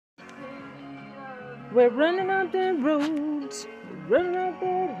We're running up the roads, running up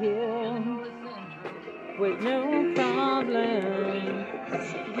that hill with no problem.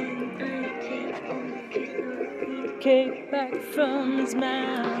 Kick back from his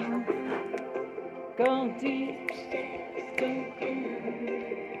mouth, go deep, go.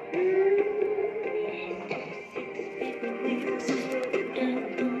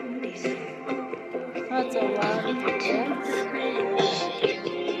 That's a lot of dance.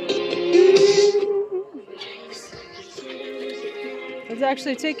 It's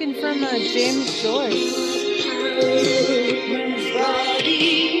actually taken from James Joyce.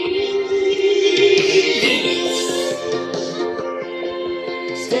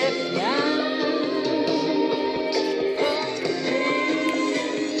 Step down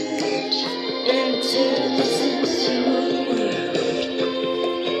into the sensual world.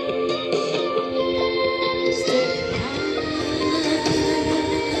 Step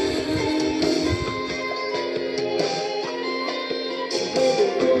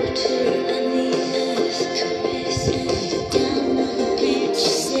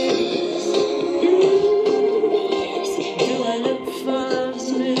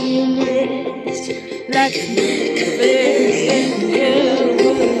like in you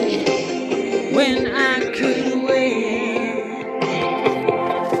when I could wear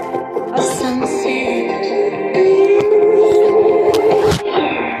a sunset.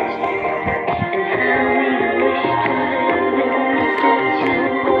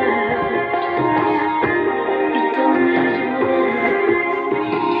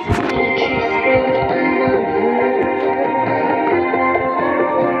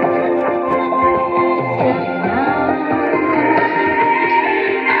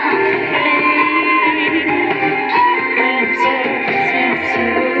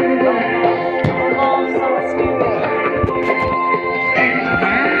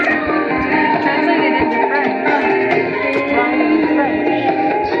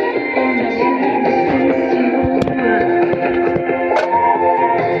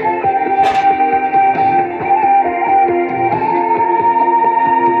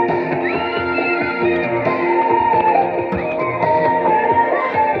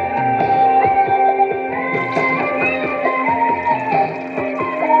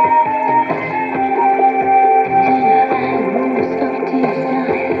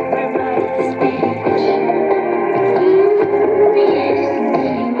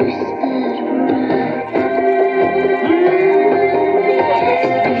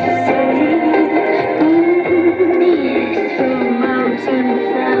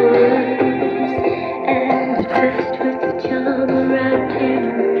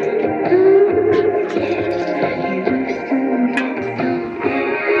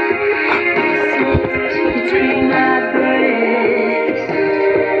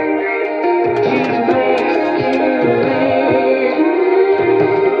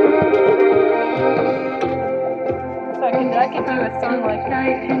 I could do a song like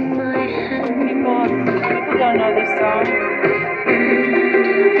that. People don't know this song.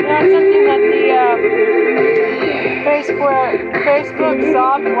 Yeah, it's something that the Facebook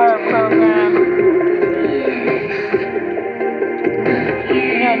software program,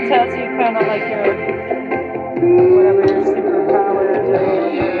 it tells you kind of like your whatever your superpowers or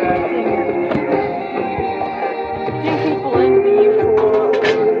things people envy you for,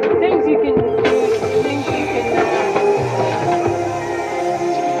 things you can do, things you can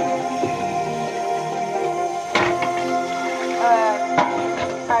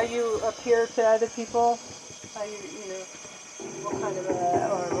how you appear to other people, how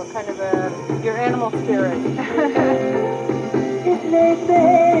what kind of your animal spirit. It's like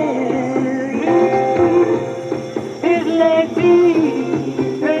it's like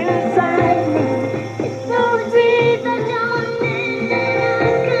deep inside me. It's so deep I don't think that I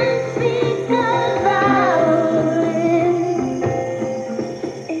can speak about it.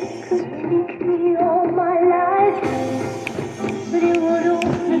 It could take me all my life, but it would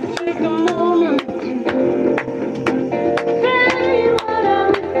only take a moment to tell you what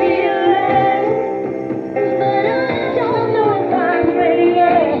I'm feeling. But I don't know if I'm ready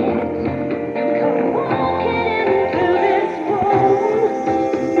yet. Come walking into this world.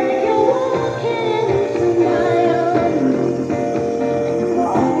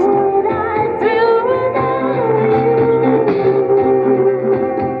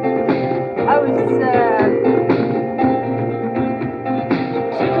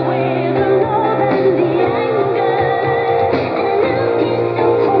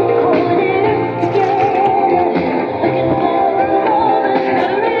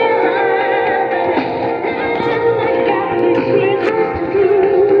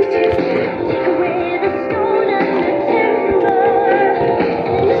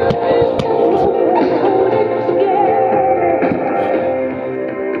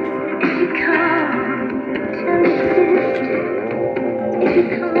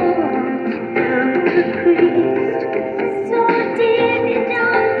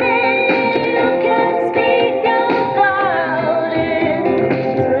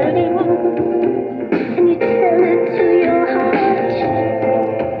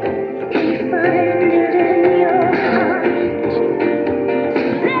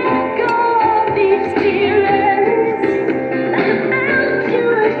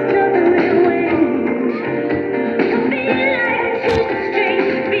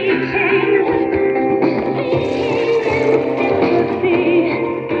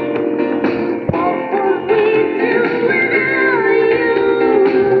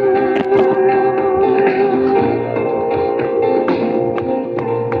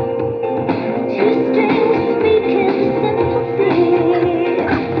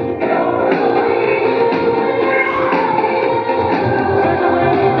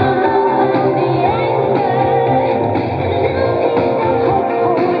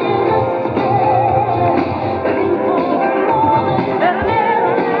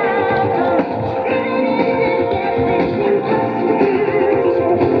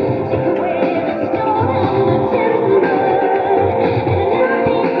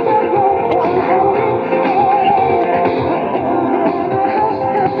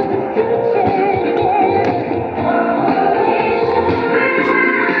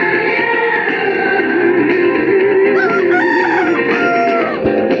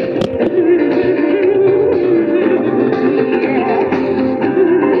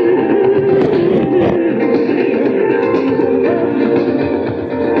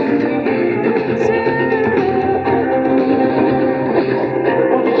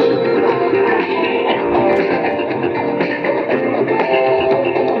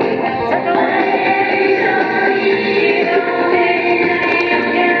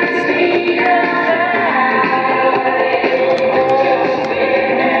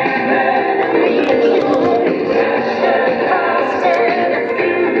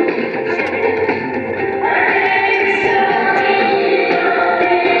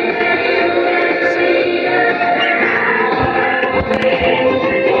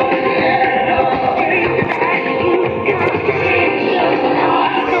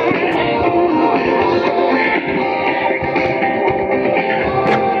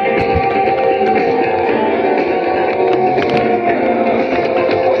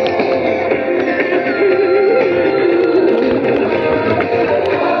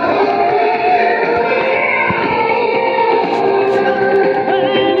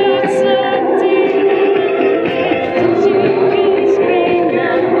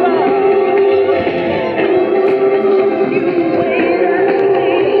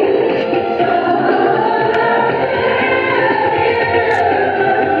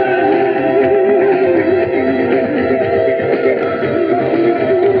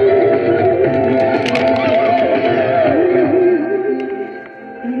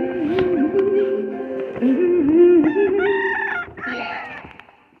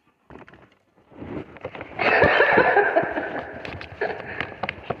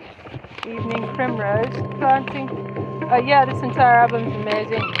 Evening Primrose. Yeah, this entire album is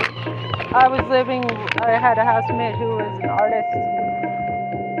amazing. I had a housemate who was an artist,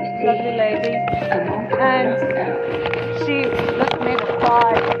 lovely lady, and she just made us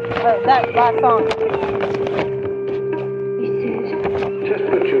cry. That last song. Just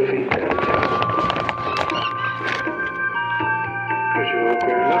put your feet down, because you're all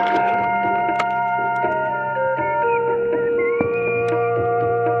grown up now.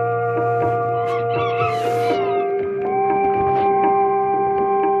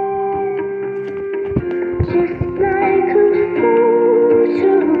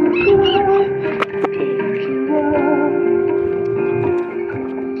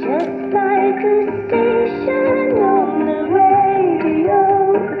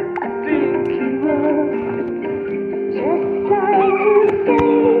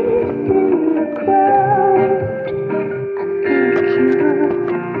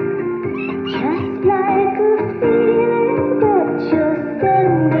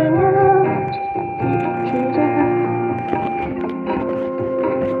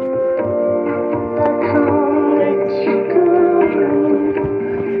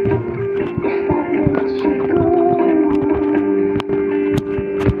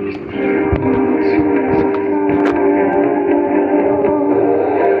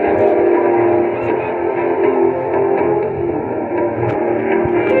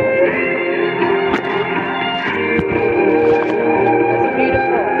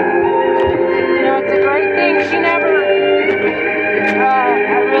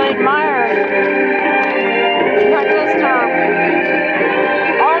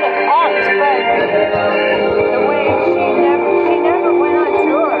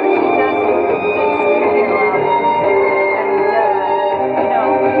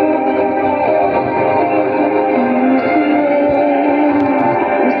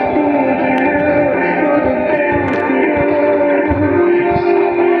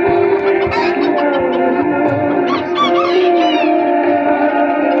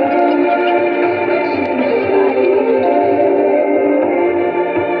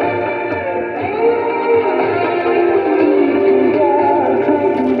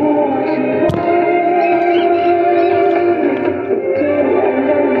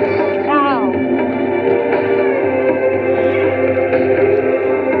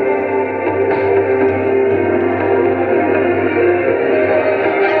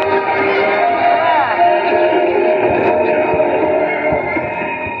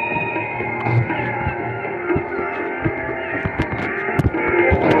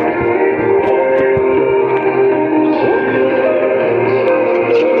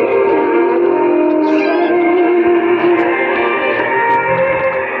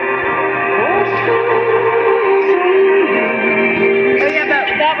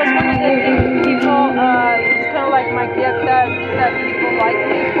 my gift that people like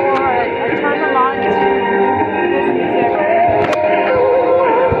me for. I turn them on to good music.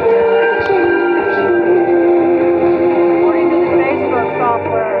 According to the Facebook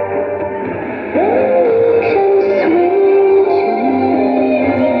software.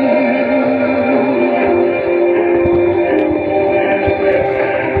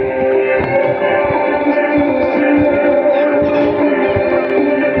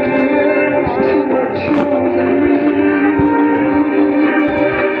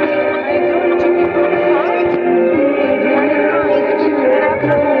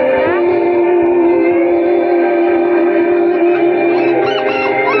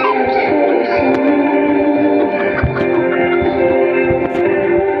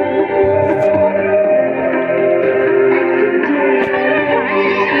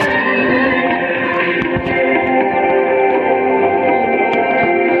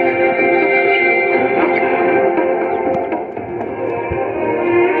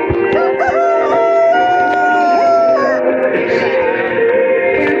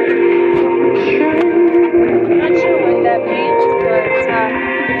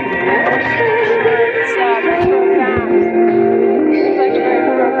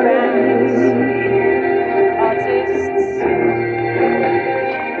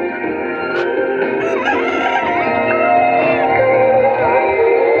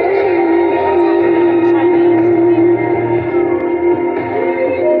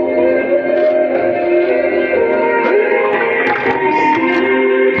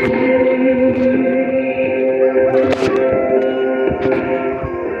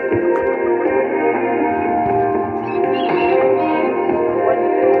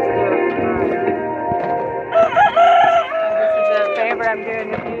 I'm doing.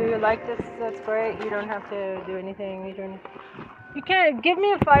 If you like this, that's great. You don't have to do anything. You can give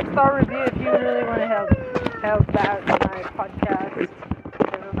me a 5-star review if you really want to help out my podcast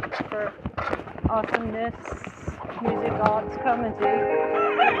for awesomeness, music arts comedy.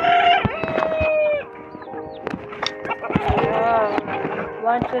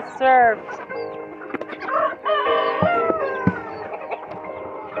 Lunch is served.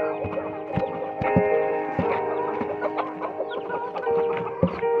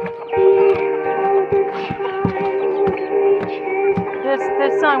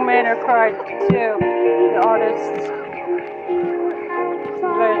 This song made her cry too. The artist,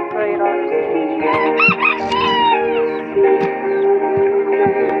 very great artist.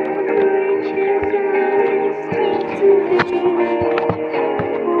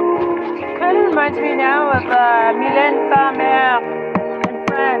 Kind of reminds me now of Mylène Farmer in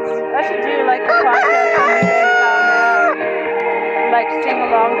France. I should do like a podcast on Mylène Farmer, like sing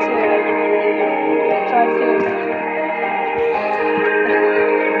along to it. Try to.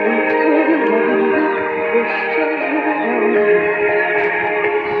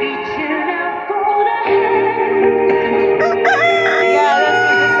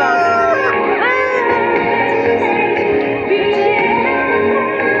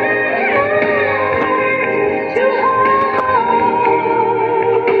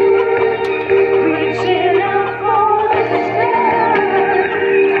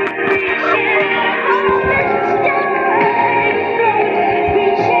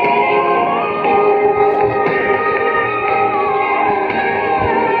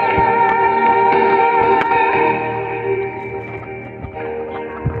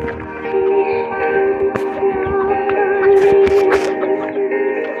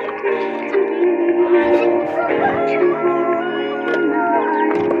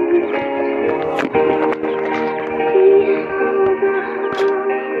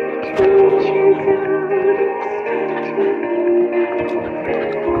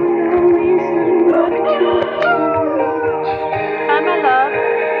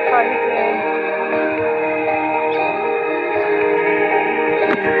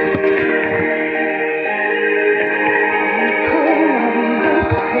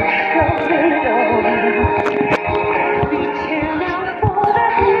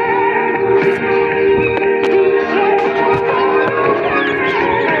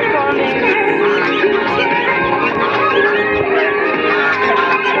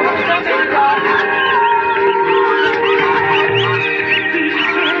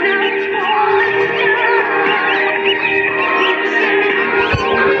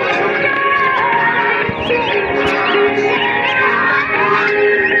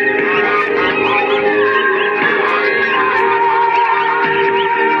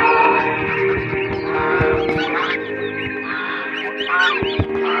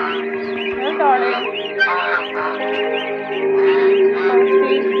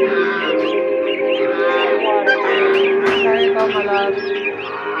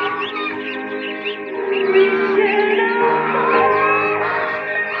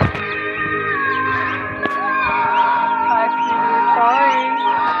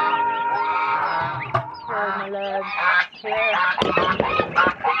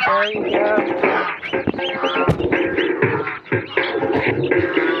 There you go.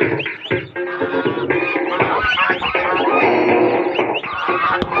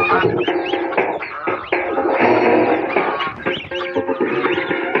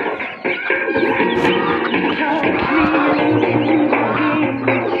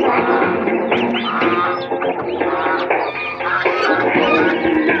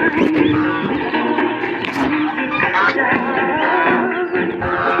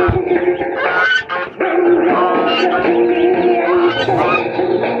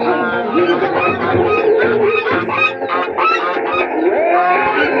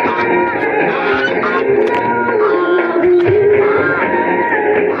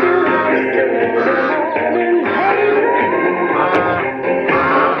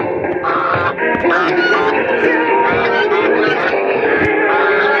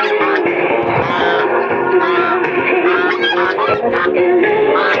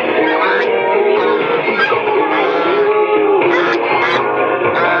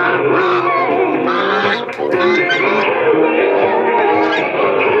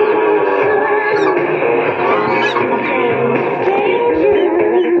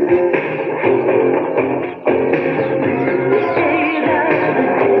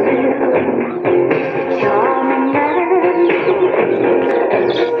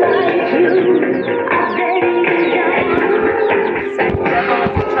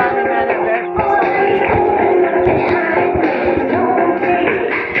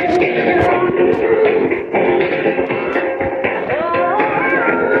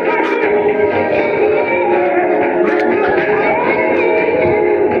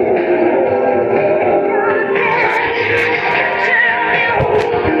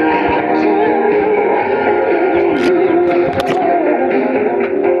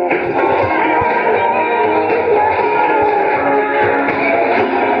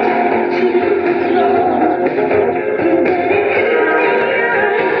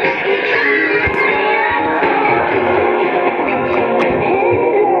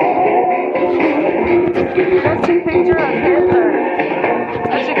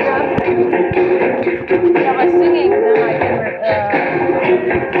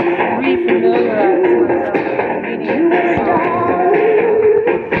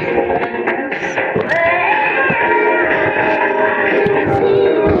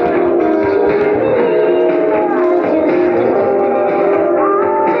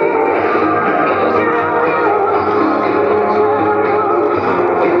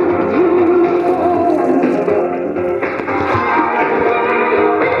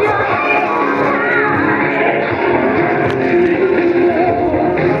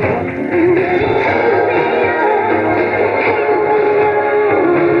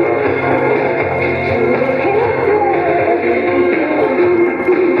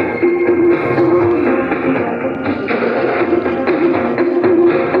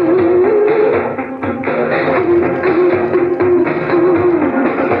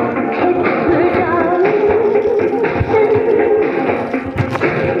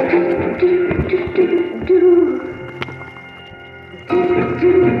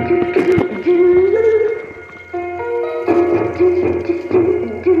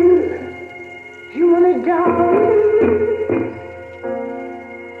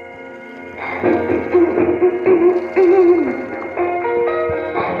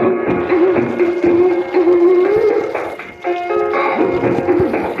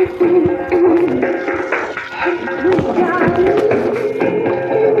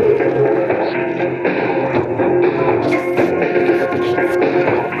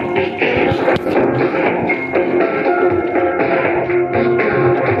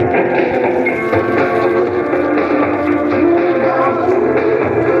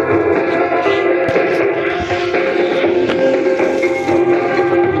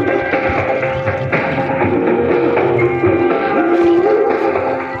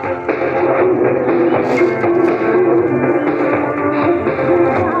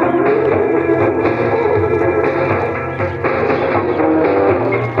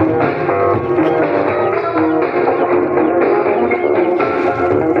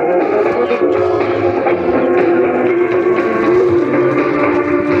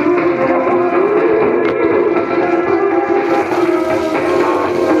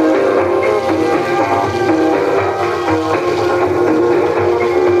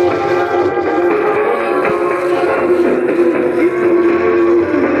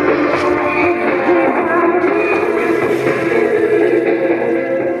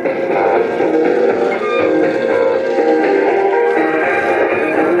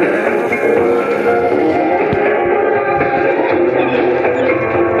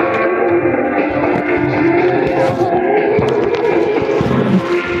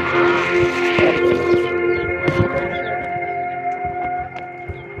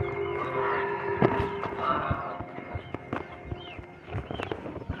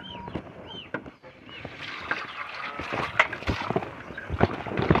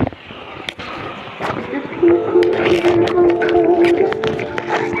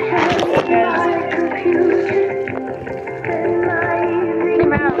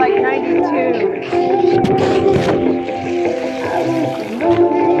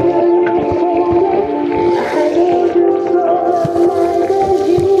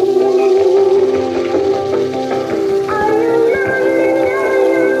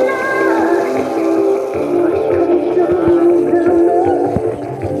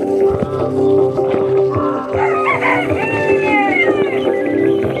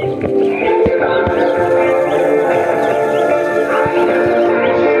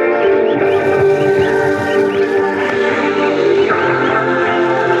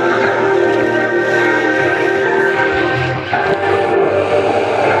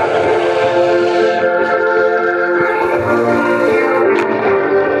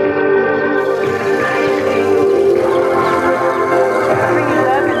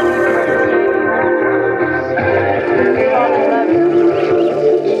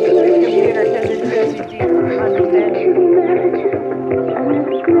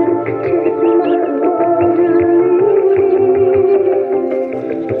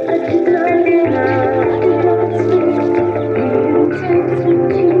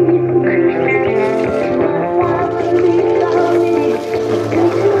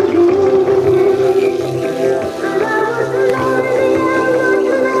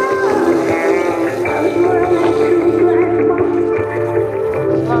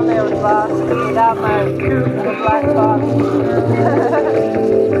 box without my coupe, the black box.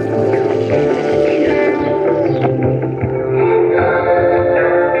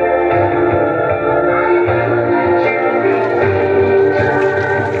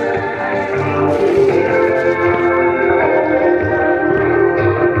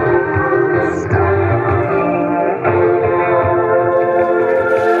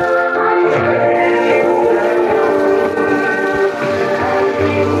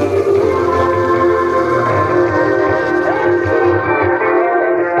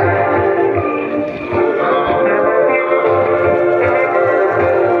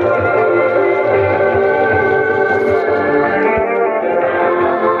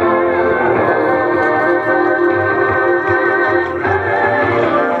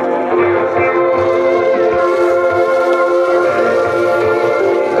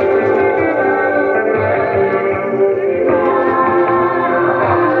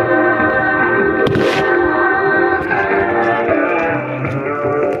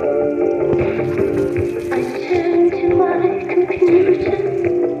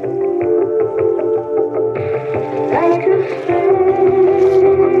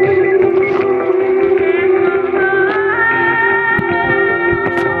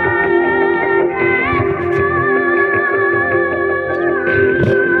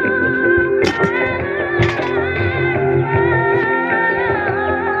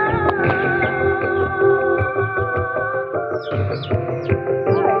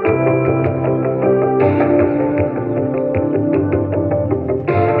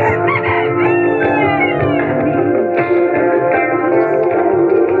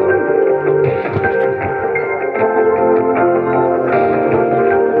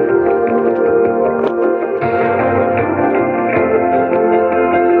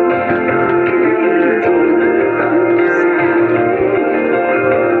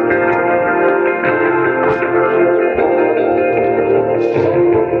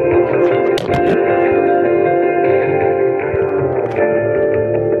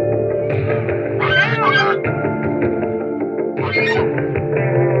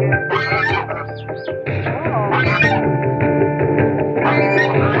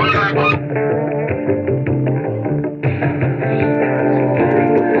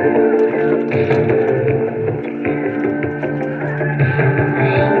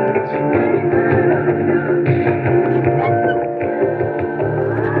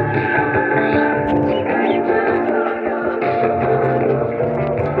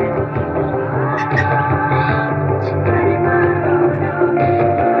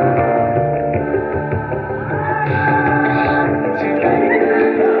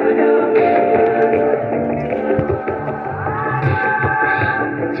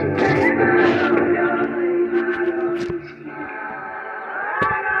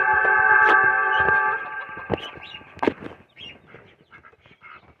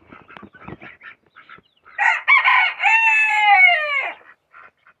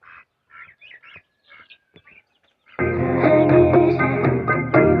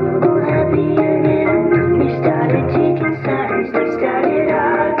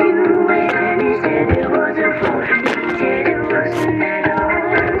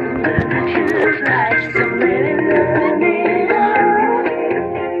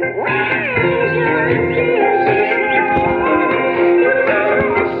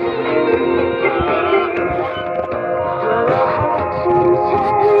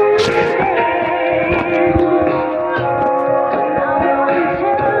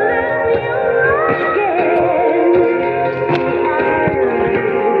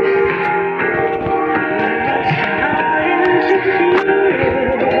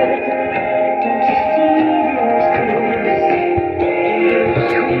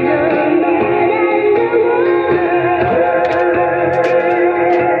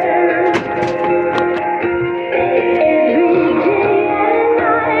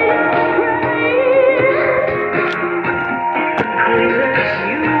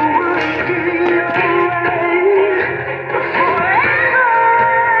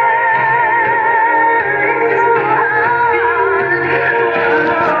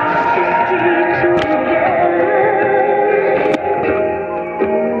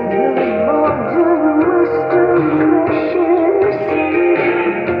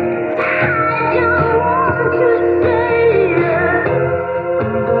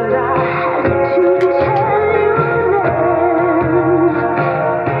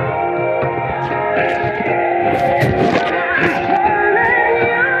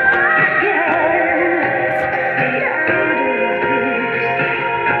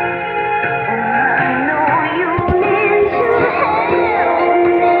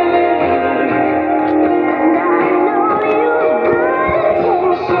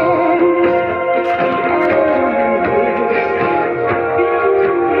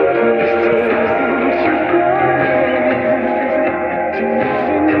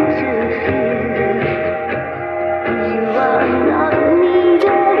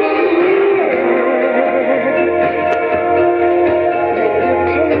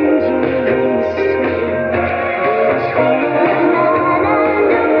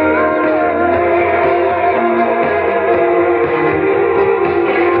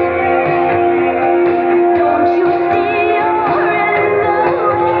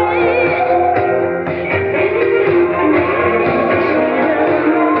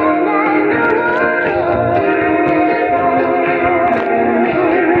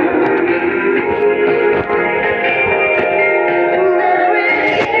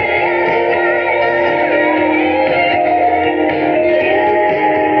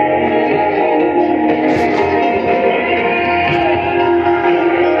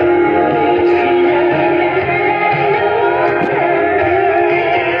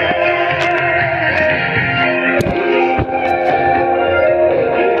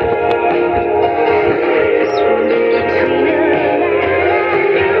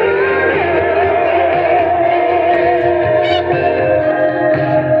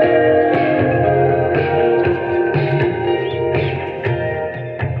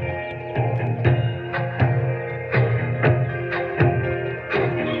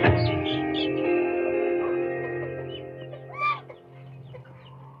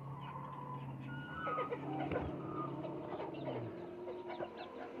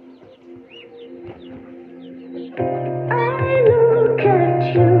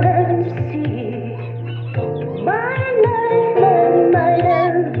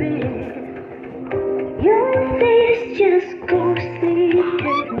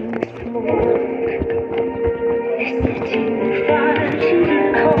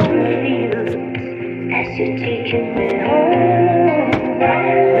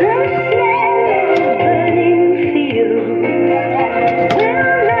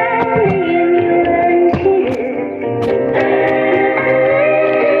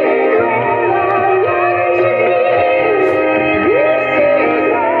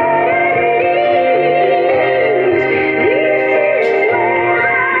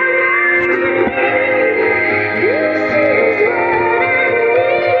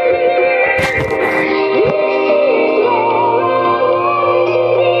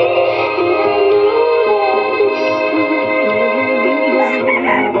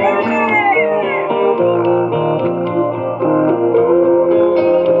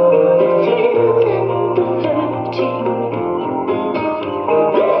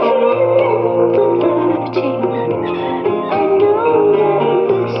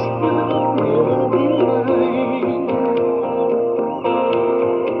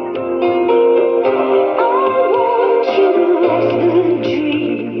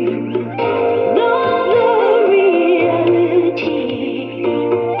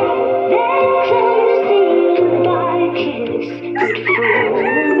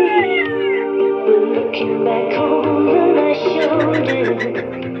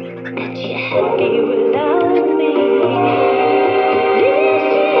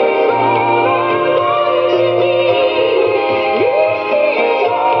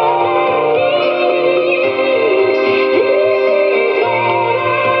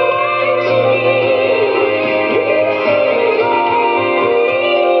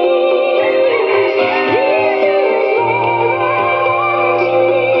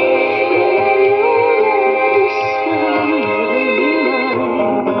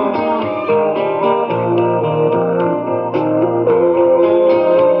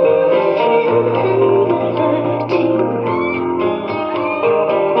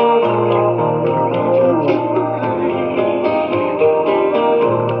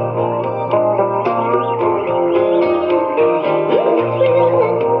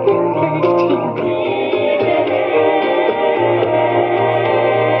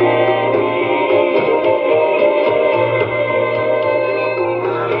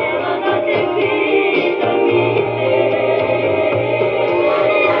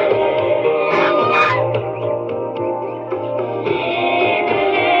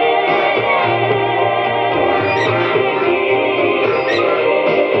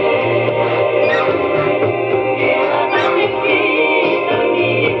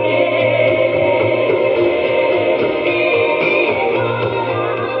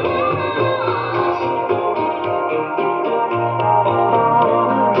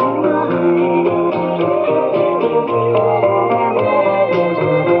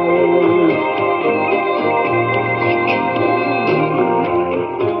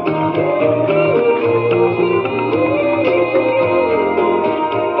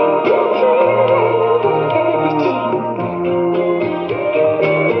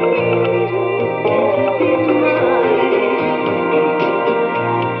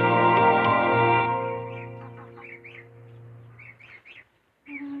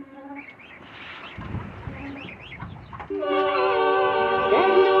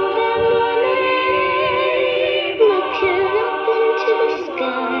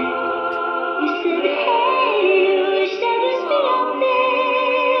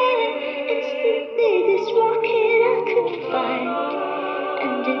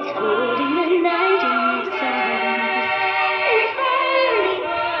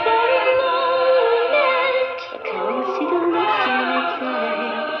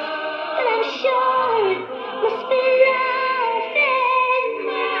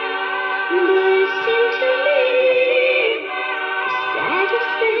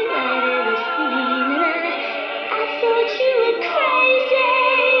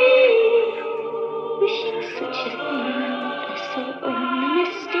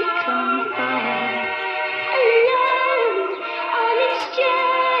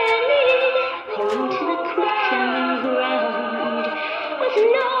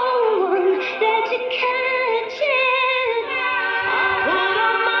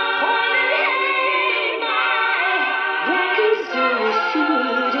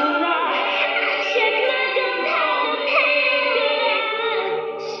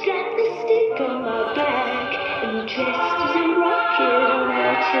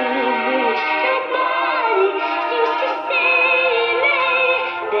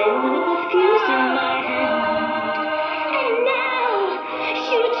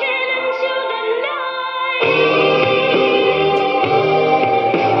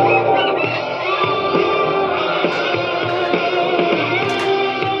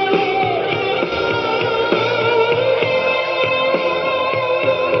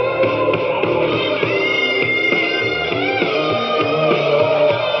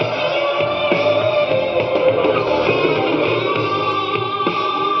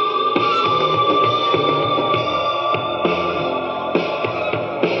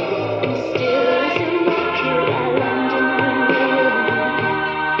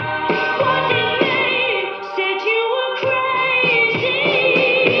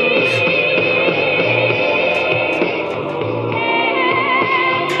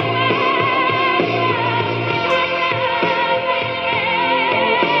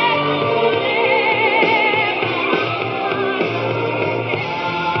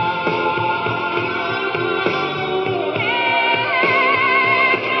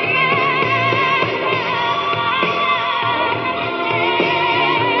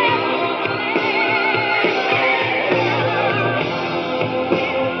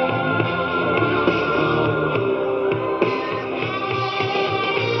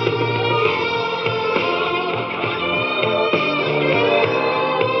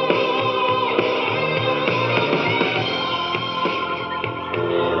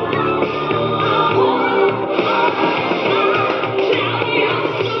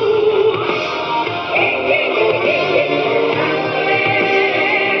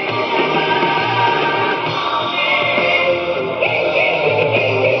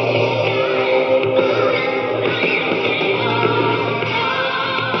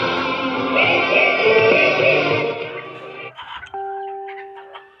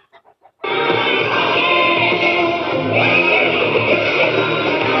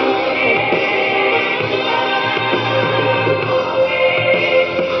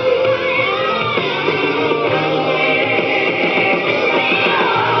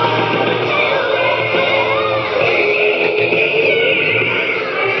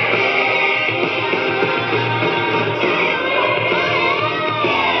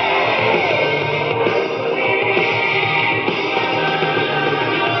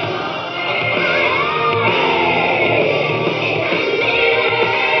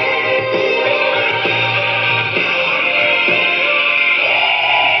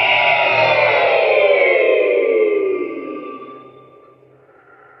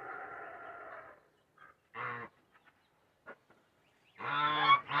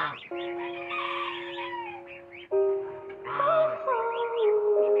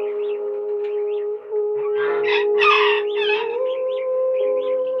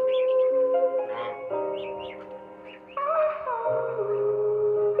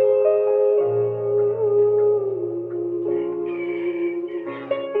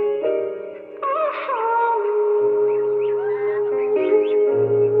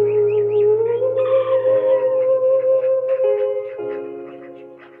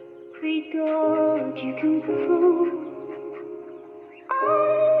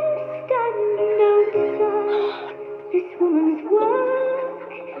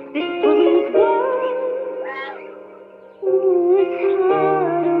 This one's gone. Ooh, it's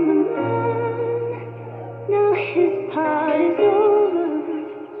hard on the man. Now his part is over.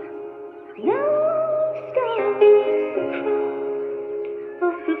 Now starts the cry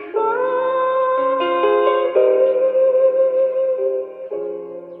of the fall.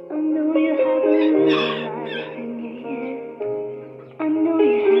 I know you have a little life in you yet. I know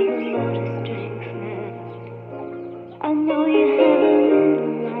you have a lot of strength left. I know you have a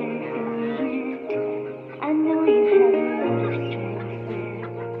little life in you yet. I know you have a lot of strength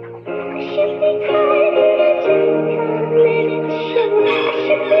left. I should be crying, but I just can't let it show. I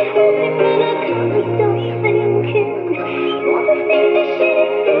should be hoping, but I can't stop thinking. All the things I should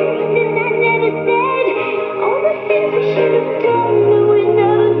have said that I never said. All the things I should have done that we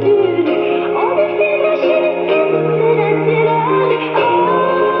never did. All the things I should have given that I didn't. Oh,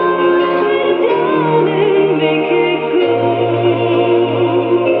 darling, make it go.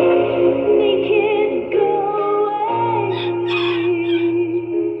 Make it go away.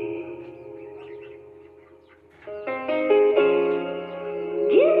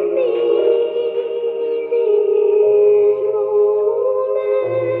 Give me these moments.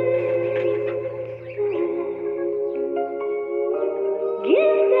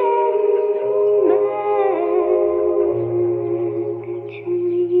 Give them back to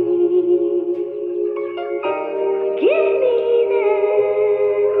me. Give me them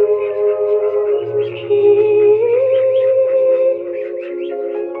kisses.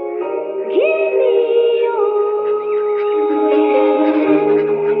 Give me all you have.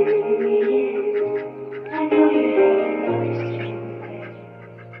 I know you have a lot of strength left.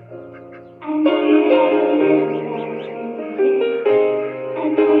 I know you have a little life in you. I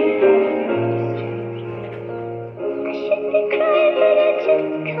know you have a lot of strength left. I should be crying, but I just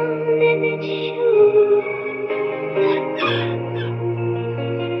can't let it show.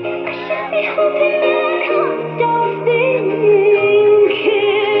 I should be hoping, but I can't stop thinking.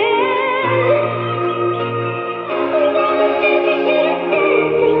 All the things we should have said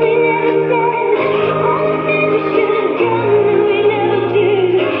that we never said. All the things we should have done that we never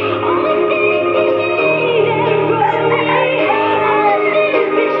did. All the things that you needed from me. All the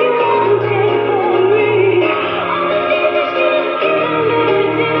things that you wanted from me. All the things I should have given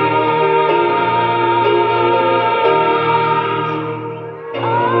that I didn't.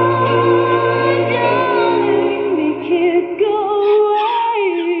 Oh,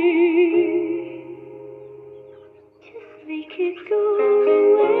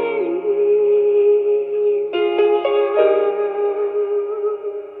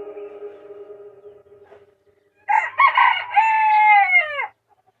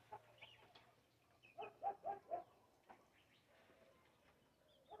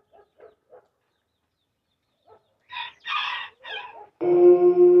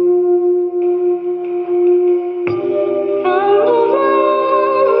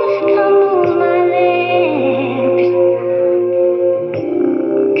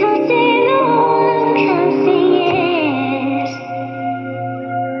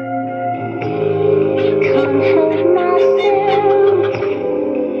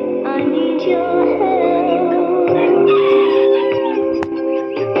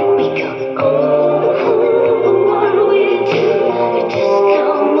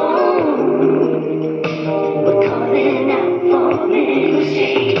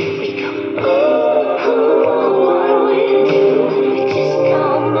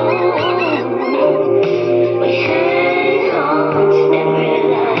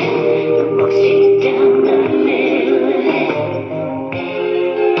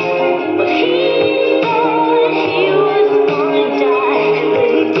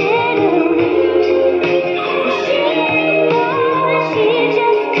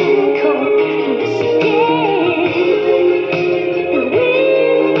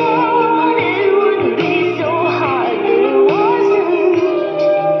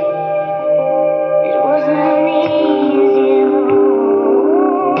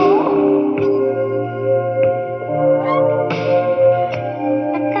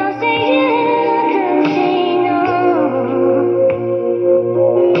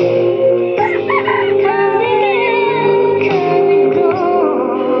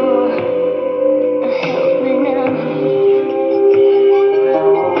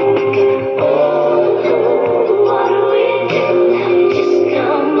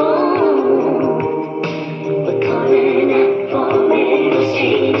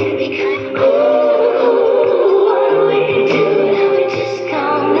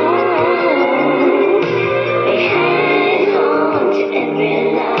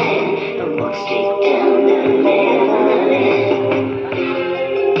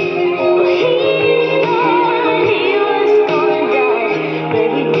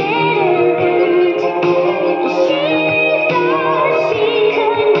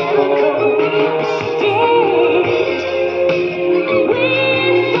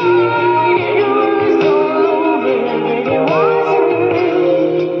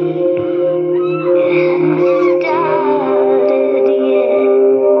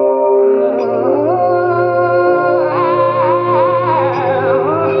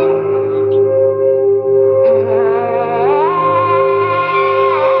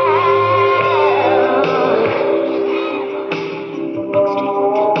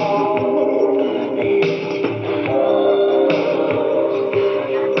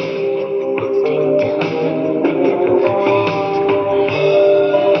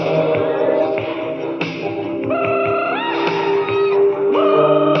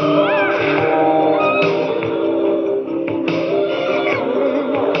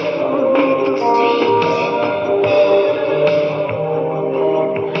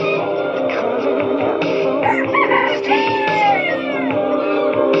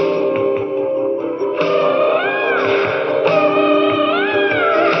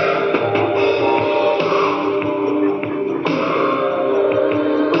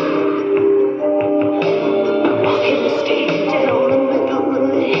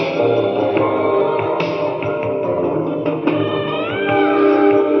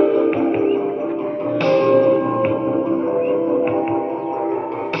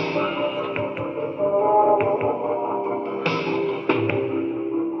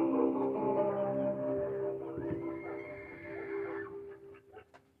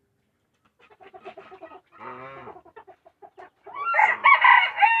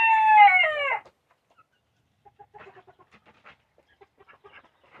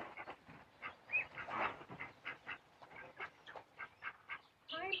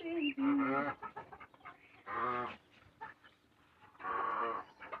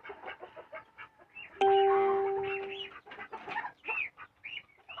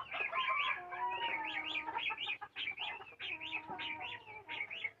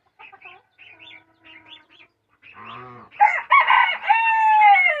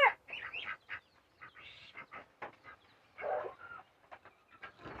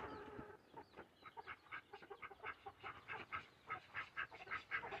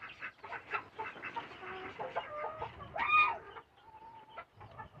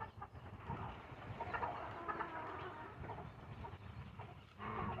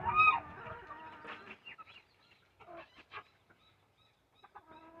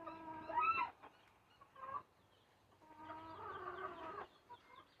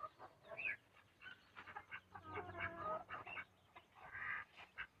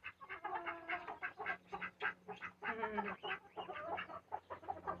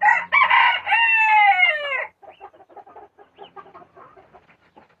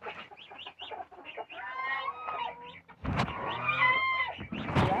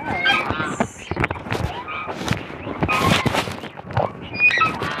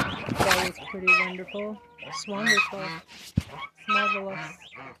 That was pretty wonderful. It's wonderful. It's marvelous.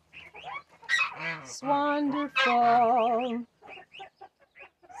 It's wonderful.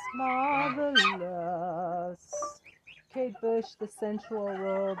 It's marvelous. Kate Bush, The Sensual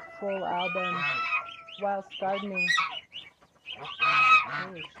World full album. Whilst gardening.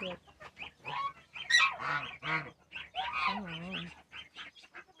 Holy shit. Come on.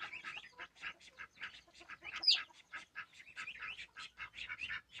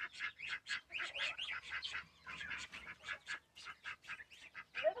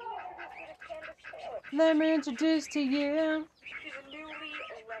 Let me introduce to you. She's a newly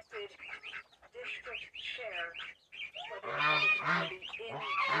elected district chair for the Republican Party in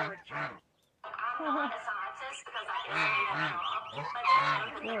Georgia. I'm not a scientist because I didn't do that job, but I know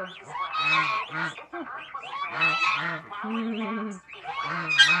that the Earth is flat. Because if the Earth was round, why would maps be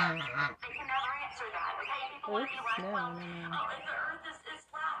flat? They can never answer that, okay? People want to be like, well, if the Earth is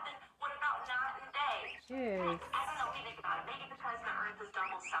flat, then what about night and day? Jeez. I don't know what you think about it. Maybe because the Earth is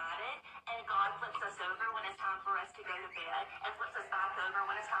double-sided, and God flips us over when it's time for us to go to bed, and flips us back over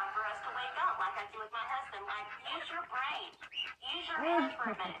when it's time for us to wake up, like I do with my husband. Like, use your brain. Use your head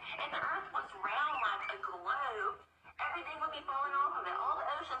for a minute. If the Earth was round like a globe, everything would be falling off of it. All the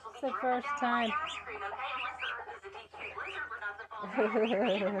oceans would be It's the dripping first down time. like ice cream, okay? Unless the Earth is a deep sea blizzard where nothing falls out.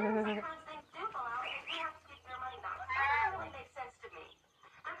 Sometimes things do fall out, and you have to get your money back. That doesn't really make sense to me.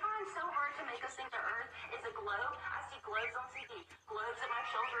 They're trying so hard to make us think the Earth is a globe. I see globes on TV, globes at my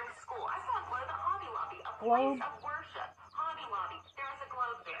children's school. I saw a globe at Hobby Lobby, a place of worship. Hobby Lobby, there is a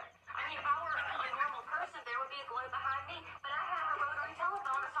globe there. I mean, if I were a normal person, there would be a globe behind me, but I have a rotary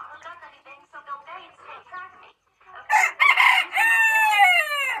telephone. It's not hooked up to anything, so Bill Gates can't track me. Okay?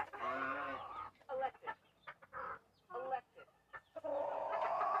 Elected. Elected.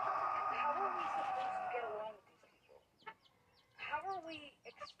 How are we supposed to get along with these people? How are we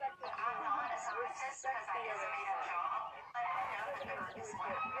expected to respect the other side?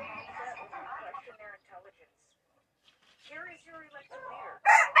 Question their intelligence. Here is your elected leader.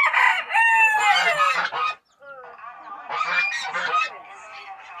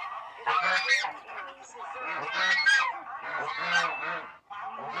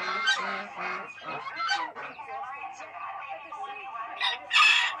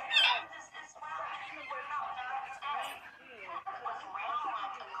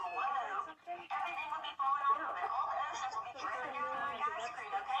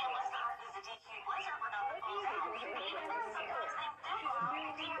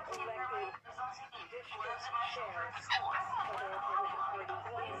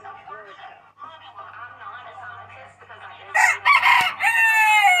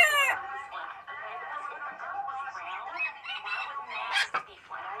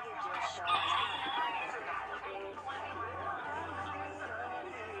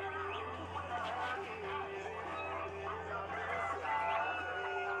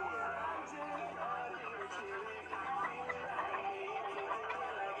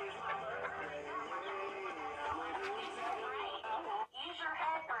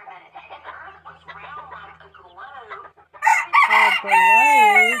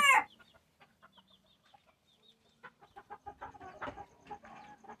 Globe.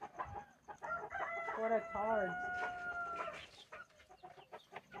 What a card.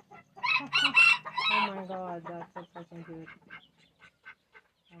 Oh my god, that's so fucking cute.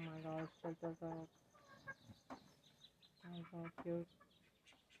 Oh my god, check this out. Oh, so cute.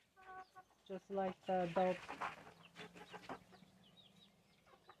 Just like the adult.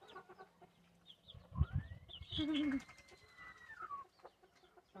 Trying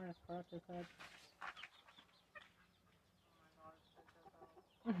to cross his head.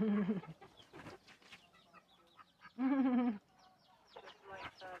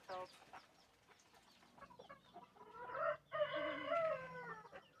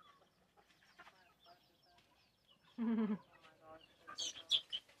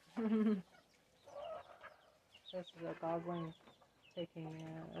 This is a gosling taking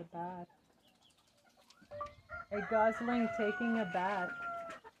a bath. A gosling taking a bath.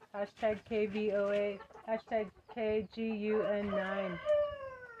 Hashtag KVOA. Hashtag KGUN9.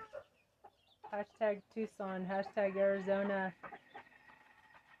 Hashtag Tucson. Hashtag Arizona.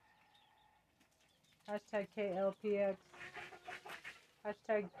 Hashtag KLPX.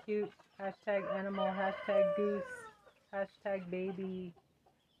 Hashtag cute. Hashtag animal. Hashtag goose. Hashtag baby.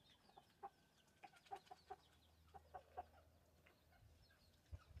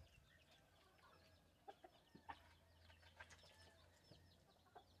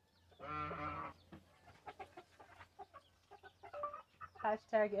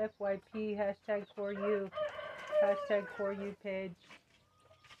 Hashtag FYP. Hashtag for you. Hashtag for you page.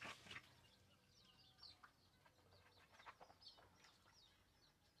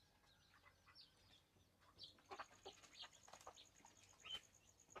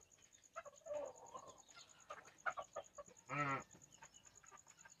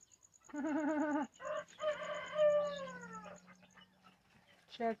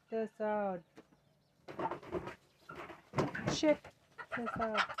 Check this out. Check this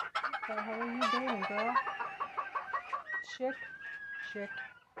out. What the hell are you doing, girl? Check. Check.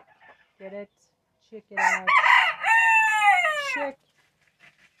 Get it? Check it out. Check.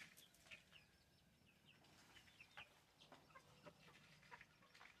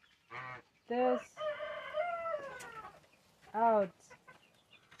 This out.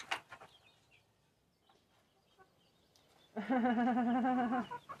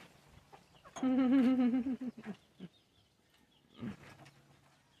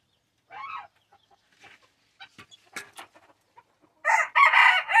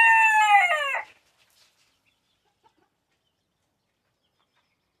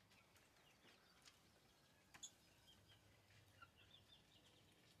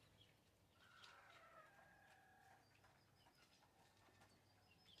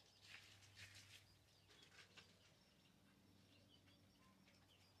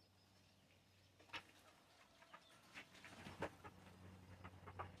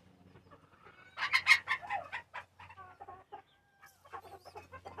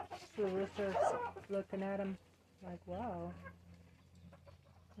 So Rooster's looking at him like, wow,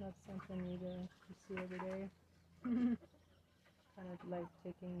 that's something you see every day. Kind of like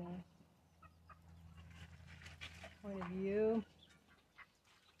taking the point of view.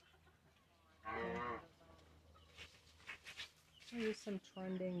 I'll use some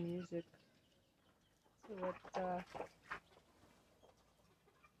trending music. See what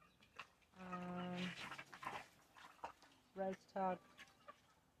Res Talk.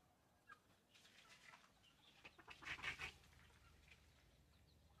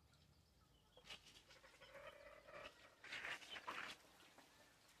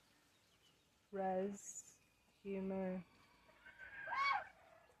 Res humor.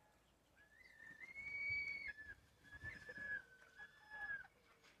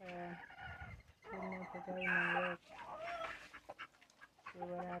 Putting up together my work. See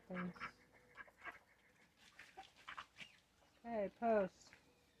what happens. Hey, post.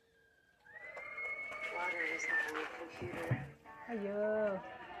 Water is not on your computer. Ayo.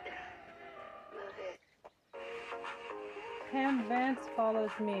 Love it. Pam Vance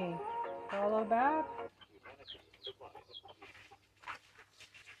follows me. Follow back.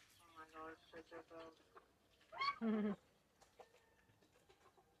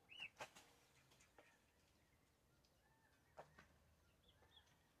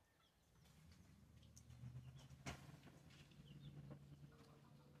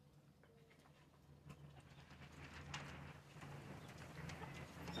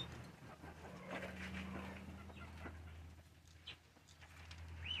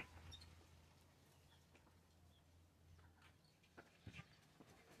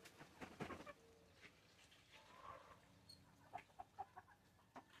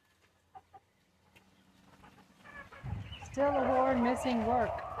 Still a whore missing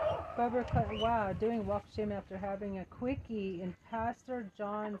work. Wow, doing walk shame after having a quickie in Pastor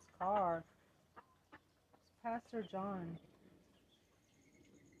John's car. It's Pastor John.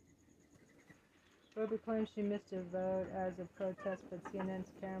 Bobber claims she missed a vote as a protest, but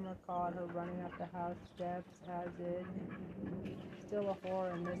CNN's camera caught her running up the house steps as it. Still a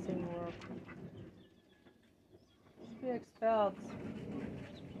whore and missing work. be expelled.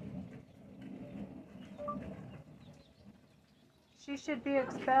 She should be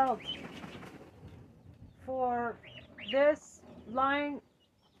expelled for this lying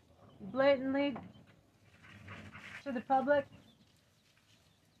blatantly to the public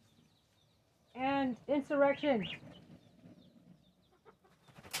and insurrection.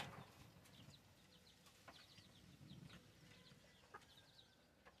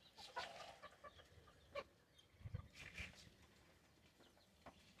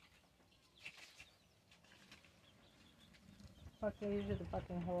 Fucking these are the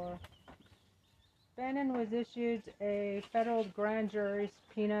fucking whore. Bannon was issued a federal grand jury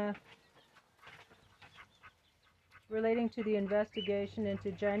subpoena relating to the investigation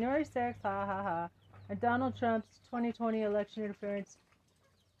into January 6th, and Donald Trump's 2020 election interference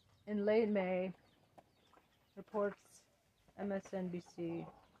in late May, reports MSNBC.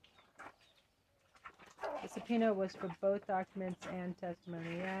 The subpoena was for both documents and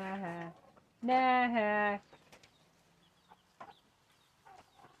testimony. Nah.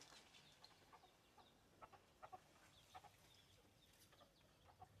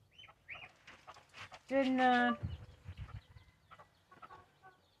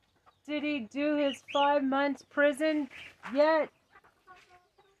 Did he do his 5 months prison yet?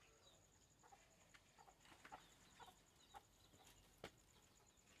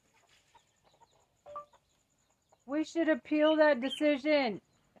 We should appeal that decision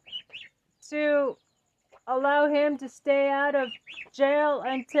to allow him to stay out of jail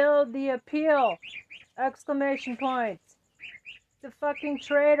until the appeal! Exclamation points. The fucking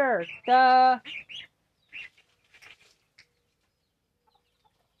traitor. Duh.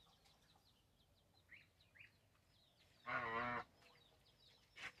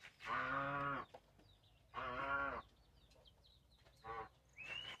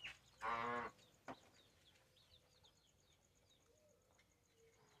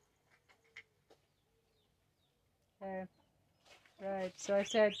 Okay. Right. So I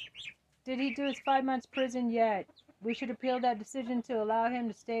said, did he do his 5 months prison yet? We should appeal that decision to allow him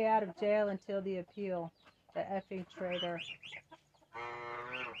to stay out of jail until the appeal. The effing traitor.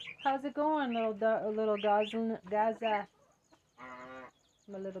 How's it going, little Gaza?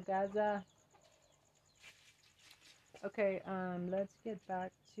 My little Gaza. Okay, let's get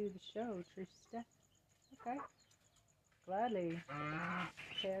back to the show, Trista. Okay. Gladly.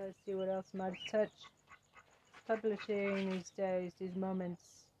 Okay, let's see what else Mud Touch publishing these days, these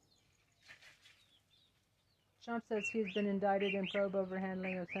moments. Trump says he's been indicted in probe over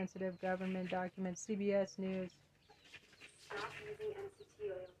handling of sensitive government documents. CBS News. Stop using MCT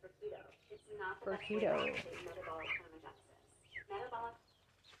oil for keto. It's not For keto. metabolic thermogenesis. Metabolic.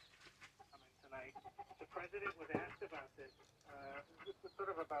 Coming tonight, the president was asked about this. This was sort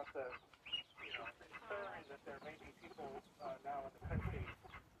of about the, concern that there may be people now in the country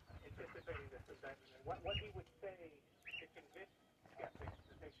anticipating this event, and what he would say to convince skeptics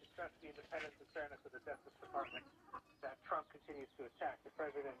that they should trust the independence and fairness of the Justice Department that Trump continues to attack. The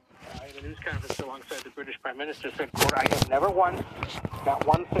president, in a news conference alongside the British Prime Minister, said, quote, "I have never once, not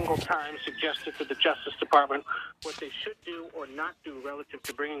one single time, suggested to the Justice Department what they should do or not do relative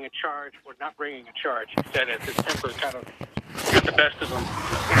to bringing a charge or not bringing a charge." He said as his temper kind of get the best of him.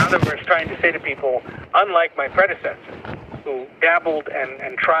 In other words, trying to say to people, unlike my predecessor, who dabbled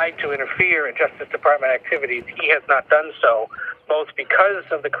and tried to interfere in Justice Department activities, he has not done so, both because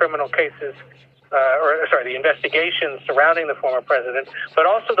of the criminal cases, the investigations surrounding the former president, but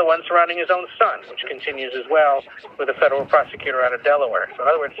also the one surrounding his own son, which continues as well with a federal prosecutor out of Delaware. So in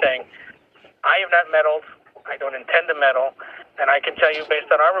other words, saying, I have not meddled, I don't intend to meddle, and I can tell you,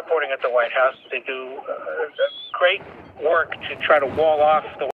 based on our reporting at the White House, they do great work to try to wall off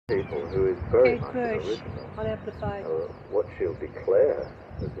the people who is very Kate much Bush, original. on Amplify. What she'll declare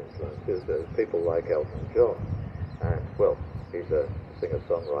as influences those people like Elton John. And, well, he's a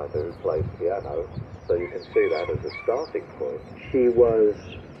singer-songwriter who plays piano, so you can see that as a starting point. She was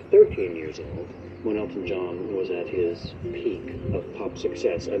 13 years old when Elton John was at his peak of pop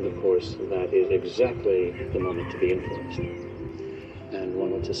success, and of course that is exactly the moment to be influenced. And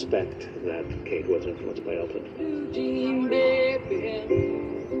one would suspect that Kate was influenced by Elton. Eugene, baby,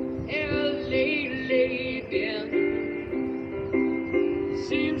 LA lady,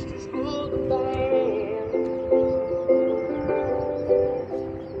 seems to school the band.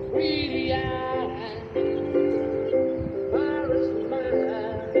 Greedy eyes, virus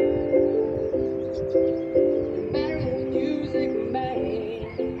mind, American music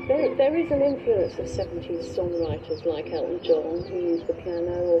man. There is an influence of 70s songwriters like Elton John, who used the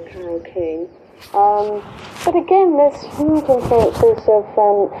piano, or Carole King. But again, there's huge influences of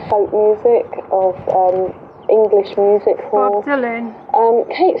folk music, of English music hall. Bob Dylan.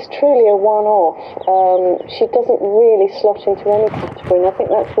 Kate's truly a one-off. She doesn't really slot into any category, and I think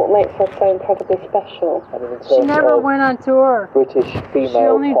that's what makes her so incredibly special. I mean, in She terms never of went on tour. British female She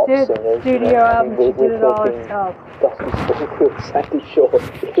only pop did singers, studio albums. She did it all talking herself. Dusty Springfield, Sandy Shaw,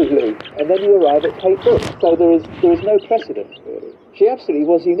 Lulu, and then you arrive at Kate Bush. So there is no precedent, really. She absolutely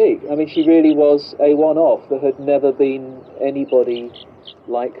was unique. I mean, she really was a one-off. There had never been anybody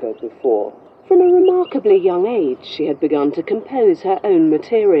like her before. From a remarkably young age, she had begun to compose her own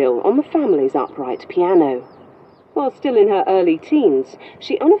material on the family's upright piano. While still in her early teens,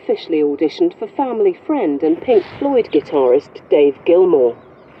 she unofficially auditioned for family friend and Pink Floyd guitarist Dave Gilmour.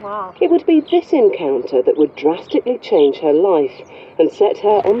 Wow. It would be this encounter that would drastically change her life and set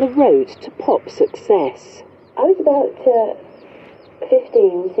her on the road to pop success. I was about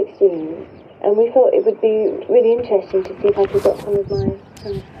 15, 16, and we thought it would be really interesting to see if I could get some of my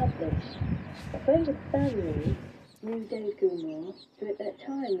songs published. A friend of the family knew Dave Gilmour, who at that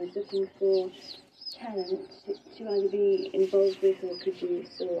time was looking for talent to either be involved with or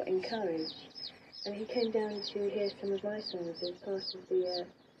produce or encourage. And he came down to hear some of my songs as part of the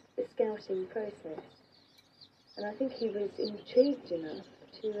scouting process. And I think he was intrigued enough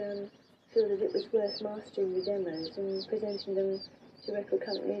to feel that it was worth mastering the demos and presenting them to record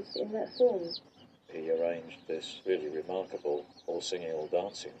companies in that form. He arranged this really remarkable all singing, all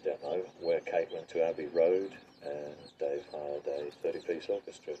dancing demo where Kate went to Abbey Road and Dave hired a 30-piece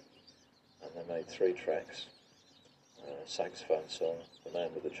orchestra. And they made 3 tracks, saxophone song, The Man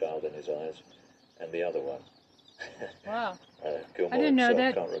with the Child in His Eyes, and the other one. Wow. Gilmour I didn't know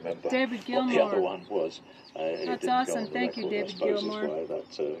himself that. can't remember David what Gilmour. the other one was. That's awesome. Thank you, David Gilmour.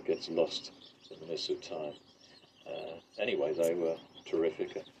 That gets lost in the midst of time. Anyway, they were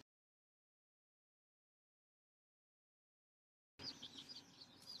terrific.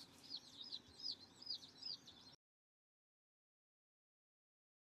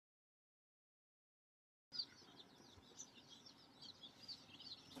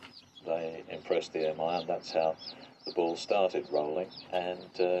 They impressed the EMI, and that's how the ball started rolling, and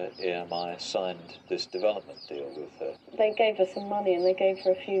EMI signed this development deal with her. They gave her some money and they gave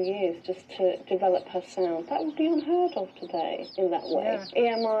her a few years just to develop her sound. That would be unheard of today in that way.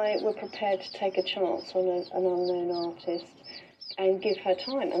 Yeah. EMI were prepared to take a chance on an unknown artist and give her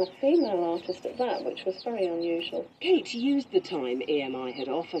time, and a female artist at that, which was very unusual. Kate used the time EMI had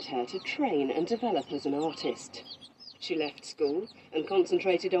offered her to train and develop as an artist. She left school and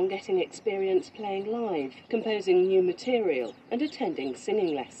concentrated on getting experience playing live, composing new material, and attending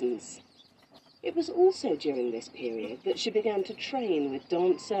singing lessons. It was also during this period that she began to train with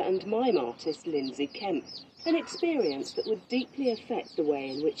dancer and mime artist Lindsay Kemp, an experience that would deeply affect the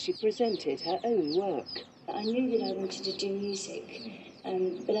way in which she presented her own work. I knew that I wanted to do music,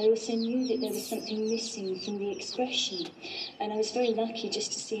 but I also knew that there was something missing from the expression. And I was very lucky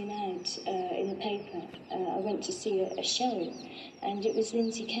just to see an ad in the paper. I went to see a show, and it was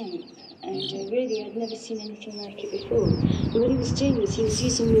Lindsay Kemp. And really, I'd never seen anything like it before. And what he was doing was he was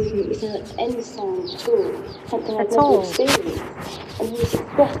using movement without any sound at all, something I'd never experienced. And he was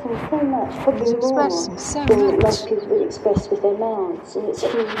expressing so much, probably more than most people would express with their mouths. And it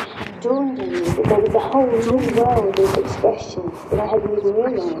suddenly dawned on me that there was a whole new world of expression that I hadn't even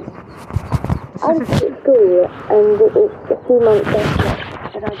realised. I was at school, and it was a few months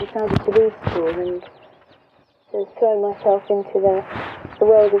after that I decided to leave school and to throw myself into the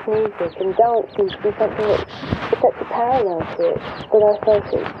world of music, and dance seemed to be something that was such a parallel to it, that I felt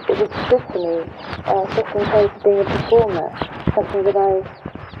it was good for me, especially in terms of being a performer, something that I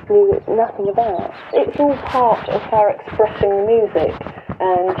knew nothing about. It's all part of her expressing music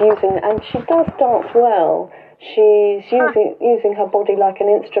and she does dance well. She's using her body like an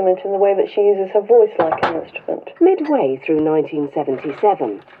instrument in the way that she uses her voice like an instrument. Midway through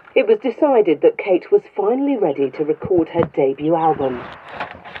 1977, it was decided that Kate was finally ready to record her debut album.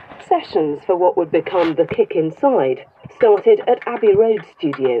 Sessions for what would become The Kick Inside started at Abbey Road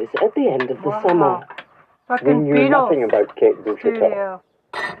Studios at the end of the summer. We knew nothing about Kate Bush at all,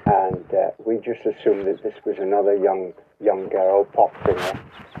 and we just assumed that this was another young girl, pop singer,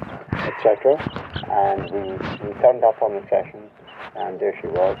 etc. And we turned up on the session, and there she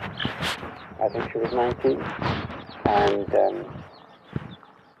was. I think she was 19,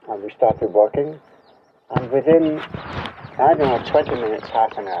 and we started working, and within, I don't know, 20 minutes,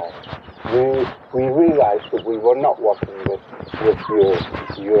 half an hour, we realised that we were not working with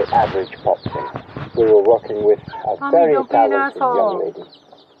your average pop singer. We were working with a very talented young lady,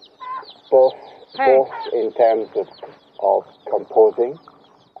 both in terms of composing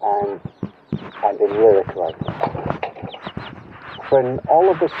and in lyric writing. when all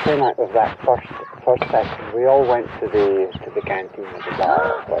of us came out of that first session, we all went to the canteen or the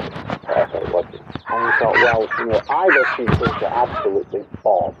bar or whatever it was, and we thought, well, you know, either she's going to absolutely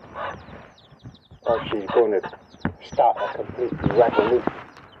bomb, or she's going to start a complete revolution.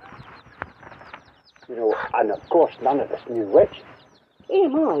 You know, and of course none of us knew which.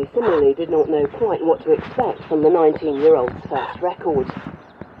 EMI similarly did not know quite what to expect from the 19-year-old's first record.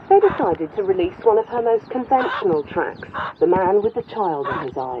 They decided to release one of her most conventional tracks, The Man with the Child in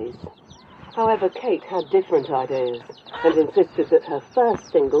His Eyes. However, Kate had different ideas and insisted that her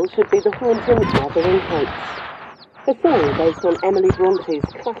first single should be the haunting Wuthering Heights, a song based on Emily Bronte's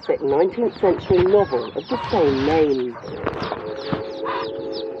classic 19th century novel of the same name.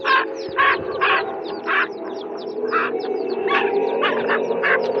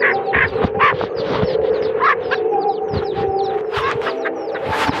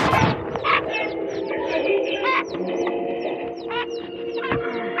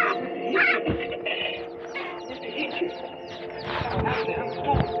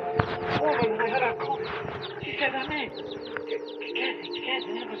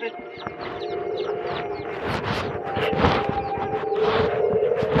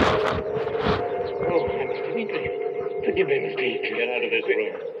 Forgive me, Miss Kate. Get out of this room.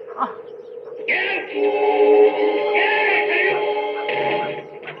 Get out!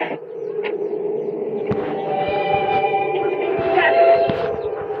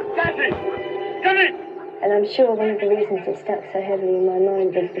 Catherine! Come in! And I'm sure one of the reasons it stuck so heavily in my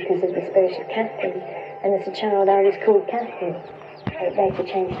mind was because of the spirit of Kathy. And as a child, I was called Kathy. It later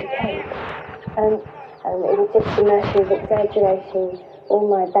changed to Kate. And it was just a matter of exaggerating all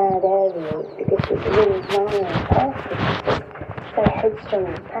my bad areas because it's a really violent person. So headstrong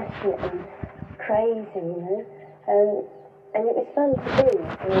and passionate and crazy, you know. And it was fun to do.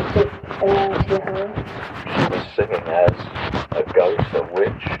 And it was just a line to your heart. She was singing as a ghost, a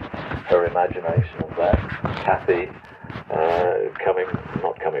witch. Her imagination of that, Kathy,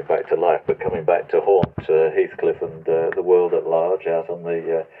 not coming back to life, but coming back to haunt Heathcliff and the world at large out on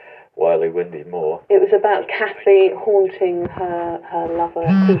the wily, windy moor. It was about Kathy haunting her lover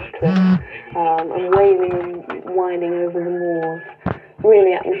Heathcliff, and wailing and whining over the moors.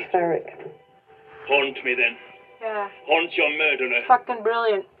 Really atmospheric. Haunt me then. Yeah. Haunt your murderer. Fucking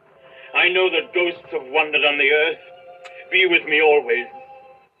brilliant. I know that ghosts have wandered on the earth. Be with me always.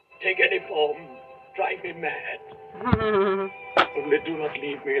 Take any form. Drive me mad. Only do not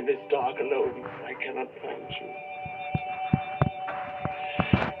leave me in this dark alone. I cannot find you.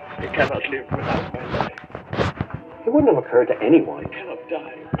 I cannot live without my life. It wouldn't have occurred to anyone I cannot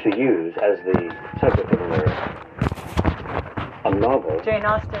die. to use as the subject of a lyric a novel Jane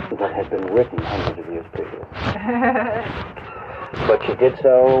Austen. that had been written hundreds of years previous. But she did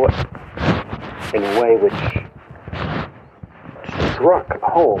so in a way which struck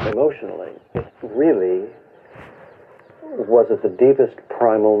home emotionally. It really was at the deepest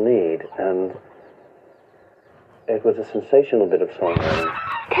primal need, and it was a sensational bit of songwriting.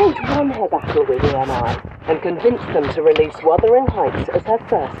 Kate won her battle with EMI and convinced them to release Wuthering Heights as her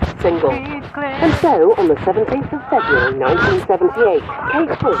first single. And so, on the 17th of February 1978,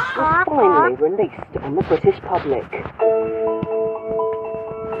 Kate's voice was finally released on the British public.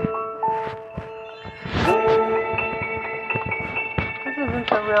 This isn't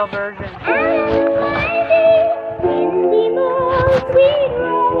the real version.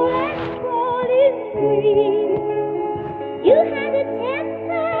 You had a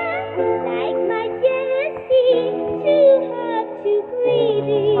temper like my jealousy, too hot, too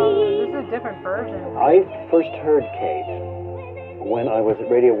greedy. Oh, this is a different version. I first heard Kate when I was at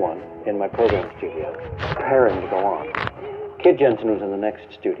Radio 1 in my program studio, preparing to go on. Kid Jensen was in the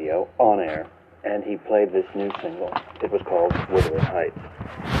next studio, on air, and he played this new single. It was called Wuthering Heights.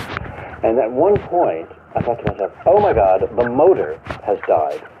 And at one point, I thought to myself, oh my God, the motor has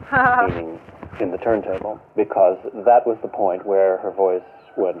died, meaning in the turntable, because that was the point where her voice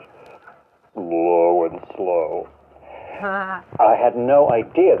went low and slow. I had no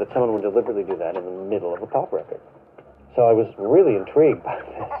idea that someone would deliberately do that in the middle of a pop record. So I was really intrigued by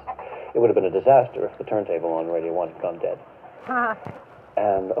this. It would have been a disaster if the turntable on Radio 1 had gone dead.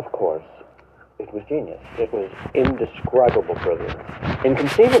 And, of course, it was genius. It was indescribable brilliance.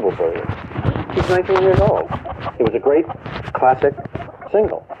 Inconceivable brilliance. She's 19 years old. It was a great classic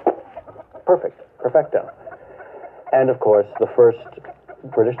single. Perfect. Perfecto. And, of course, the first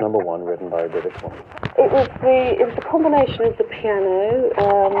British #1 written by a British woman. It was the combination of the piano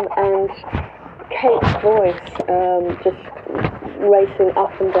and Kate's voice just racing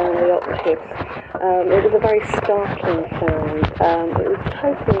up and down the octaves. It was a very startling sound. It was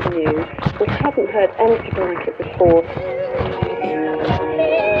totally new. We hadn't heard anything like it before.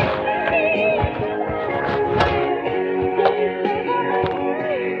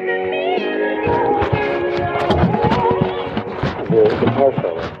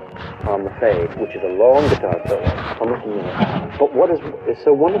 fade, which is a long guitar solo. I'm looking at it. But what is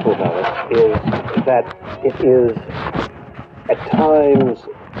so wonderful about it is that it is, at times,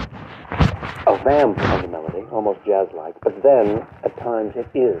 a vamp on the melody, almost jazz-like, but then, at times, it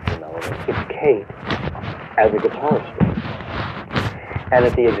is the melody. It's Kate as a guitarist. And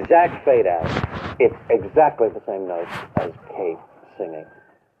at the exact fade-out, it's exactly the same notes as Kate singing.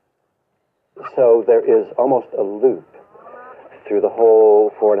 So there is almost a loop through the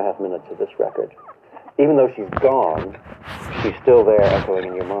whole 4.5 minutes of this record. Even though she's gone, she's still there echoing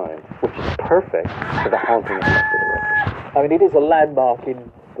in your mind, which is perfect for the haunting effect of the record. I mean, it is a landmark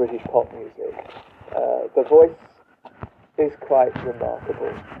in British pop music. The voice is quite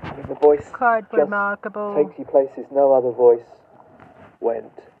remarkable. I mean, the voice takes you places no other voice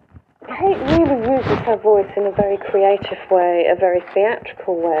went. Kate really uses her voice in a very creative way, a very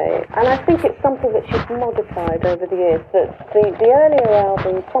theatrical way, and I think it's something that she's modified over the years. That the earlier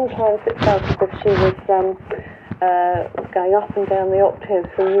albums, sometimes it felt as if she was going up and down the octaves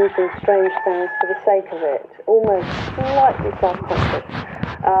and using strange sounds for the sake of it, almost slightly self-conscious.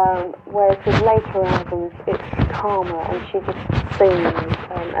 Whereas with later albums, it's calmer and she just sings,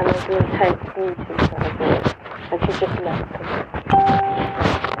 and there's an intense beauty to her voice, and she just lets it.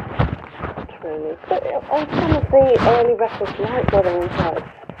 Really. But on some of the early records, like Wuthering Heights,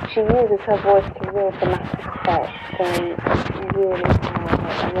 she uses her voice to real dramatic effect, really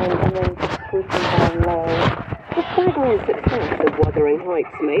high, and then just swooping down low. The staggering success of Wuthering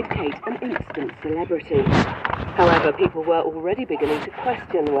Heights made Kate an instant celebrity. However, people were already beginning to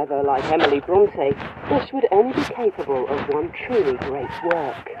question whether, like Emily Bronte, Bush would only be capable of one truly great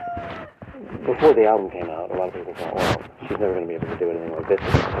work. Before the album came out, a lot of people thought, well, she's never going to be able to do anything like this.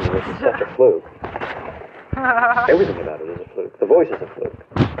 I mean, this is such a fluke. Everything about it is a fluke. The voice is a fluke.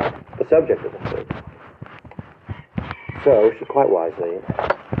 The subject is a fluke. So she quite wisely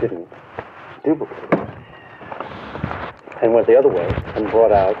didn't duplicate it, and went the other way and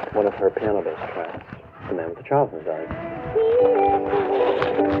brought out one of her piano-based tracks, The Man with the Child in His Eyes.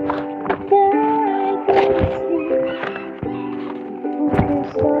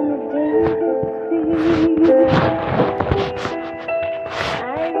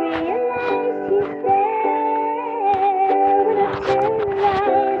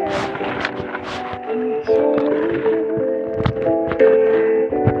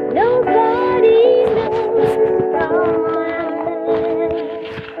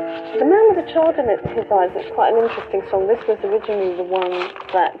 In His Eyes, it's quite an interesting song. This was originally the one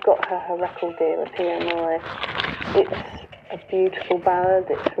that got her record deal at EMI. It's a beautiful ballad,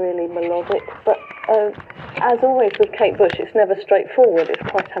 it's really melodic, but as always with Kate Bush, it's never straightforward, it's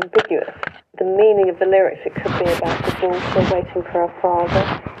quite ambiguous. The meaning of the lyrics, it could be about a daughter waiting for her father,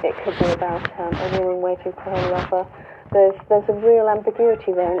 it could be about a woman waiting for her lover. There's a real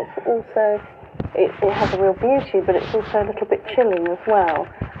ambiguity there, and it's also it has a real beauty, but it's also a little bit chilling as well,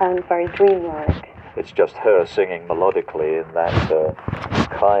 and very dreamlike. It's just her singing melodically in that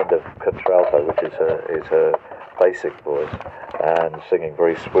kind of contralto, which is her basic voice, and singing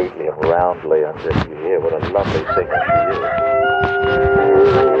very sweetly and roundly, and you hear what a lovely singer she is.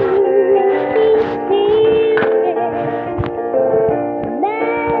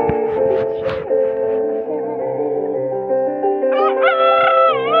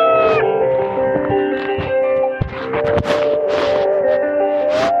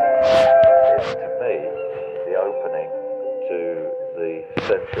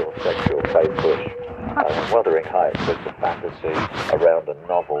 Sensual, sexual Kate Bush. Wuthering Heights was the fantasy around a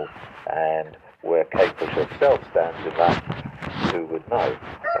novel, and where Kate Bush herself stands in that, who would know,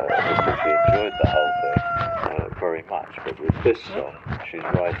 because she enjoyed the whole thing very much. But with this song, she's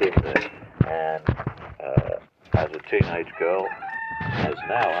right in there, and as a teenage girl, as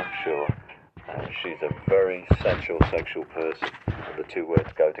now I'm sure, she's a very sensual, sexual person, and the two words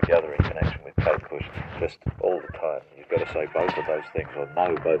go together in connection with Kate Bush just all the time. You've got to say both of those things, or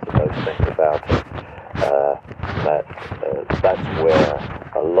know both of those things about her. That's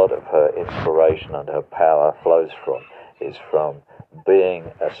where a lot of her inspiration and her power flows from, is from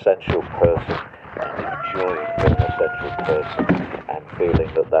being a sensual person and enjoying being a sensual person and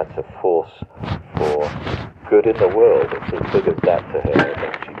feeling that that's a force for good in the world. It's as big as that to her,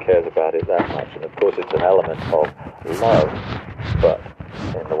 and she cares about it that much. And of course it's an element of love, but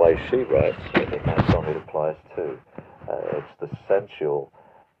in the way she writes, in that song it applies too. It's the sensual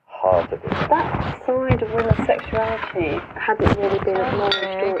heart of it. That side of women's sexuality hadn't really been acknowledged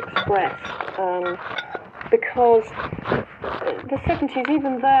or expressed. because the 70s,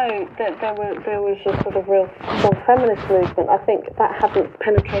 even though there was a sort of real strong feminist movement, I think that hadn't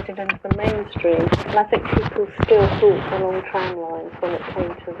penetrated into the mainstream, and I think people still thought along tram lines when it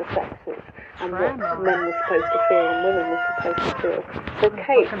came to the sexes and what men were supposed to feel and women were supposed to feel. So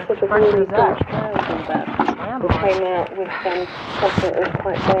Kate sort of really branched out on that and came out with something that was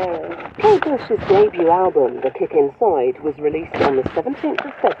quite daring. Kate Bush's debut album, The Kick Inside, was released on the 17th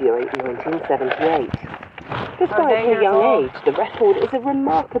of February 1978. Despite her young age, the record is a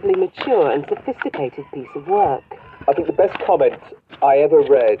remarkably mature and sophisticated piece of work. I think the best comment I ever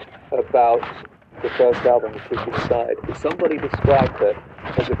read about the first album, The Kick Inside, is somebody described her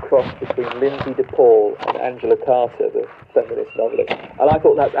as a cross between Lindsay DePaul and Angela Carter, the feminist novelist. And I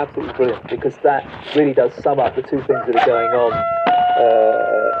thought that's absolutely brilliant, because that really does sum up the two things that are going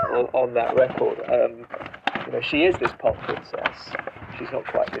on that record. You know, she is this pop princess. She's not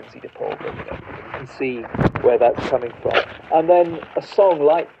quite Lindsay DePaul, but you can see where that's coming from. And then a song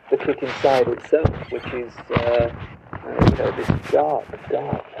like The Kick Inside itself, which is this dark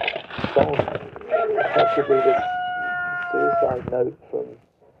song, effectively this suicide note from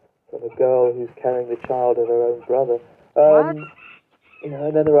a girl who's carrying the child of her own brother. And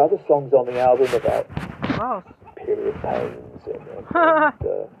then there are other songs on the album about period pains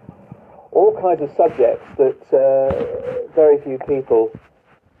and all kinds of subjects that very few people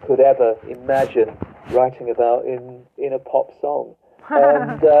could ever imagine writing about in a pop song.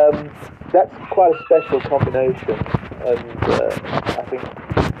 And that's quite a special combination, and I think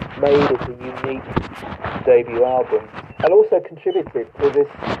made it a unique debut album, and also contributed to this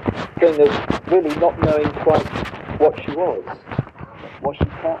thing of really not knowing quite what she was. Was she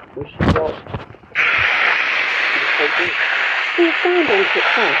pop? Was she not? The astounding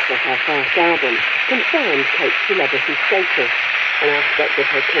success of her first album confirmed Kate's celebrity status, an aspect of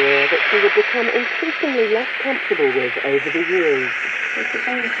her career that she would become increasingly less comfortable with over the years. It's the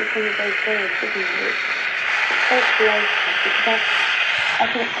same as one of those girls, isn't it? It's so creative, because I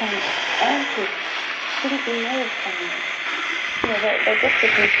think artists shouldn't be made famous. You know, they're just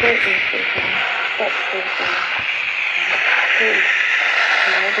as important as doctors and priests.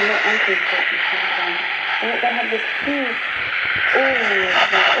 You know, they're not anti-important sometimes. And yet they have this huge almost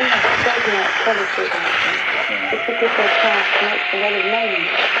dogmatic quality about them, just because their past makes them well known.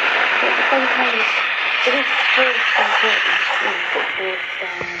 But at the same time, it is still important, football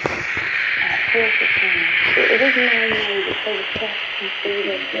stars and theatre stars. It is man-made, it's so the press can see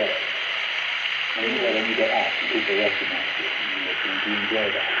their gifts. When you get asked, people recognise it, and you enjoy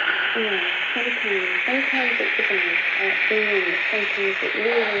that. Yeah, sometimes it's a bad feeling, sometimes it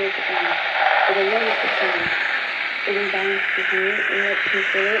really is a bad, but a lot of the time it embarrasses me, it makes me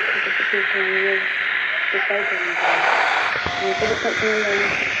feel it because of the people I'm with, the programs are. And but it's not something they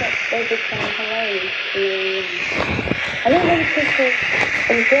accept, they just say hello to me. I don't know if people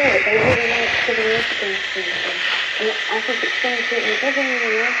enjoy it, they really like putting evidence to it. And I think it's so important, if everyone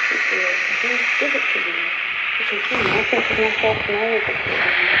else is here, please give it to them. Because, you know, I think of myself when I was a kid,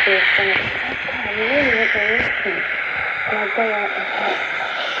 and I feel so like, I really want to listen. And I go out and say,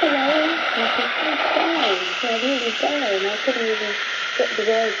 hello, and I think, I'm sorry, so I really go, and I couldn't even get the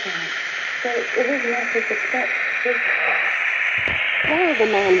words out. So it is a matter of respect. While the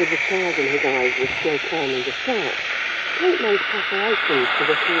man with the stars in his eyes was still climbing the charts, Kate made preparations to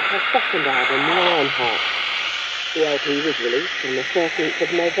record her second album, Lionheart. The LP was released on the 13th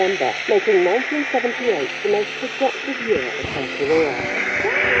of November, making 1978 the most productive year of her career.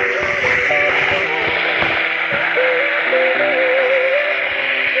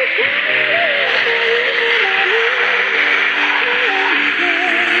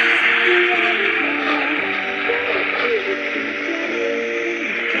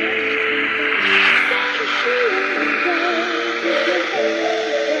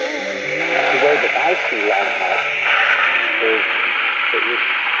 The way that I see Lionheart is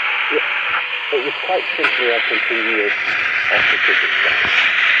it was quite simply after 2 years of the Kick Inside.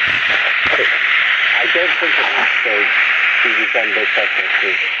 I don't think at that stage she was under pressure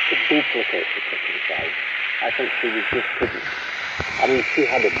to duplicate the Kick Inside. I think she was just couldn't. I mean, she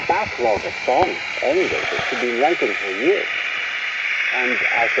had a backlog of songs anyway that she'd been writing for years. And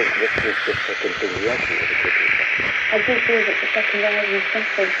I think this was just a continuation of the Kick Inside. I do feel that the second album is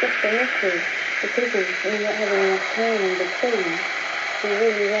better just a little, because when you're not having enough time in between, we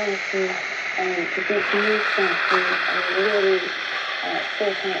really want to do some new stuff and really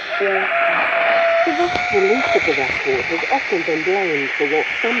sort out the The rushed release of the record has often been blamed for what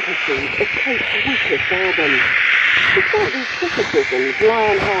some perceive as Kate's weakest album. Despite these criticisms,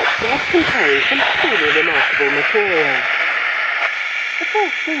 Lionheart does contain some truly remarkable material. The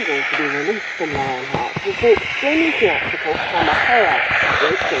fourth single to be released from Lionheart was the extremely theatrical Hammer Horror,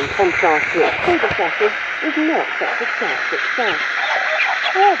 which, in contrast to its predecessors, was not such a chart success.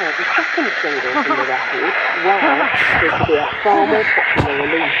 However, the second single from the record, Wow, proved to be a far more popular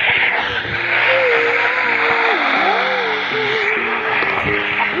release.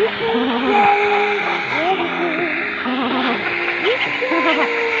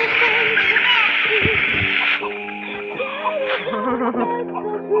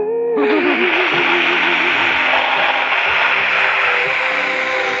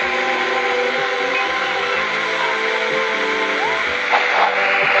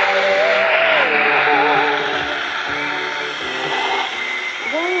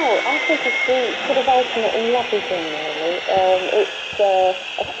 It's the sort of ultimate in lovey thing, really. It's a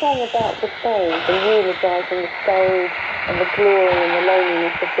song about the stage and eulogising the stage and the glory and the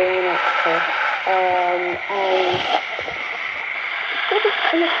loneliness of being an actor. And sort of,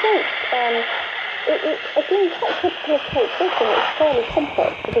 in a sense, it again, quite typical of Kate Bush, and it's fairly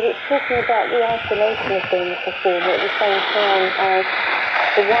complex because it's talking about the isolation of being a performer at the same time as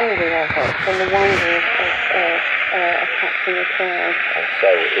the wonder of it and the wonder of catching a crowd. And so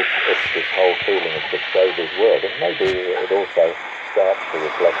it's this whole feeling of the showbiz world, and maybe it also starts to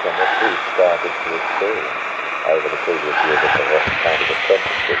reflect on what we started to experience over the previous years of the kind of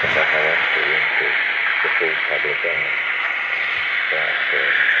apprenticeship and then our entry into the full public eye. But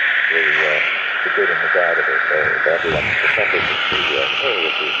the good and the bad of it, everyone assembled the studio,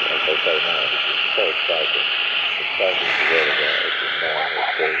 this is, as they say now, this is so exciting. Exciting to hear about it,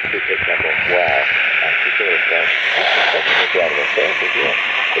 and she picked up on Wow, and she sort of taking it out of herself as well.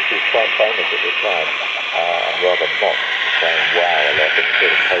 But she was quite famous at the time, and rather mocked saying Wow a lot in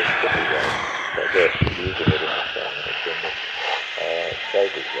sort of post-city way. But there she's using it in the song, and it's in this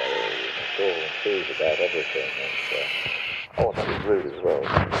showbiz way, it's all enthused about everything, and I want to be rude as well.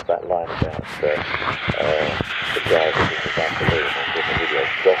 That line about the guy that was about to leave and in the video,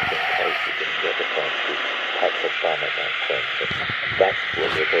 just in case you didn't get the time to touch the bum at that point. But that's what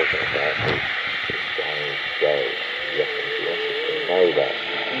we're talking about, is dying go. You have to know that.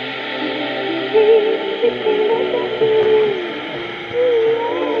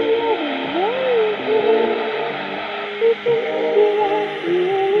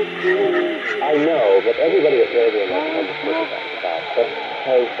 I know, but everybody at Radio Love understood what that was about. But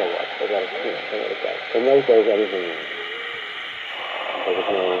hey, so what? They got to see it. In those days, everything there was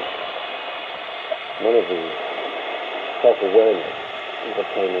none of the self-awareness that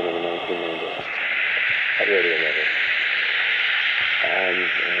came in the 1990s at Radio level. And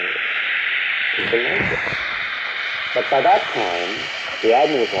people liked it. But by that time, the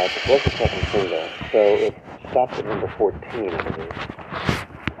album was out, it was the second single, so it stopped at number 14, I believe.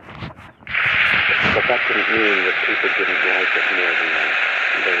 But that didn't mean that people didn't like it more than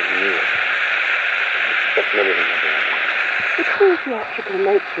they knew it. But many of them had liked it. The true theatrical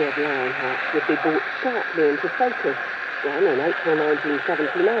nature of Lionheart would be brought sharply into focus when, in April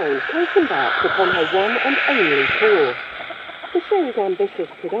 1979, Kate embarked upon her one and only tour. The show's ambitious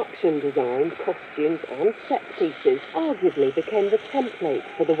production design, costumes and set pieces arguably became the template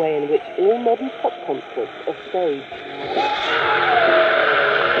for the way in which all modern pop concerts are staged.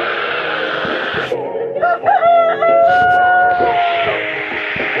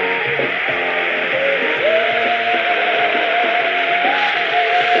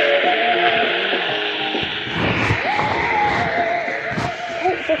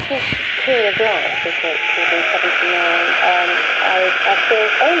 Tour of life, which was called in 79, I feel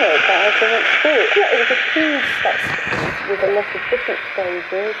honoured that I was able to do it. Yeah, it was a huge spectacle with a lot of different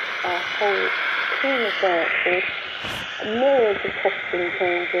stages, a whole team of dancers, myriads of costume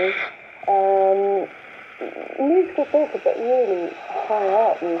changes, musical theatre, but really high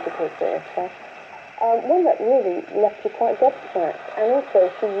art musical theatre. One that really left you quite gobsmacked, and also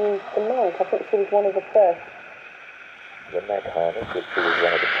she used the mic. I think she was one of the first. The neck harness, which she was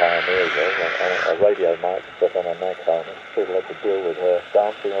one of the pioneers of, a radio mic set on a neck harness. People had to deal with her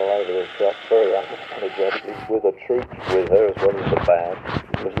dancing all over the shop very unapologetically, with the troops with her as well as the band.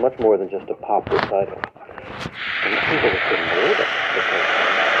 It was much more than just a pop recital. And people just couldn't believe it, because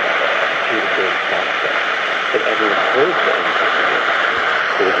she was doing faster. But everyone heard the impact of it.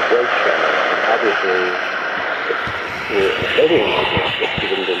 It was a great show, and obviously everyone would watch it.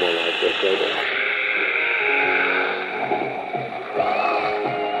 She didn't do more live work later.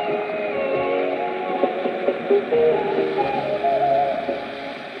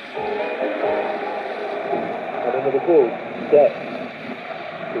 The whole depth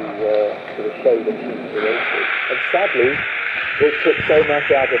to the show that she created, and sadly it took so much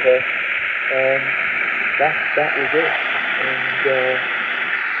out of her, that was it.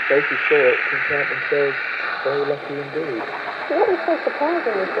 those who saw it can count themselves very lucky indeed. What was so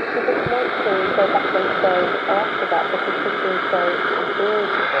surprising is that she didn't want to go back on stage after that because she seemed so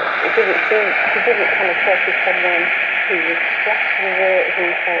enthused with it. She didn't come across as someone who was stressed with it, who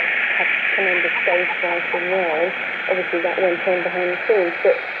felt had tremendous stage fright and nerves. Obviously that went on behind the scenes,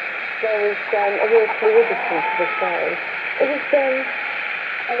 but there was a real fluidity to the show. It was a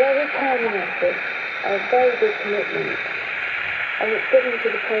very tiring effort, a very good commitment, and it's getting to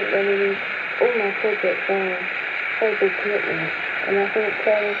the point when all my projects are very big commitments, and I think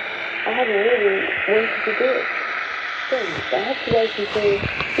I haven't really wanted to do it since. I had to wait until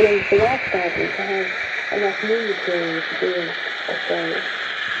the end of the last album to have enough new material to do a show.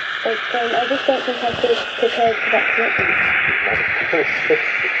 But I just don't think I feel prepared for that commitment.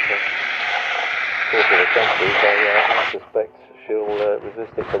 I suspect she'll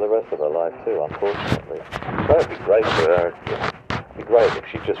resist it for the rest of her life too, unfortunately. So it'd be great for her. It'd be great if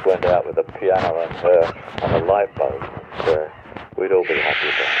she just went out with a piano and a light bulb. And, we'd all be happy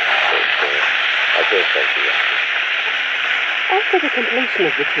with that. But, I dare say she won't. After the completion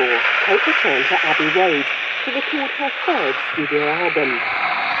of the tour, Kate returned to Abbey Road to record her third studio album.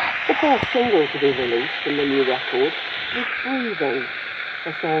 The first single to be released from the new record was Breathing,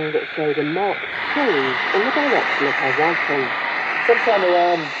 a song that showed a marked change in the direction of her writing. Sometime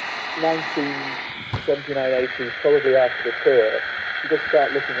around 1979-80, probably after the tour, you just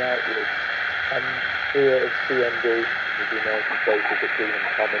start looking outwards, and here is CMD with the American faces of Freedom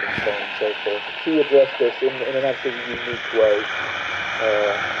Common and so on and so forth. She addressed this in an absolutely unique way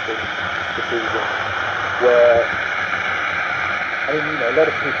in the Breathing, where, I mean, you know, a lot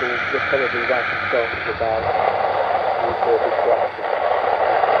of people were probably writing songs about Newport destruction.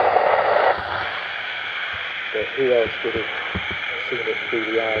 But who else would have seen it through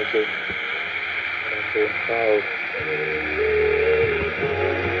the eyes of an unborn child?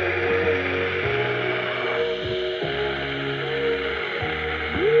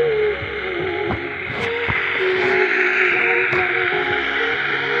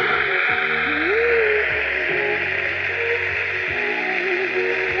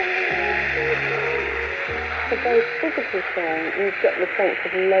 A very physical song, you get the sense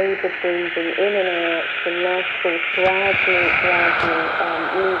of labour breathing in and out, the last voice gradually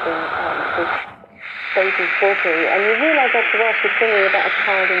moving this baby's body, and you realise after a while she's singing about a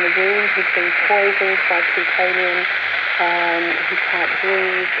child in the womb who's been poisoned by plutonium, who can't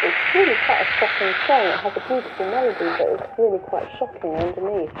breathe. It's really quite a shocking song. It has a beautiful melody, but it's really quite shocking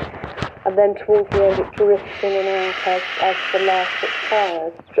underneath. And then towards the end it drifts in and out as the last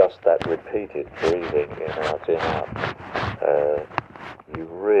expires. Just that repeated breathing in, out. You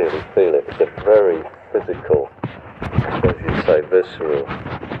really feel it. It's a very physical, as you say, visceral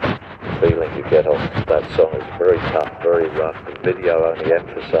feeling you get off that song. It's very tough, very rough. The video only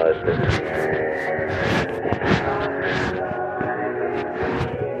emphasised it.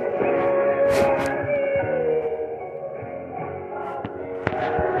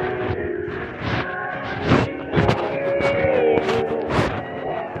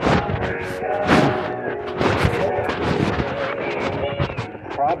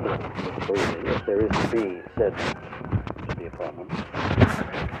 If there is to be said to be a problem,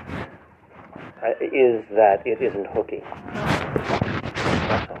 is that it isn't hooky.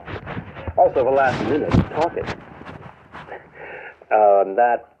 That's all. Also, the last minute talking.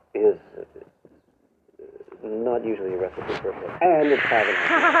 That is not usually a recipe for a hit. And it's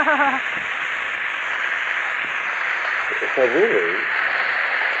 5.5. So really,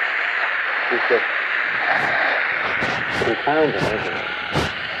 she's just confounding everything.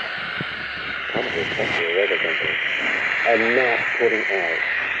 Probably especially a record company, and not putting out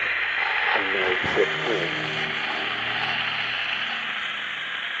a nice hit tune.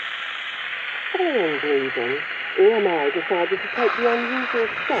 Following Breathing, EMI decided to take the unusual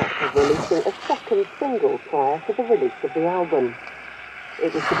step of releasing a second single prior to the release of the album.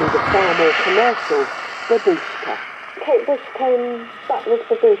 It was to be the far more commercial Babushka. Kate Bush came back with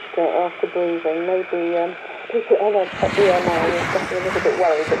Babushka after Breathing. Maybe people at the EMI were definitely a little bit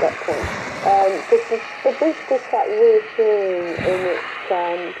worried at that point. Babushka is quite reassuring in its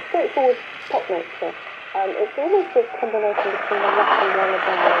straightforward pop nature. It's almost a combination between a Russian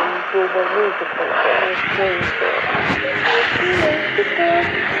lullaby and Broadway musical. It's very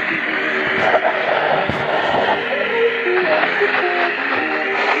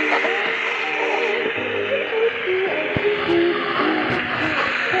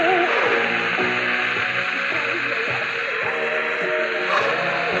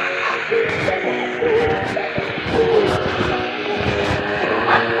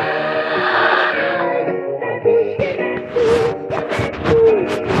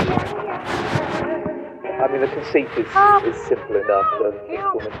conceit is simple enough, and this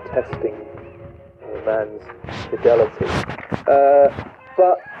woman testing a man's fidelity.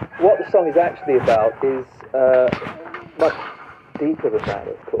 But what the song is actually about is much deeper than that,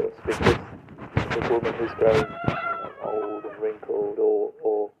 of course, because the woman who's grown old and wrinkled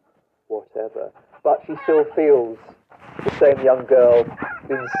or whatever, but she still feels the same young girl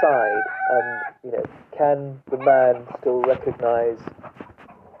inside, and can the man still recognise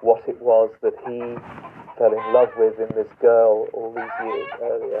what it was that he fell in love with in this girl all these years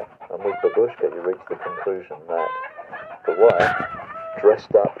earlier? And with Babushka, you reach the conclusion that the wife,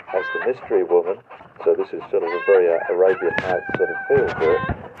 dressed up as the mystery woman, so this is sort of a very Arabian Nights sort of feel to it,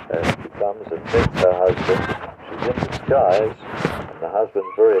 and she comes and meets her husband. She's in disguise, and the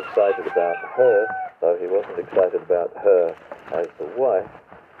husband's very excited about her, though he wasn't excited about her as the wife,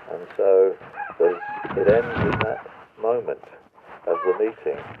 and so it ends in that moment of the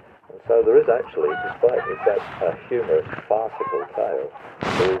meeting. And so there is actually, despite it's a humorous, farcical tale,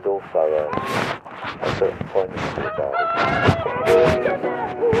 there is also a certain poignancy about it.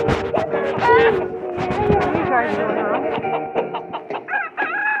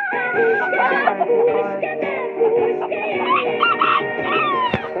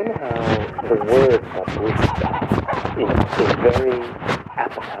 Somehow the word babushka is very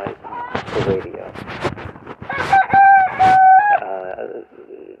appetizing for radio.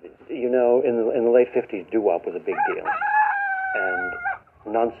 In the late 50s, doo-wop was a big deal, and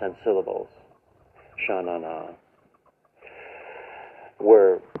nonsense syllables, sha-na-na,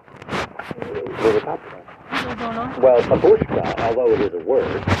 were really popular. Well, babushka, although it is a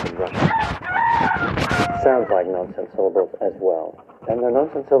word in Russian, sounds like nonsense syllables as well, and they're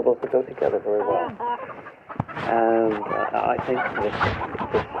nonsense syllables that go together very well. And I think this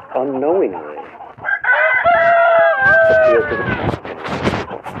unknowingly appeals to the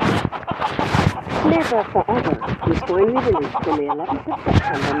Never Forever was finally released on the 11th of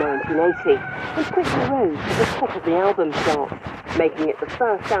September 1980 and quickly rose to the top of the album charts, making it the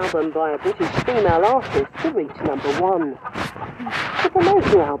first album by a British female artist to reach #1. To promote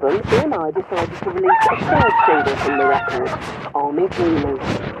the album, EMI decided to release a third single from the record, Army Dreamers.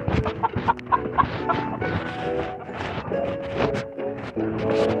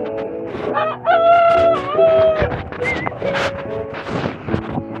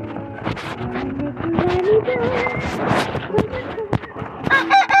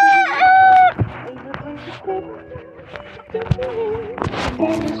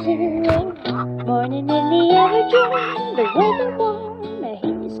 Morning in the Evergreen, the weather warm, the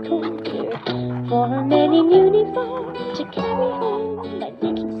heat is cold here. For a man in uniform to carry home, like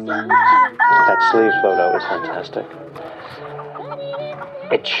making That sleeve photo is fantastic.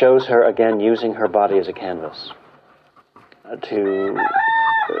 It shows her again using her body as a canvas to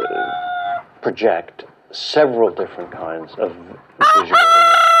project several different kinds of visual image.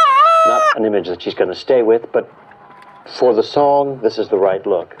 Not an image that she's going to stay with, but for the song, this is the right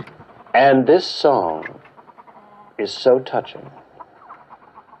look. And this song is so touching.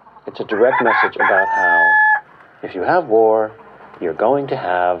 It's a direct message about how, if you have war, you're going to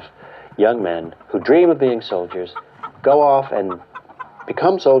have young men who dream of being soldiers, go off and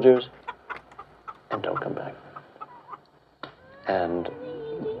become soldiers, and don't come back. And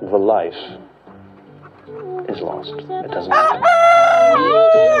the life is lost. It doesn't happen.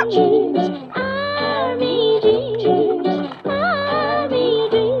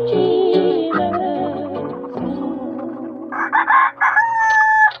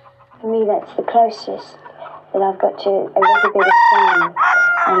 For me, that's the closest that I've got to a little bit of sound.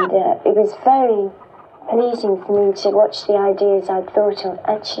 And it was very pleasing for me to watch the ideas I'd thought of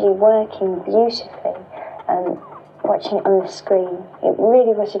actually working beautifully, watching it on the screen. It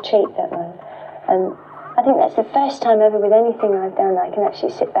really was a treat, that one. And I think that's the first time ever with anything I've done I can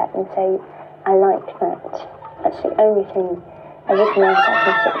actually sit back and say, I like that. That's the only thing. Everything else I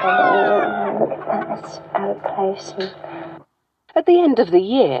can sit there and look at that, that's out of place. At the end of the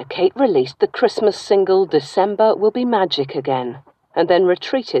year, Kate released the Christmas single December Will Be Magic Again, and then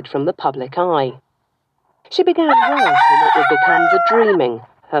retreated from the public eye. She began work on what would become The Dreaming,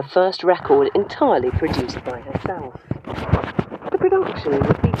 her first record entirely produced by herself. The production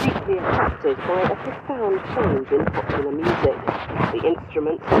would be deeply affected by a profound change in popular music. The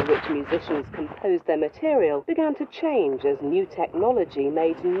instruments on which musicians composed their material began to change as new technology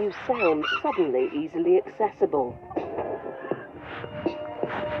made new sounds suddenly easily accessible.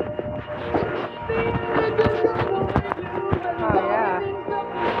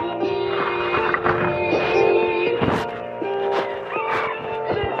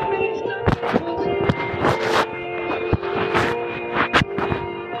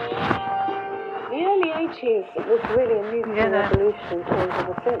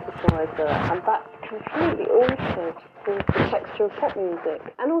 synthesizer, and that completely altered the texture of pop music.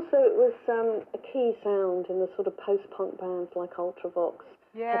 And also it was a key sound in the sort of post-punk bands like Ultravox,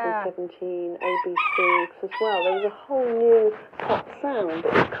 Heaven 17, ABC as well. There was a whole new pop sound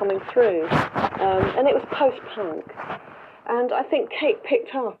that was coming through, and it was post-punk. And I think Kate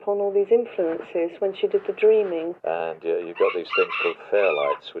picked up on all these influences when she did the Dreaming. And you've got these things called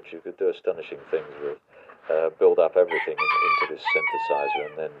fairlights, which you could do astonishing things with. Build up everything into this synthesizer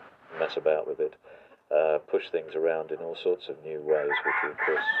and then mess about with it. Push things around in all sorts of new ways, which are, of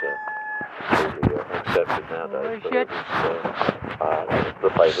course, completely accepted nowadays. But it was the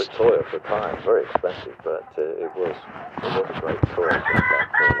favourite toy of the time. Very expensive, but it was a great toy.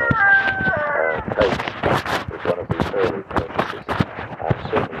 Kate was one of the early purchases and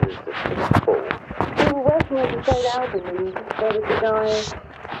certainly used it to the full. We were working on the third album and there was a guy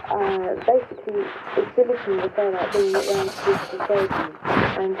basically exhibiting the fairlight, bringing it round to the stadium,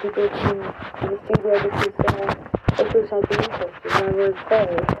 and he brought him to the studio because they thought I'd be interested, and I was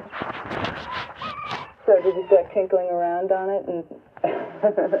very... So did you start tinkling around on it? And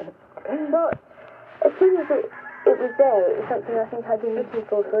well, as soon as it was there, it was something I think I'd been looking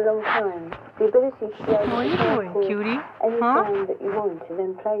for a long time. The ability to be able what are you doing, cutie? Any sound that you want and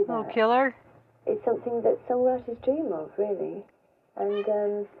then play that. Little killer? It's something that songwriters dream of, really. And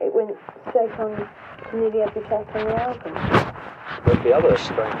it went straight on to nearly every track on the album. But the other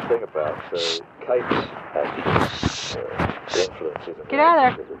strange thing about Kate's influences and get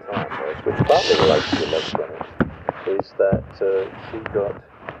out of there, at the time was, which partly relates to electronics, is that she got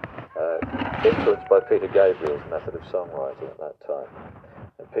influenced by Peter Gabriel's method of songwriting at that time.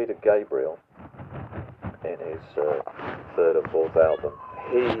 And Peter Gabriel, in his third or fourth album,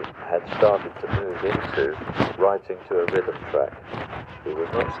 he had started to move into writing to a rhythm track. He was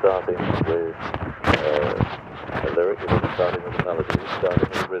not starting with a lyric, he wasn't starting with a melody, he was starting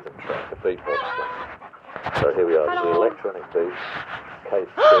with a rhythm track, a beatbox thing. So here we are, the electronic beats, Kate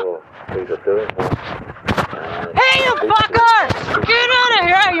still, Peter doing this. Hey, you fuckers! Get out of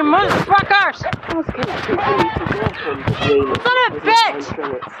here, you motherfuckers! Son of a bitch!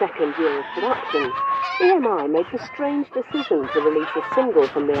 During its second year of production, EMI made the strange decision to release a single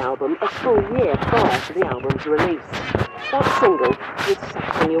from the album a full year prior to the album's release. That single was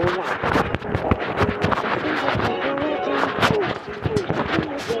Sat in Your Lap.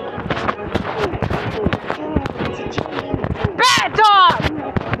 Bad dog!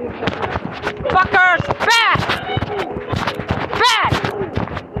 Fuckers! Bad! Bad!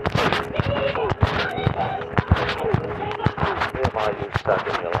 EMI used Sat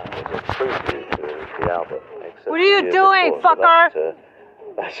in Your Lap as a preview to the album. What are you doing, fucker?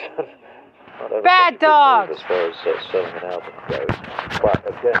 Bad dog! As far as selling an album goes. But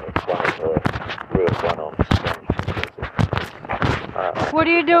again, it's one of the real one-off songs. What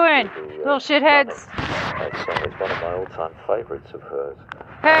are you doing, little shitheads? It's one of my all-time favourites of hers.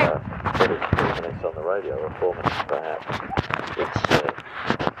 Hey! Whether it's 3 minutes on the radio or 4 minutes perhaps, it's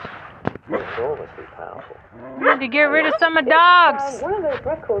enormously powerful. You need to get rid of some of dogs! One of those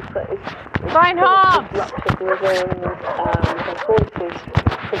records that is... Find home! Disruptive rhythms, the voices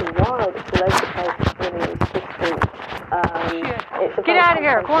pretty wild, it's a laser place, it's really insistent. It's get out of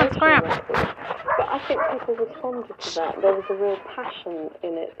here, go on, scram! But I think people responded to that. There was a real passion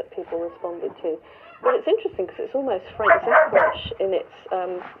in it that people responded to. But it's interesting because it's almost Frank Zappa's in its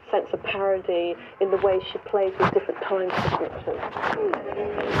sense of parody in the way she plays with different time signatures.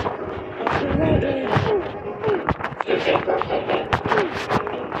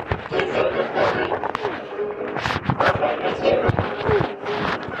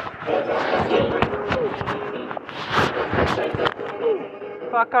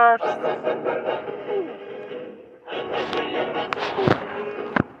 Fuckers.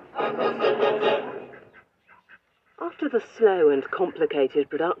 After the slow and complicated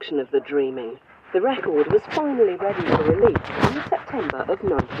production of The Dreaming, the record was finally ready for release in September of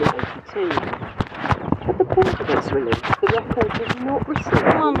 1982. At the point of its release, the record did not receive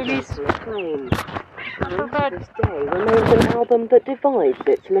universal acclaim, and to this day remains an album that divides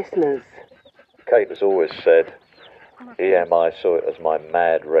its listeners. Kate has always said EMI saw it as my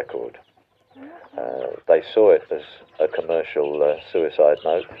mad record. They saw it as a commercial suicide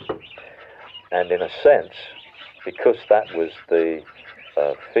note, and in a sense, because that was the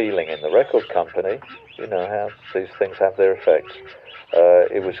feeling in the record company, you know how these things have their effects,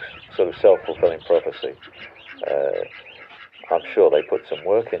 it was sort of self-fulfilling prophecy. I'm sure they put some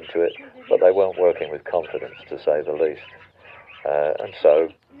work into it, but they weren't working with confidence, to say the least. And so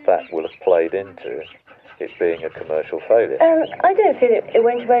that will have played into it being a commercial failure. I don't feel it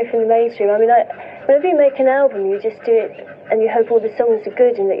went away from the mainstream. I mean, whenever you make an album, you just do it and you hope all the songs are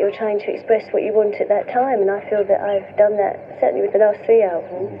good and that you're trying to express what you want at that time. And I feel that I've done that, certainly with the last 3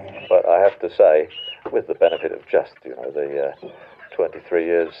 albums. But I have to say, with the benefit of just, the 23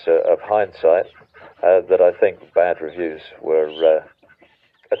 years of hindsight, that I think bad reviews were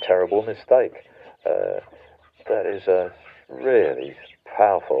a terrible mistake. That is a really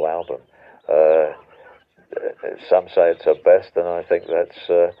powerful album. Some say it's her best, and I think that's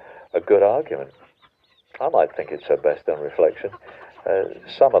a good argument. I might think it's her best on reflection.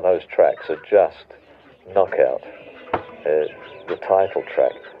 Some of those tracks are just knockout. The title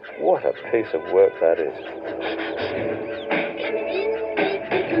track, what a piece of work that is.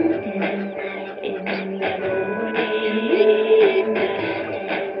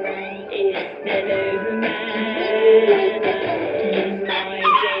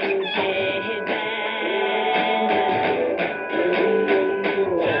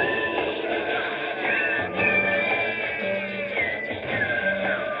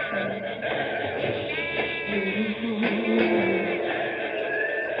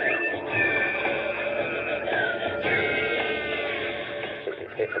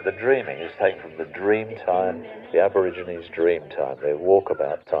 The dreaming is taken from the dream time, the Aborigines' dream time, their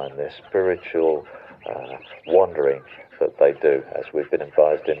walkabout time, their spiritual wandering that they do, as we've been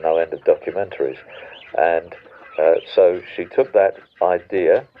advised in no end of documentaries. And so she took that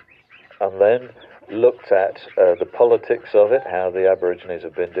idea and then looked at the politics of it, how the Aborigines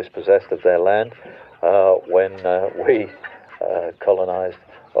have been dispossessed of their land when we colonised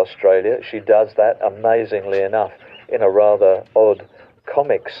Australia. She does that, amazingly enough, in a rather odd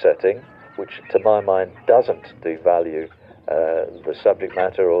comic setting, which to my mind doesn't devalue the subject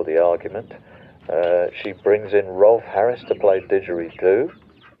matter or the argument. She brings in Rolf Harris to play didgeridoo.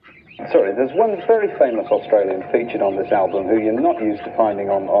 Sorry, there's one very famous Australian featured on this album who you're not used to finding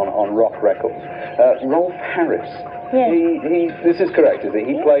on rock records. Rolf Harris. Yes. This is correct, is it?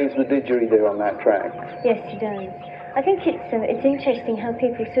 He plays the didgeridoo on that track. Yes, he does. I think it's interesting how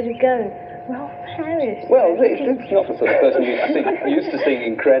people sort of go, Rolf Harris. Well, it's not the sort of person used to seeing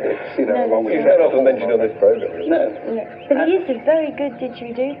in credits, along with... He's not often mentioned on this programme. No. But he is a very good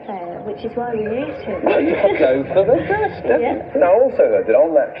didgeridoo player, which is why we used him. Well, you go for the best, don't you? And I also heard that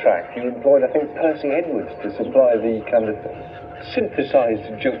on that track you employed, I think, Percy Edwards to supply the kind of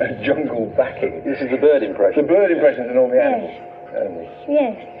synthesised jungle backing. This is the bird impression. The bird impressions and all the animals.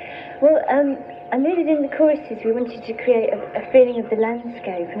 Yes. Well, I knew that in the choruses we wanted to create a feeling of the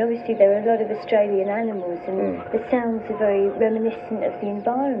landscape, and obviously there are a lot of Australian animals, and the sounds are very reminiscent of the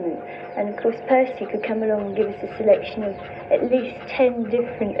environment. And of course Percy could come along and give us a selection of at least 10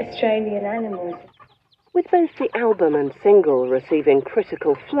 different Australian animals. With both the album and single receiving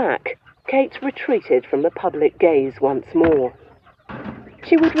critical flack, Kate retreated from the public gaze once more.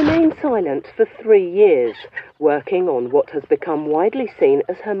 She would remain silent for 3 years, working on what has become widely seen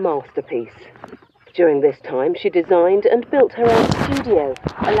as her masterpiece. During this time, she designed and built her own studio,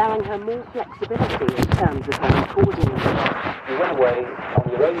 allowing her more flexibility in terms of her recording. You went away on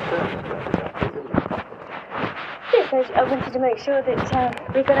your own terms. Yes, I wanted to make sure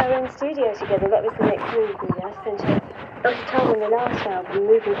that we got our own studio together. That was the next move, really. I spent a lot of time on the last album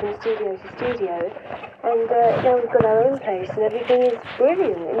moving from studio to studio, and now we've got our own place and everything is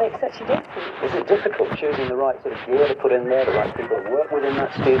brilliant. It makes such a difference. Is it difficult choosing the right sort of gear to put in there, the right people to work with in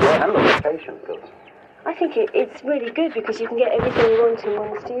that studio, and the location, of course? I think it's really good because you can get everything you want in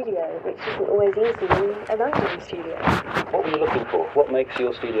one studio, which isn't always easy in a London studio. What were you looking for? What makes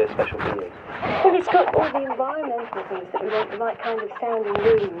your studio special for you? Well, it's got all the environmental things that we want, the right kind of sounding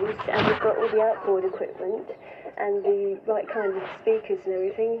rooms, and we've got all the outboard equipment and the right kind of speakers and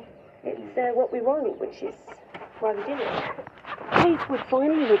everything. It's what we want, which is why we did it. Kate would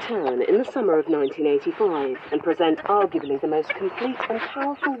finally return in the summer of 1985 and present arguably the most complete and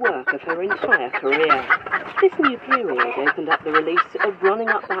powerful work of her entire career. This new period opened up the release of Running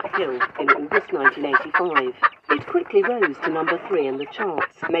Up That Hill in August 1985. It quickly rose to number 3 in the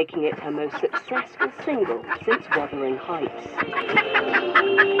charts, making it her most successful single since Wuthering Heights.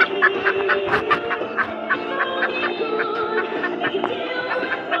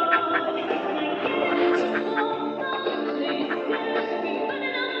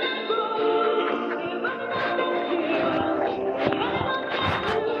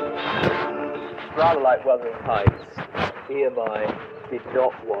 Rather like Wuthering Heights, EMI did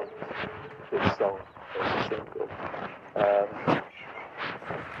not want this song as a single.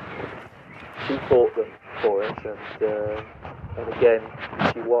 She fought them for it, and again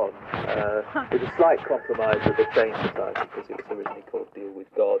she won. With a slight compromise with the change of title because it was originally called Deal with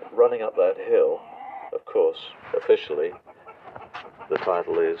God. Running Up That Hill, of course, officially, the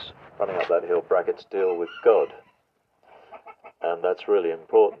title is running up that hill, brackets deal with God. And that's really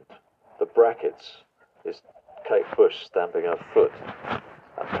important. The brackets is Kate Bush stamping her foot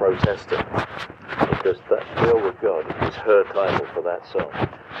and protesting, because that Deal with God is her title for that song.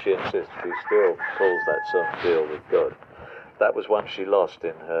 She insists, she still calls that song Deal with God. That was one she lost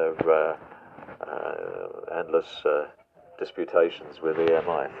in her endless disputations with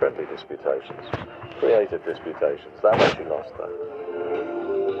EMI, friendly disputations, creative disputations. That one she lost though.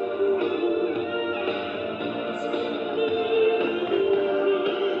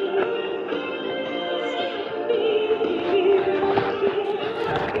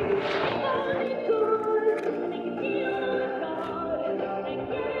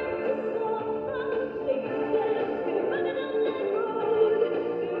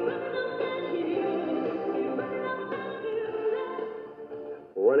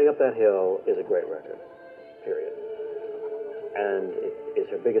 Running Up That Hill is a great record, period. And it is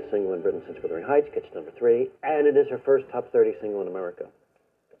her biggest single in Britain since Wuthering Heights, gets number 3, and it is her first top 30 single in America.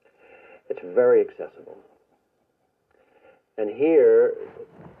 It's very accessible. And here,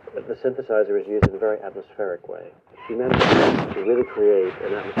 the synthesizer is used in a very atmospheric way. She manages to really create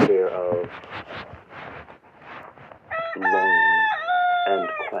an atmosphere of longing and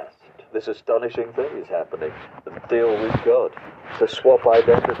quest. This astonishing thing is happening. The deal with God. To swap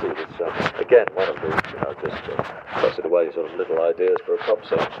identity with someone. Again, one of the, just toss it away, sort of little ideas for a pop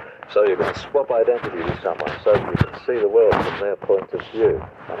song. So you're going to swap identity with someone so you can see the world from their point of view.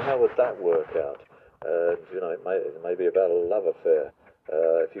 And how would that work out? It may be about a love affair.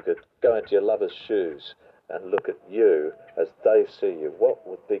 If you could go into your lover's shoes and look at you as they see you, what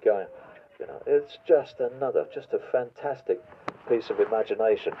would be going? It's just a fantastic piece of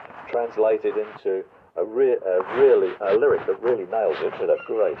imagination translated into a lyric that really nails it with a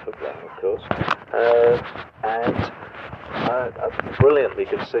great hook line, of course, and a brilliantly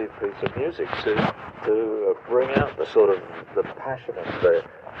conceived piece of music to bring out the sort of the passion and the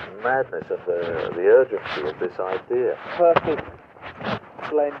madness and the urgency of this idea. Perfect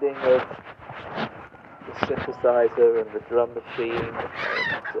blending of the synthesizer and the drum machine. And,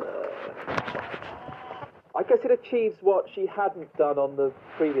 I guess it achieves what she hadn't done on the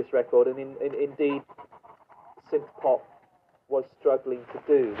previous record, and indeed synth pop was struggling to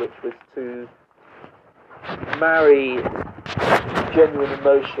do, which was to marry genuine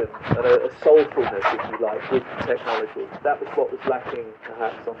emotion and a soulfulness, if you like, with technology. That was what was lacking,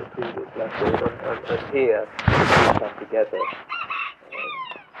 perhaps, on the previous record, and here they come together.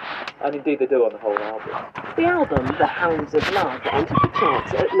 And indeed they do on the whole album. The album, The Hounds of Love, entered the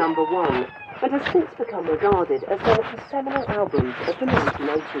charts at number 1 and has since become regarded as one of the seminal albums of the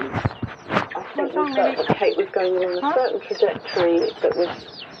 1980s. I think we felt that Kate was going on a certain trajectory that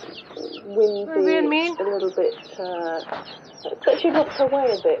was windy, a little bit, but she lost her way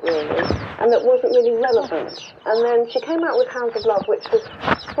a bit, really, and that wasn't really relevant. And then she came out with Hounds of Love, which was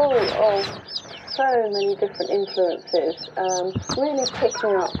full of so many different influences, really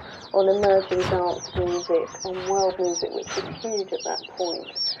picking up on emerging dance music, on world music, which was huge at that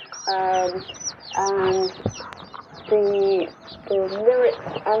point. And the lyrics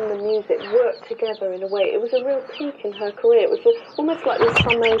and the music worked together in a way. It was a real peak in her career. It was almost like the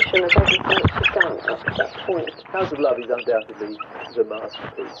summation of everything that she'd done up to that point. House of Love is undoubtedly the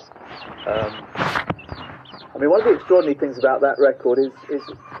masterpiece. One of the extraordinary things about that record is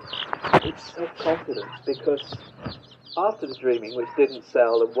its self-confidence, because after The Dreaming, which didn't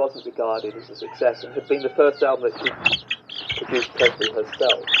sell and wasn't regarded as a success, and had been the first album that she produced totally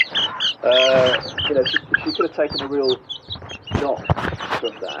herself, she could have taken a real knock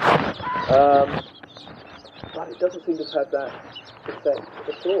from that. But it doesn't seem to have had that effect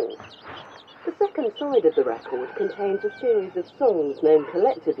at all. The second side of the record contains a series of songs known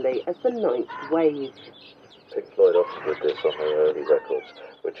collectively as the Ninth Wave. Pink Floyd often did this on their early records,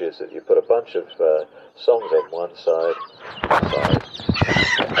 which is that you put a bunch of songs on one side,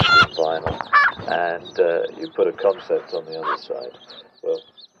 vinyl, and you put a concept on the other side. Well,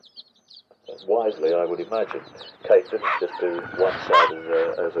 wisely, I would imagine, Kate didn't just do one side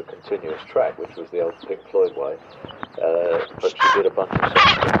as a continuous track, which was the old Pink Floyd way, but she did a bunch of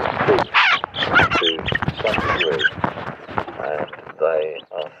songs that speak to some degree, and they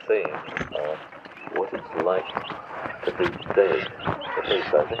are themed on what it's like to be dead. At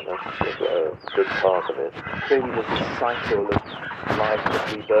least I think that's a good part of it. Clearly there's a cycle of life and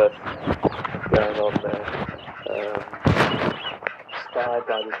rebirth going on there, inspired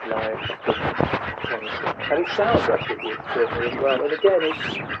by this life. And it sounds absolutely extraordinary as well. And again,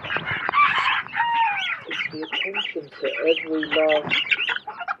 it's the attention to every last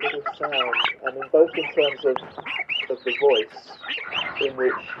little sound. Both in terms of the voice in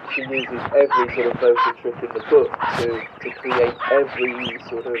which she uses every sort of vocal trick in the book to create every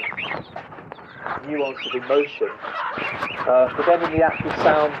sort of nuance of emotion. But then in the actual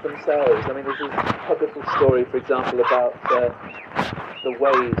sounds themselves, I mean, there's this wonderful story, for example, about the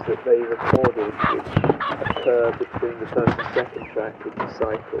waves that they recorded, which occur between the first and second track of the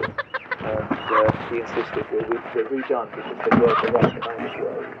cycle. And he insisted they're redone because they weren't the right kind of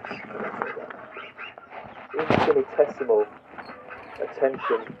waves. Infinitesimal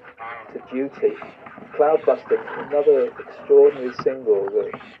attention to duty. Cloudbusting, another extraordinary single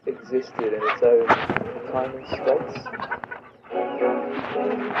that existed in its own time and space.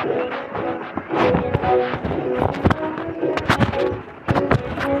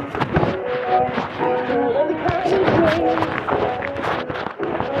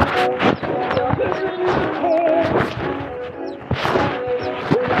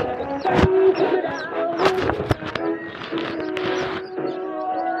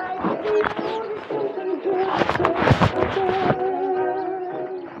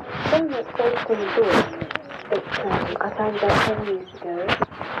 Based on a book that I found about 10 years ago.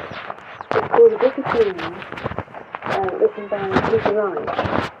 It's called A Book of Dreams, written by Peter Wright,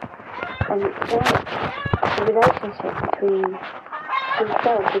 and it's about the relationship between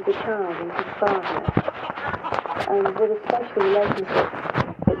himself as a child and his father, and with a special relationship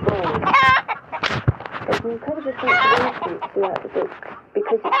it born. There's an incredible sense of innocence throughout the book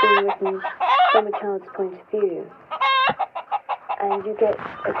because it's being written from a child's point of view. And you get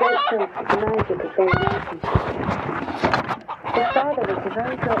a great sense of the magic of their relationship. His father was a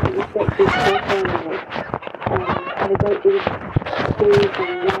very greatly respected psychoanalyst and had a great deal of experience and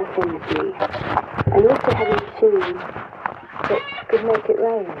life energy, and also had a machine that could make it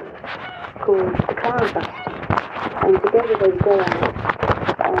rain, called the cloudbuster. And together they would go out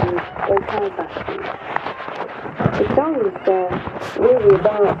and go cloudbusting. The song is really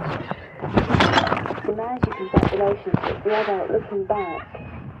about the magic of that relationship, the adult looking back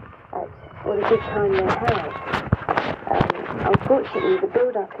at what a good time they had. Unfortunately, the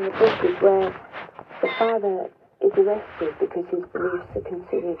build-up in the book is where the father is arrested because his beliefs are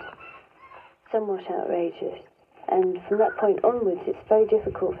considered somewhat outrageous. And from that point onwards, it's very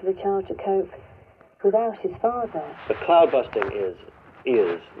difficult for the child to cope without his father. But Cloudbusting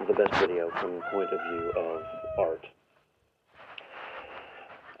is the best video from the point of view of art.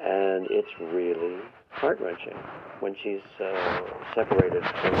 And it's really heart-wrenching when she's separated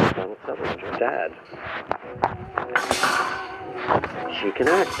from Donald Sutherland, her dad. She can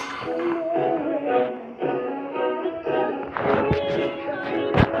act.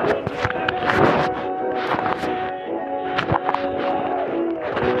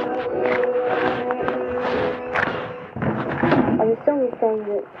 And the song is saying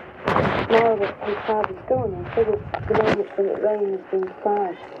that now that his father's gone, instead of the moments when it rains being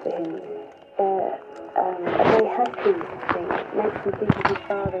sad for him, a very happy thing. It makes him think of his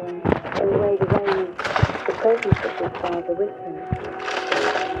father, and in a way the rain is the presence of his father with him.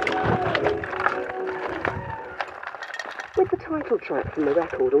 With the title track from the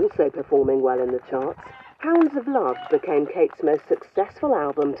record also performing well in the charts, Hounds of Love became Kate's most successful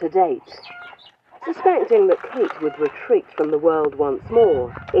album to date. Suspecting that Kate would retreat from the world once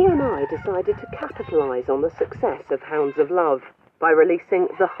more, EMI decided to capitalise on the success of Hounds of Love by releasing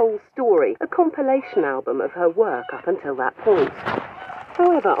The Whole Story, a compilation album of her work up until that point.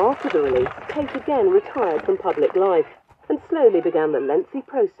 However, after the release, Kate again retired from public life and slowly began the lengthy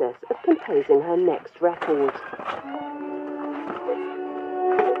process of composing her next record.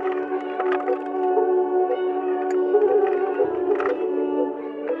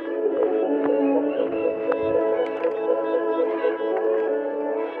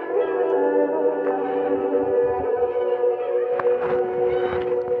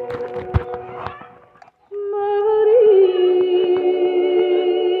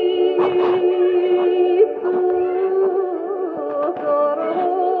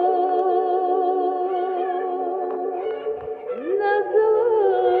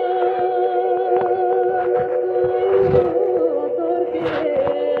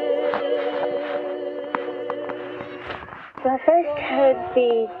 So I first heard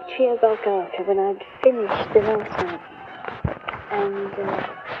the Trio Golgata when I'd finished the last album, and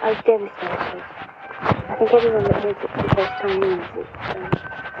I was devastated. I think everyone that hears it for the first time knows it's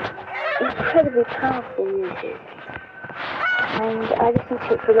incredibly powerful music. And I listened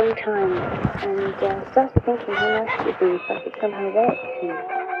to it for a long time, and started thinking how nice it would be if I could somehow write it.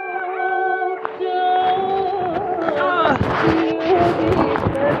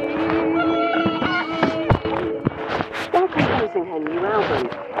 While composing her new album,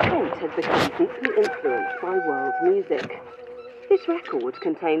 Kate had become deeply influenced by world music. This record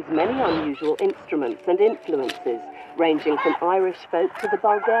contains many unusual instruments and influences, ranging from Irish folk to the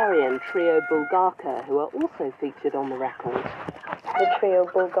Bulgarian trio Bulgarka, who are also featured on the record. The trio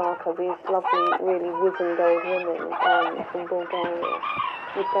Bulgarka, these lovely, really wizened old women from Bulgaria,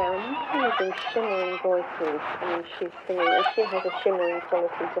 with their amazing shimmering voices, and she's singing, and she has a shimmering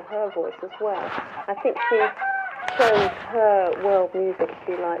quality to her voice as well. I think she chose her world music, if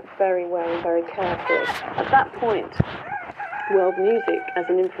you like, very well and very carefully. At that point, world music as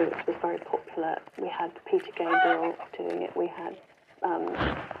an influence was very popular. We had Peter Gabriel doing it, we had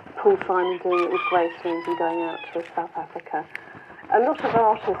Paul Simon doing it with Graceland and going out to South Africa. A lot of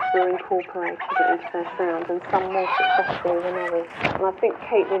artists were incorporated into their sound, and some more successfully than others. And I think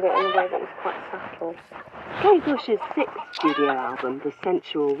Kate did it in a way that was quite subtle. Kate Bush's sixth studio album, The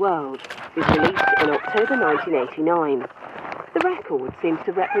Sensual World, was released in October 1989. The record seems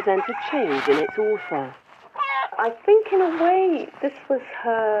to represent a change in its author. I think in a way this was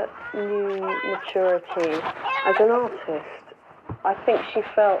her new maturity as an artist. I think she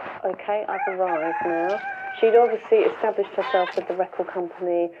felt, okay, I've arrived now. She'd obviously established herself with the record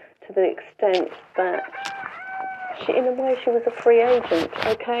company to the extent that in a way, she was a free agent.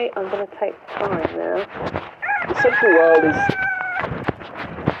 Okay, I'm going to take time now. The Sensual World is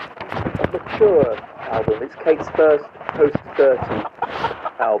a mature album. It's Kate's first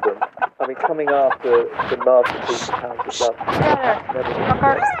post-30 album. I mean, coming after the masterpiece of Hounds of Love.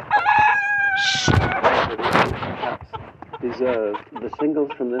 Deserved. The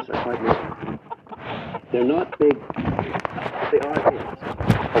singles from this are quite moving. They're not big, but they are hits.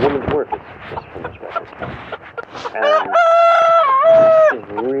 A Woman's Work is from this record. And it's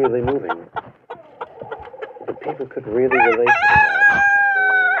really moving. The people could really relate to that.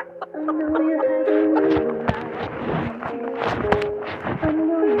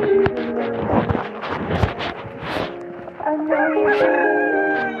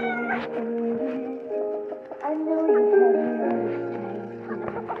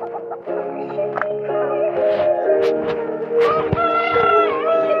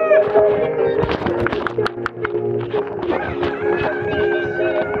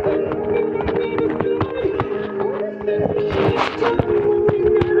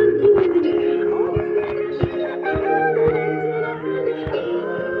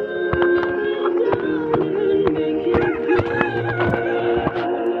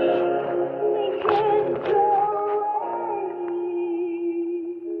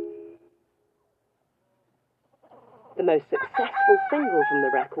 The most successful single from the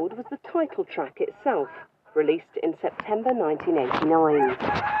record was the title track itself, released in September 1989.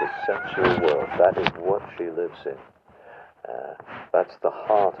 The sensual world, that is what she lives in. That's the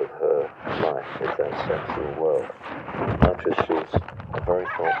heart of her life, is that sensual world. Much as she's a very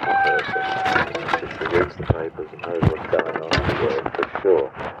thoughtful person, she reads the papers and knows what's going on in the world for sure,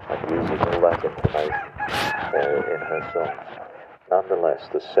 and uses all that information in her songs. Nonetheless,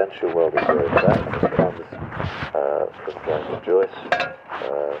 the sensual world is where it's at, and it comes from James Joyce,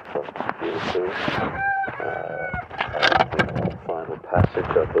 from Ulysses, and the final passage,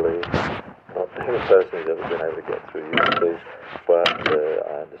 I believe. Not the only person who's ever been able to get through Ulysses, but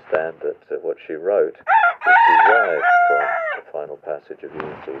I understand that what she wrote is derived from the final passage of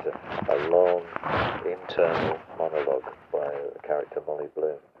Ulysses, a long internal monologue by the character Molly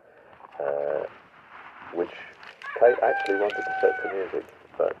Bloom, which Kate actually wanted to set to music,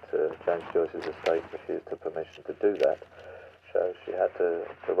 but James Joyce's estate refused her permission to do that, so she had to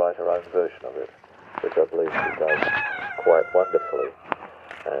write her own version of it, which I believe she does quite wonderfully.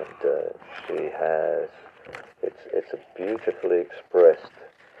 And she has, it's a beautifully expressed,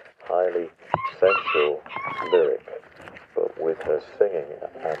 highly sensual lyric, but with her singing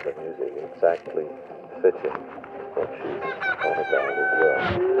and the music exactly fitting what she's on about as well.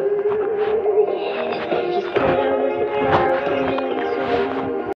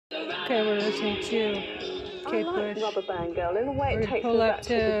 Okay, we're listening to Kate Bush. Rubber Band Girl. In a way, We're it takes pull us up back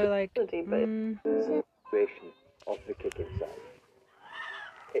to like. Situation of the kicking side.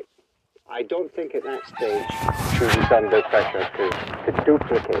 I don't think at that stage she was under pressure to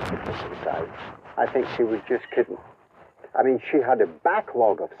duplicate the kicking side. I think she was just couldn't. I mean, she had a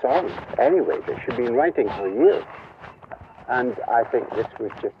backlog of songs anyway that she'd been writing for years. And I think this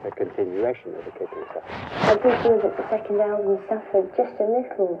was just a continuation of the kicking side. I do feel that the second album suffered just a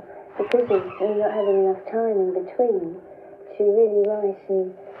little because of me not having enough time in between to really write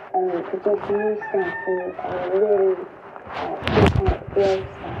and produce new stuff and really keep out the old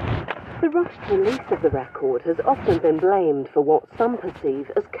stuff. The rushed release of the record has often been blamed for what some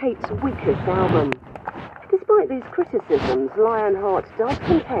perceive as Kate's weakest album. Despite these criticisms, Lionheart does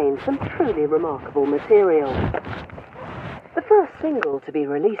contain some truly remarkable material. The first single to be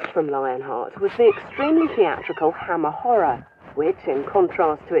released from Lionheart was the extremely theatrical Hammer Horror, which, in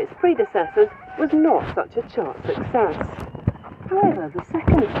contrast to its predecessors, was not such a chart success. However, the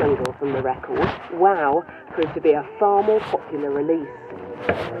second single from the record, Wow, proved to be a far more popular release.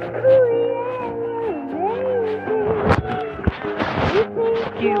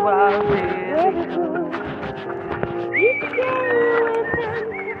 You are really cool.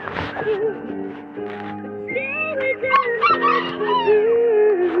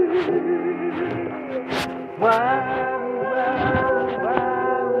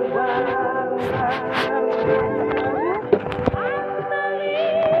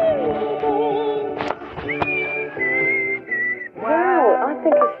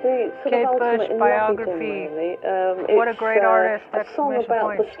 Kate Bush biography. Really. What a great artist! A song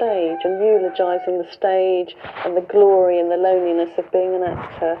about the stage and eulogising the stage and the glory and the loneliness of being an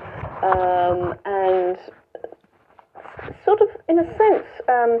actor, and sort of, in a sense,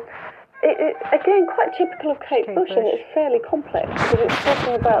 again, quite typical of Kate Bush, and it's fairly complex because it's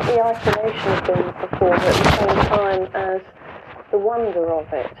talking about the isolation of being a performer at the same time as the wonder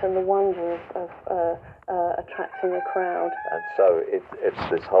of it and the wonder of attracting a crowd. And so it's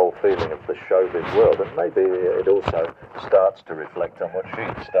this whole feeling of the showbiz world, and maybe it also starts to reflect on what she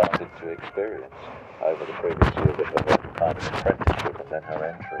started to experience over the previous years of her kind of apprenticeship and then her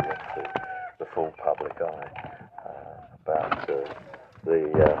entry into the full public eye, about the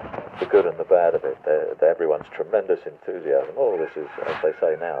good and the bad of it. Everyone's tremendous enthusiasm. All this is, as they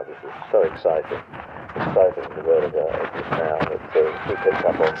say now, this is so exciting the word of it now that she picked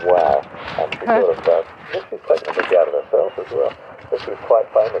up on Wow, and she sort of, she's taken a bit out of herself as well. But she was quite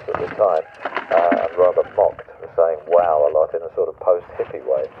famous at the time, and rather mocked for saying wow a lot in a sort of post-hippie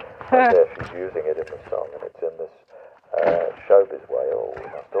way. But there she's using it in the song, and it's in this showbiz way. Oh, we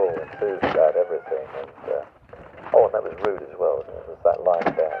must all enthuse about everything, and and that was rude as well. It was that line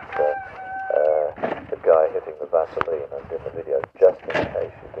about the guy hitting the Vaseline, and in the video, just in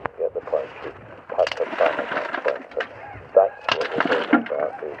case you didn't get the point, she pats her thumb on that point. So that's what we're talking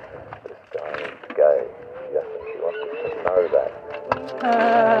about, this guy is gay. Yes, and she wants us to know that.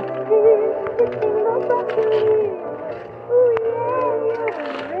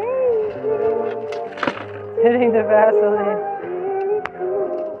 Hitting the Vaseline.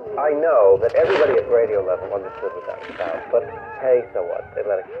 I know that everybody at radio level understood what that was about, but hey, so what? They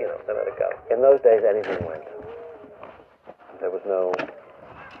let it go. In those days, anything went. There was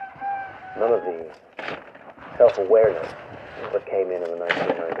none of the self-awareness that came in the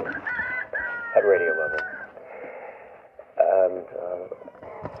 1990s at radio level, and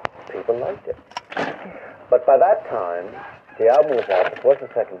people liked it. But by that time, the album was out. It was the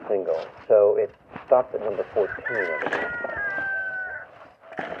second single, so it stopped at number 14 of the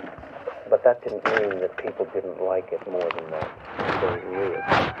But that didn't mean that people didn't like it more than that. They knew it.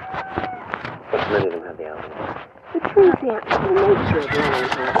 But many of them had the album. The true theatrical nature of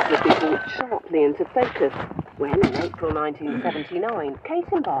Lionheart would be brought sharply into focus when, in April 1979,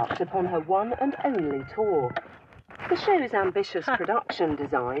 Kate embarked upon her one and only tour. The show's ambitious production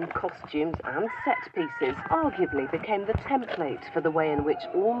design, costumes and set pieces arguably became the template for the way in which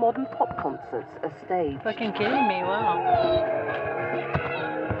all modern pop concerts are staged. Fucking kidding me, wow.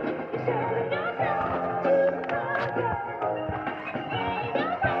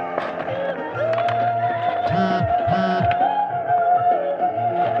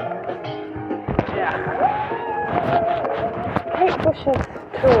 Kate Bush's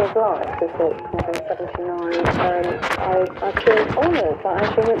tour of life, is what it's called, in 79, I feel honoured that I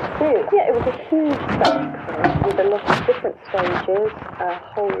actually went to see it. Yeah, it was a huge spectacle with a lot of different stages, a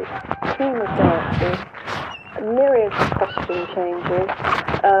whole team of dancers, myriads of costume changes,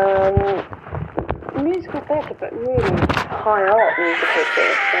 musical theatre, but really high art musical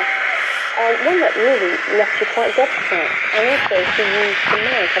theatre. One that really left you quite gobsmacked, and also she used the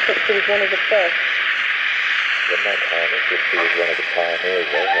mic. I think she was one of the first. The mic harness, which she was one of the pioneers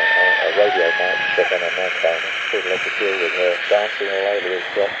of, a radio mic stuck on a mic harness, sort of like to deal with her dancing all over the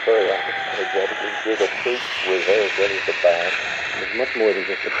shop, very energetically, with a troupe with her as well as the band. It was much more than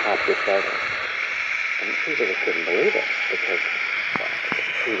just a pop recital. And people just couldn't believe it, because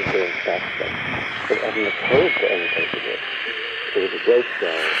she was doing stuff that wasn't opposed to anything she did. It was a great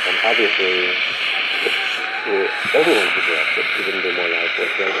show, and obviously, everyone suggests that she didn't do more live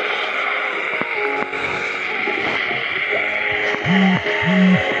work radio.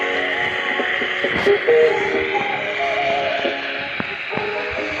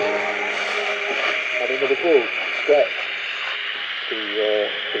 I mean, there was all stretch to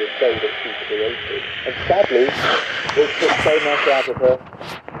the show that she created, and sadly, it took so much out of her.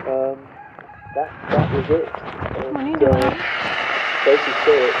 That was it. What are you doing? Tracy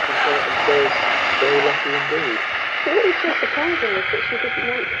saw it and says, very lucky indeed. But what was so surprising was that she didn't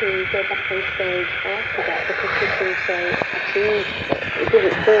want to go back on stage after that because she seemed so achieved. She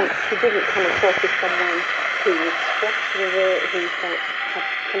didn't come across as someone who was stressed with it, who felt had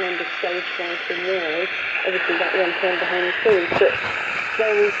tremendous stage fright and nerves. Obviously that went on behind the scenes, but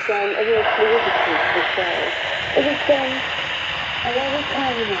there was a real fluidity to the show. It was a very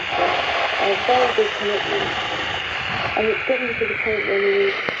kind effort, a very big commitment, and it's getting to the point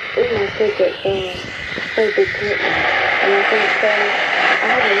where all my projects are very big commitment, and I think I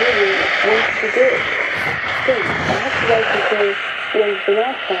haven't really wanted to do it since. I had to wait until the end of the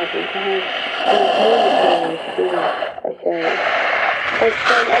last album to have enough to do a show. But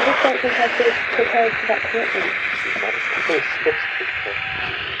I just don't think I feel prepared for that commitment.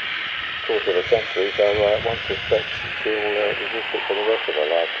 Quarter of a century, so one suspects she'll resist it for the rest of her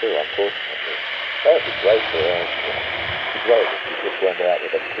life too, unfortunately. That would be great for her. It'd be great if she just went out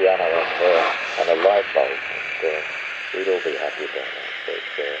with a piano and a light bulb, and we'd all be happy about that, but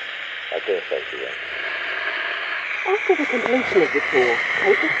I dare say she won't. After the completion of the tour,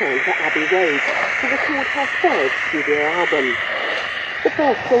 Kate returned to Abbey Road to record her third studio album. The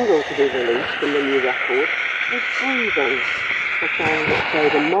first single to be released from the new record was Breathing, a song that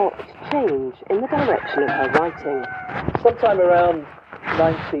showed a marked change in the direction of her writing. Sometime around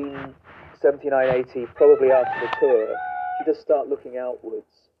 1979-80, probably after the tour, she just started looking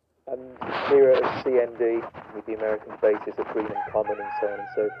outwards. And here at CND, with the American faces of Green and Common and so on and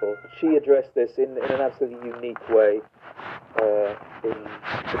so forth, she addressed this in an absolutely unique way in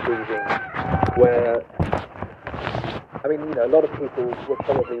the Breathing, where, I mean, you know, a lot of people were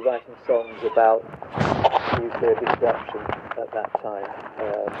probably writing songs about nuclear destruction at that time,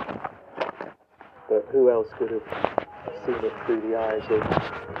 but who else could have seen it through the eyes of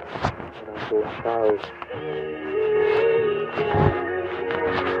an unborn child?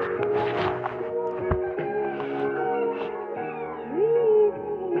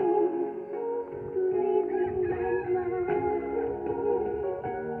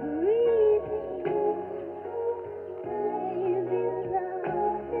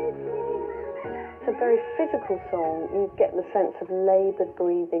 Very physical song. You get the sense of laboured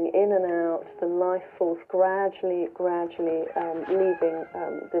breathing in and out, the life force gradually leaving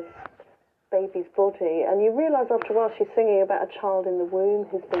this baby's body, and you realise after a while she's singing about a child in the womb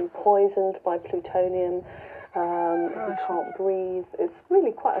who's been poisoned by plutonium, who can't breathe. It's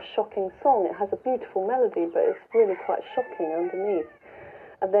really quite a shocking song. It has a beautiful melody, but it's really quite shocking underneath.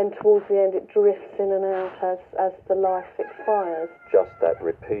 And then towards the end it drifts in and out as the life expires. Just that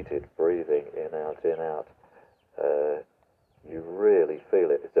repeated breathing in, out, you really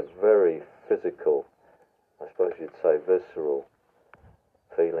feel it. It's a very physical, I suppose you'd say visceral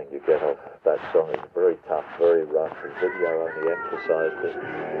feeling you get off that song. It's very tough, very rough. The video only emphasised it.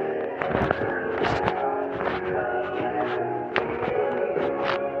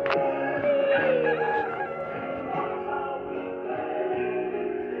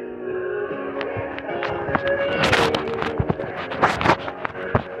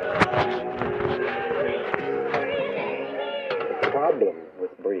 Problem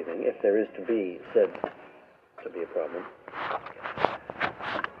with breathing, if there is to be said to be a problem,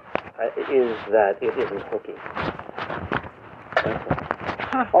 is that it isn't hooky.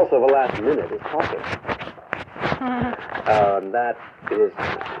 Also, the last minute is talking. That is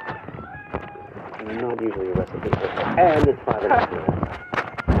not usually a recipe for it. And it's 5.5 minutes.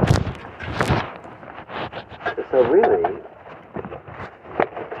 So really,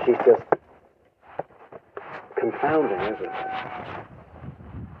 she's just confounding everything.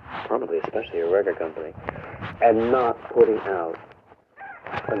 Probably especially a record company. And not putting out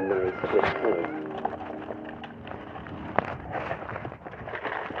a nice return.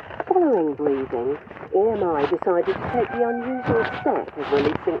 Following Breathing, EMI decided to take the unusual step of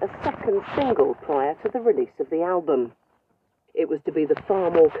releasing a second single prior to the release of the album. It was to be the far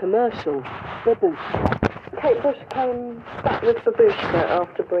more commercial Babushka. Kate Bush came back with Babushka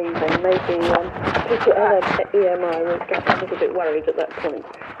after Breathing. Maybe people at EMI was a bit worried at that point.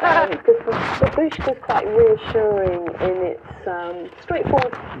 Because Babushka is quite reassuring in its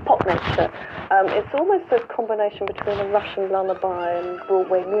straightforward pop nature. It's almost a combination between a Russian lullaby and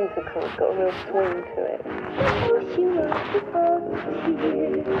Broadway musical. It's got a real swing to it. She was supposed to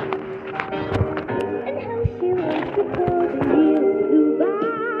hear, and how she was supposed to hear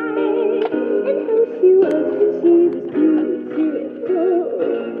goodbye, and how she was when she was beautiful.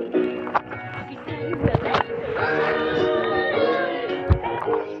 She sang the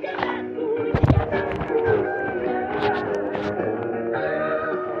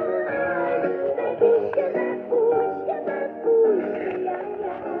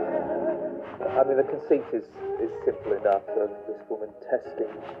conceit is simple enough of this woman testing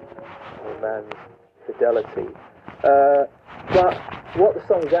a man's fidelity. But what the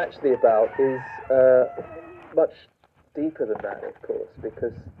song's actually about is much deeper than that, of course,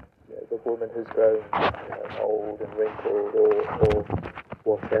 because the woman has grown old and wrinkled or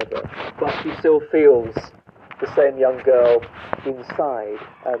whatever, but she still feels the same young girl inside,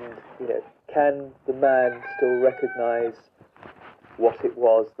 and can the man still recognise what it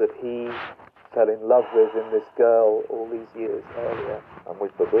was that he fell in love with in this girl all these years earlier? And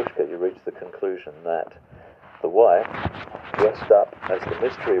with Babushka, you reach the conclusion that the wife, dressed up as the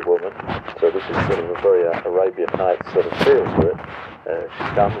mystery woman, so this is sort of a very Arabian Nights sort of feel to it. She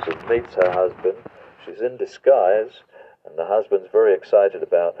comes and meets her husband. She's in disguise, and the husband's very excited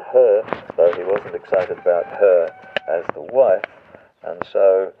about her, though he wasn't excited about her as the wife. And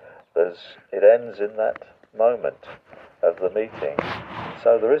so it ends in that moment of the meeting.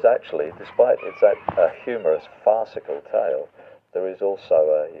 So there is actually, despite it's a humorous, farcical tale, there is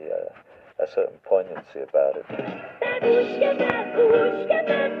also a certain poignancy about it.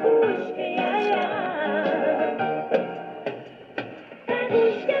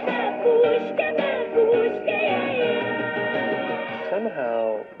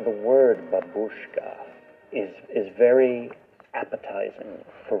 Somehow the word babushka is very appetizing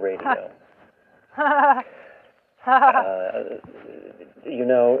for radio.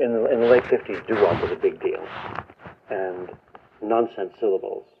 In the late 50s, doo-wop was a big deal, and nonsense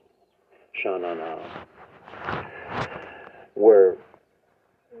syllables, sha-na-na, were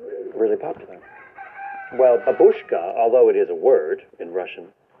really popular. Well, babushka, although it is a word in Russian,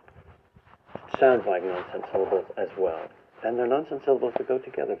 sounds like nonsense syllables as well, and they're nonsense syllables that go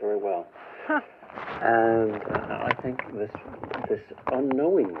together very well. And I think this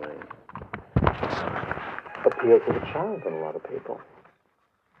unknowingly appealed to the child in a lot of people.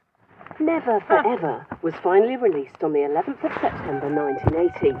 Never Forever was finally released on the 11th of September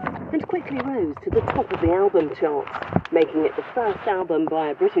 1980 and quickly rose to the top of the album charts, making it the first album by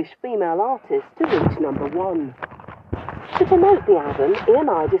a British female artist to reach #1. To promote the album,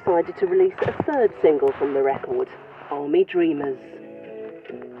 EMI decided to release a third single from the record, Army Dreamers.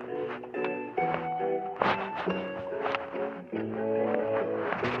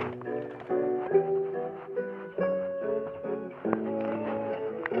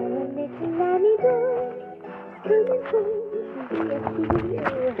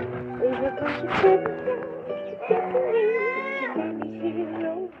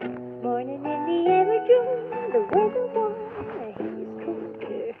 Morning in the aerodrome, the weather warm, the heat is cool.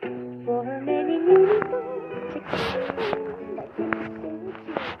 For her many uniforms,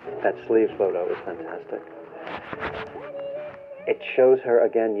 That sleeve photo is fantastic. It shows her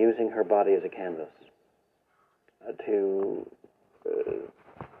again using her body as a canvas to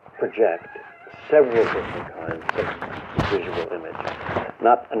project several different kinds of visual image.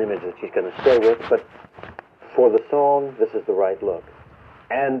 Not an image that she's going to stay with, but for the song, this is the right look.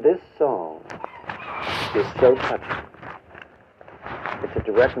 And this song is so touching. It's a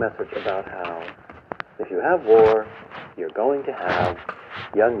direct message about how if you have war, you're going to have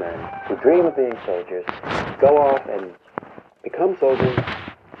young men who dream of being soldiers, go off and become soldiers,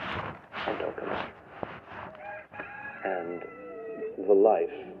 and don't come back. And the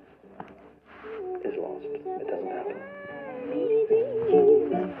life is lost. It doesn't happen.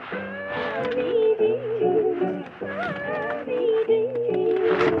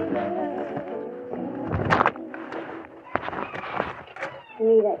 For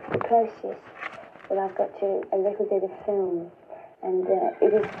me, that's the closest that I've got to a record of film, and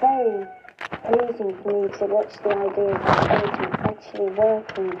it is very pleasing for me to watch the idea of that agent actually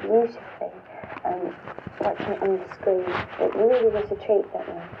working beautifully, watching it on the screen. It really was a treat that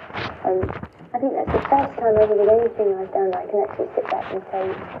way. I think that's the first time ever with anything I've done I can actually sit back and say,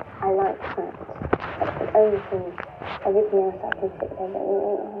 I like that. That's the only thing. Everything else I can sit there and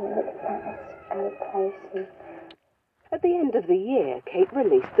look at that, it's out of place. And at the end of the year, Kate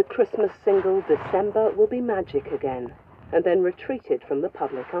released the Christmas single December Will Be Magic Again, and then retreated from the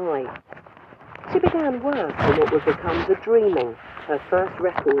public eye. She began work on what would become The Dreaming, her first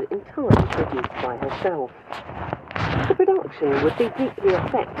record entirely produced by herself. The production would be deeply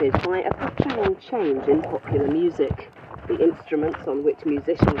affected by a profound change in popular music. The instruments on which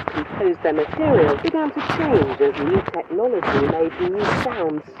musicians composed their material began to change as new technology made new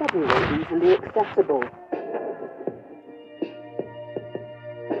sounds suddenly easily accessible.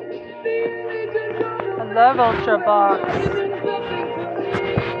 I love Ultravox.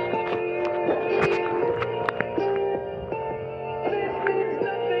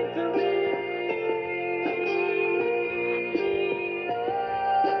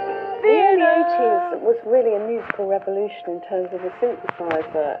 really a musical revolution in terms of the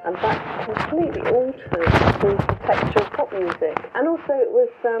synthesizer, and that completely altered the texture of pop music. And also it was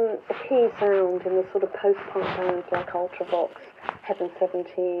a key sound in the sort of post-punk bands like Ultravox, Heaven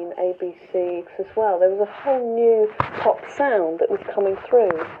 17, ABC as well. There was a whole new pop sound that was coming through,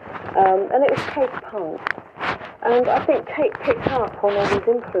 and it was post-punk. And I think Kate picked up on all these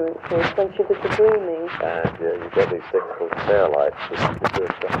influences when she did the Dreaming. And you get these things called fairlights, which do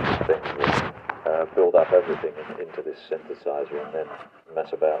a strange thing that build up everything into this synthesizer and then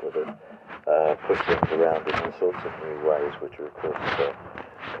mess about with it, push things around in all sorts of new ways, which are of course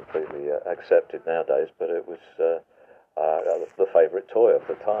completely accepted nowadays. But it was the favourite toy of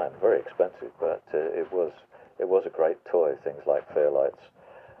the time. Very expensive, but it was a great toy. Things like fairlights.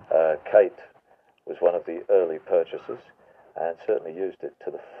 Kate was one of the early purchasers and certainly used it to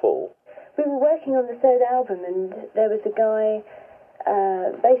the full. We were working on the third album, and there was a guy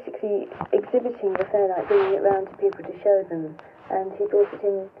basically exhibiting the fairlight, bringing it round to people to show them, and he brought it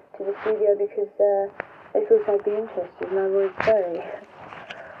in to the studio because they thought I'd be interested, and I was very.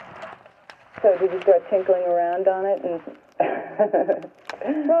 So did you start tinkling around on it?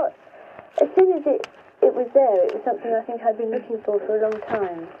 Well, as soon as it was there, it was something I think I'd been looking for a long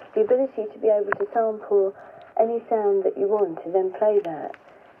time. The ability to be able to sample any sound that you want and then play that.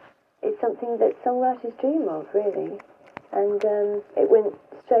 It's something that songwriters dream of, really. And it went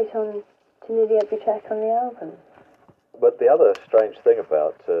straight on to nearly every track on the album. But the other strange thing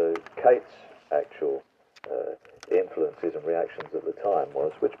about Kate's actual influences and reactions at the time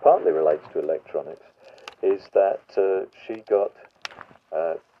was, which partly relates to electronics, is that she got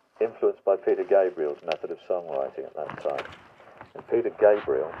influenced by Peter Gabriel's method of songwriting at that time. And Peter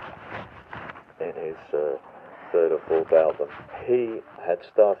Gabriel, in his third or fourth album, he had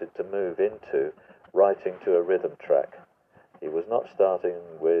started to move into writing to a rhythm track. He was not starting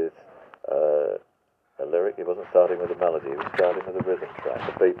with a lyric, he wasn't starting with a melody, he was starting with a rhythm track,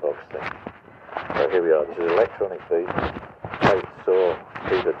 a beatbox thing. So here we are, this is electronic beat. Kate saw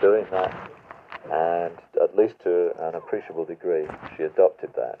Peter doing that, and at least to an appreciable degree, she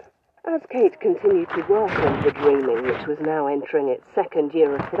adopted that. As Kate continued to work on The Dreaming, which was now entering its second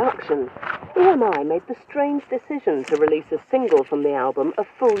year of production, EMI made the strange decision to release a single from the album a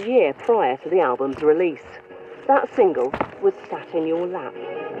full year prior to the album's release. That single was Sat in Your Lap. I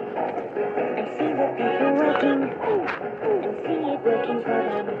see the people working, and see it working for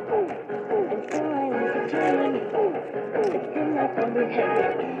them. And so I was determined to fill up on the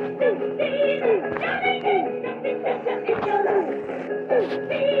head.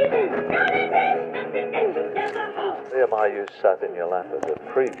 EMI used Sat in Your Lap as a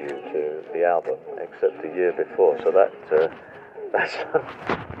preview to the album, except a year before, so that's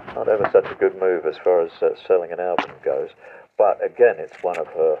not ever such a good move as far as selling an album goes. But again, it's one of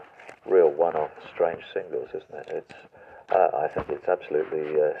her real one-off strange singles, isn't it? It's I think it's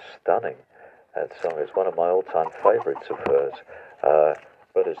absolutely stunning. That song is one of my all-time favourites of hers.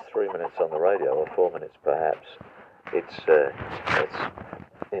 But as 3 minutes on the radio, or 4 minutes perhaps, it's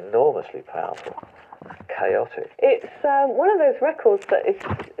enormously powerful, chaotic. It's one of those records that is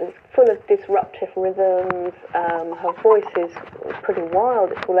full of disruptive rhythms. Her voice is pretty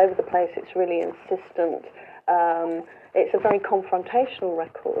wild. It's all over the place. It's really insistent. It's a very confrontational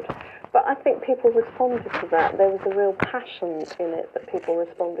record. But I think people responded to that. There was a real passion in it that people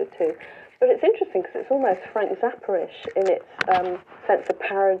responded to. But it's interesting because it's almost Frank Zappa-ish in its sense of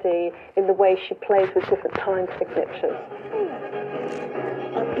parody, in the way she plays with different time signatures.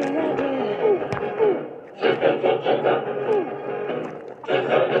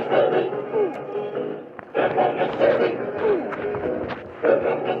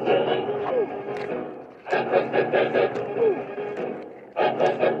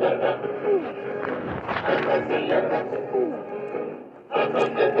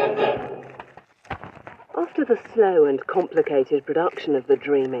 After the slow and complicated production of The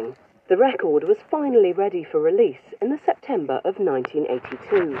Dreaming, the record was finally ready for release in the September of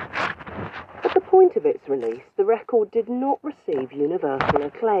 1982. At the point of its release, the record did not receive universal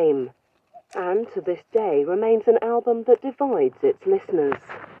acclaim, and to this day remains an album that divides its listeners.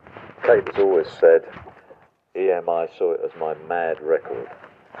 Kate has always said EMI saw it as my mad record.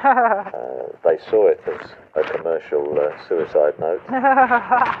 They saw it as a commercial suicide note,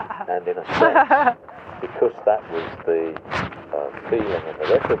 and in a sense, because that was the feeling in the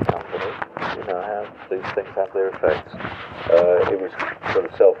record company, you know how these things have their effects, it was sort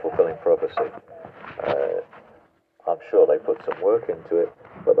of self-fulfilling prophecy. I'm sure they put some work into it,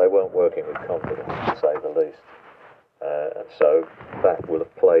 but they weren't working with confidence, to say the least. And so that will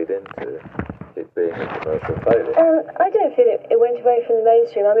have played into it being a commercial failure. I don't feel it went away from the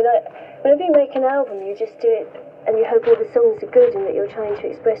mainstream. I mean, whenever you make an album, you just do it and you hope all the songs are good and that you're trying to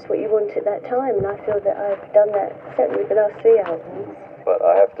express what you want at that time. And I feel that I've done that certainly with the last 3 albums. But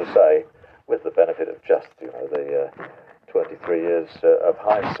I have to say, with the benefit of just, the 23 years of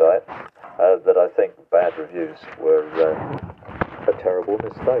hindsight, that I think bad reviews were a terrible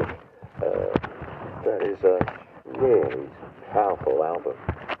mistake. That is a really powerful album.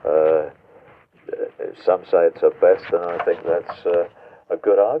 Some say it's her best, and I think that's a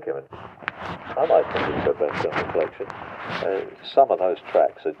good argument. I might think it's her best on reflection. Some of those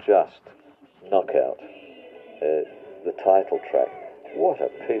tracks are just knockout. The title track, what a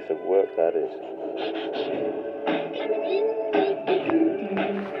piece of work that is.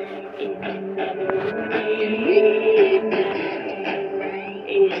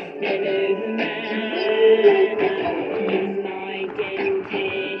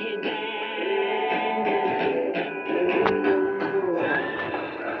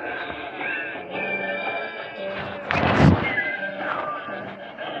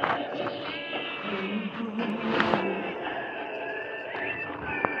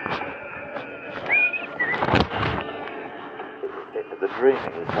 The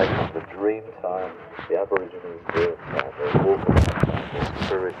dreaming is taken on the dream time, the Aborigines dream time, their walking time, their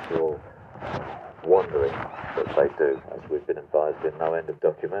spiritual wandering that they do, as we've been advised in no end of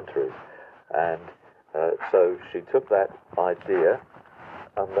documentaries. And so she took that idea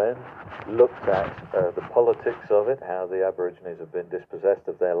and then looked at the politics of it, how the Aborigines have been dispossessed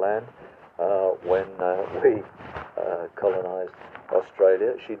of their land when we colonised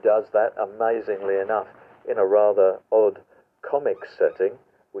Australia. She does that, amazingly enough, in a rather odd comic setting,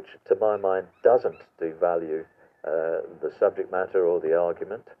 which to my mind doesn't devalue the subject matter or the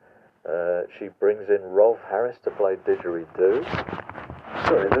argument. She brings in Rolf Harris to play didgeridoo.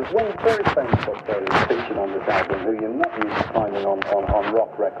 Sorry, there's one very famous Australian featured on this album who you're not used to finding on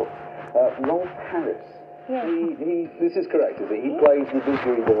rock records. Rolf Harris. Yes. This is correct, is it? He plays the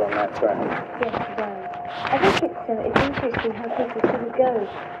didgeridoo on that track. Yes, he does. I think it's interesting how people sort of go,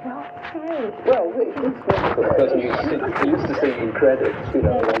 Rolf Harris. Well, it's wonderful because you used to sing in credits, you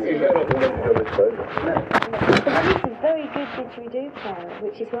know, on this program. But he's a very good didgeridoo player,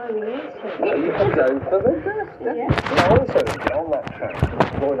 which is why we used him. Well, you can go for the best. Yeah. Also, on that track,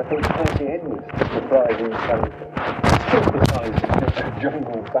 Lloyd, I think Percy Edwards to supply the synthesized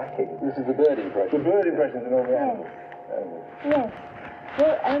jungle backing. This is the bird impression. The bird impressions and all the animals. Yes.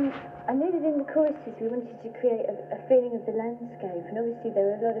 Well, I knew that in the choruses we wanted to create a feeling of the landscape, and obviously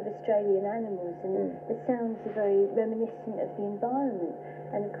there are a lot of Australian animals, and the sounds are very reminiscent of the environment.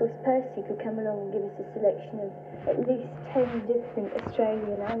 And of course Percy could come along and give us a selection of at least 10 different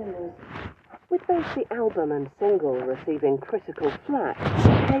Australian animals. With both the album and single receiving critical flack,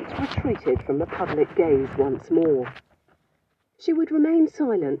 Kate retreated from the public gaze once more. She would remain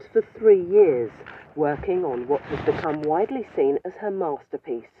silent for 3 years, working on what has become widely seen as her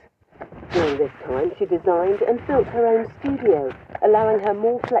masterpiece. During this time, she designed and built her own studio, allowing her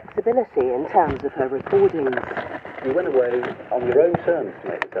more flexibility in terms of her recordings. You went away on your own terms to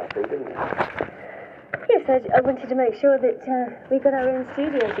make this LP, didn't you? Yes, I wanted to make sure that we got our own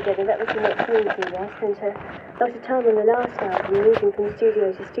studio together. That was the next main thing. I spent a lot of time on the last album, moving from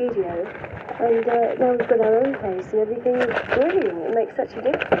studio to studio, and now we've got our own place and everything is brilliant. It makes such a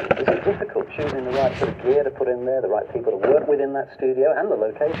difference. Is it difficult choosing the right sort of gear to put in there, the right people to work with in that studio, and the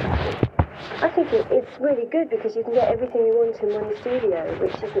location? I think it's really good because you can get everything you want in one studio,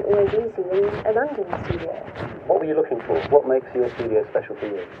 which isn't always easy in a London studio. What were you looking for? What makes your studio special for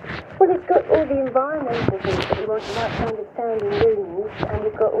you? Well, it's got all the environmental things that you want, the right kind of sounding rooms, and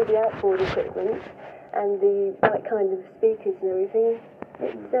you've got all the outboard equipment and the right kind of speakers and everything.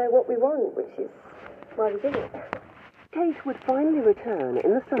 It's what we want, which is why we did it. Kate would finally return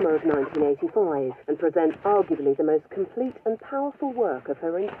in the summer of 1985 and present arguably the most complete and powerful work of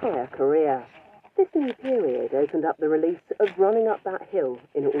her entire career. This new period opened up the release of Running Up That Hill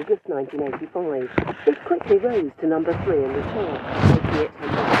in August 1985. It quickly rose to number 3 in the chart, making it her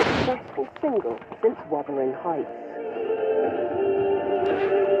most successful single since Wuthering Heights.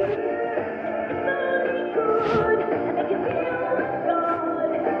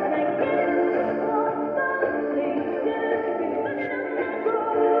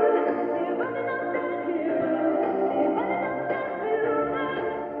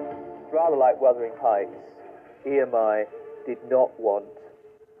 Rather like Wuthering Heights, EMI did not want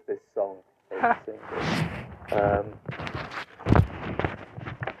this song as a single.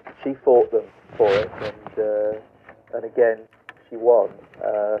 She fought them for it, and again she won,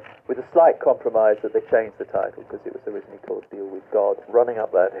 with a slight compromise that they changed the title because it was originally called Deal with God. Running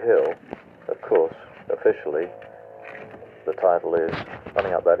Up That Hill of course, officially, the title is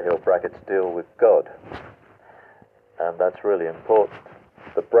Running Up That Hill, brackets, Deal with God. And that's really important.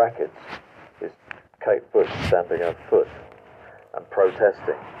 The brackets is Kate Bush stamping her foot and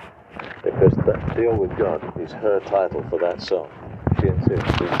protesting, because that Deal with God is her title for that song. She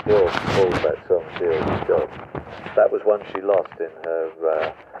insists she still calls that song Deal with God. That was one she lost in her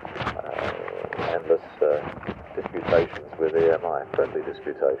endless disputations with EMI, friendly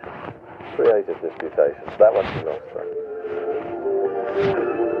disputations, creative disputations. That one she lost, though.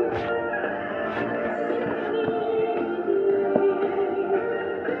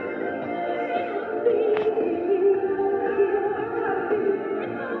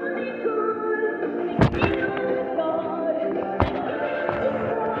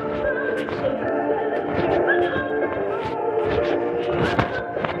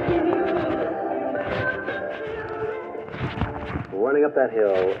 Running Up That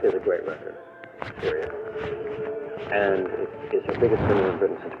Hill is a great record, period. And it is her biggest single in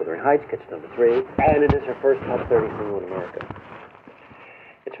Britain since Wuthering Heights, gets number 3, and it is her first top 30 single in America.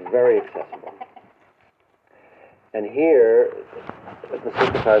 It's very accessible. And here, the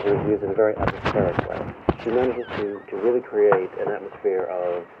synthesizer is used in a very atmospheric way. She manages to really create an atmosphere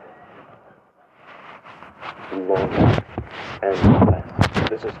of longing and stress.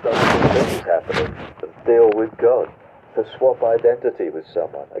 This is things happening. To deal with God. To swap identity with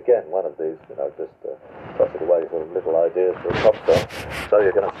someone. Again, one of these, just tossing away sort of little ideas for a pop song. So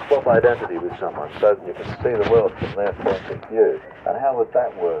you're going to swap identity with someone so that you can see the world from their point of view. And how would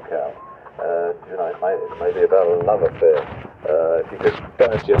that work out? It may be about a love affair. If you could go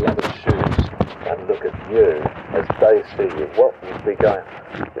into your lover's shoes and look at you as they see you, what would be going?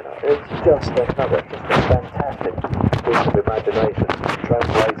 It's just a fantastic piece of imagination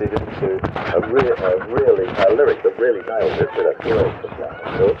translated into a lyric that really nails it with a great soprano,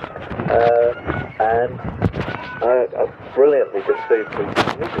 of course, and a brilliantly conceived piece of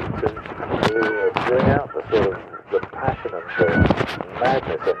music to bring out the sort of the passion and the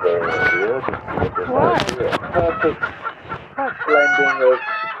madness and the urgency of this idea. Perfect blending of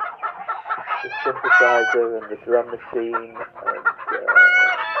the synthesizer and the drum machine, and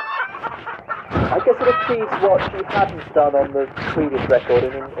I guess it achieves what she hadn't done on the previous record,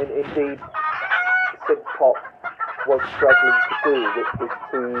 and indeed synth pop was struggling to do, which was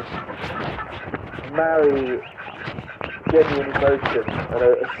to marry genuine emotion and a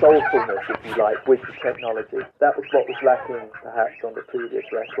soulfulness, if you like, with the technology. That was what was lacking, perhaps, on the previous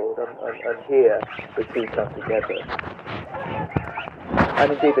record, and here the two come together.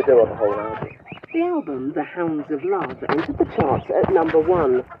 And indeed they do on the whole album. The album, The Hounds of Love, entered the charts at number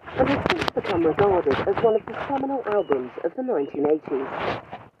 1 and has since become regarded as one of the seminal albums of the 1980s.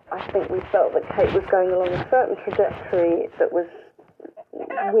 I think we felt that Kate was going along a certain trajectory that was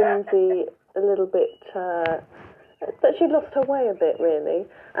whimsy, a little bit, that she lost her way a bit, really,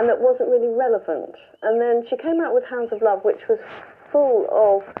 and that wasn't really relevant. And then she came out with Hounds of Love, which was full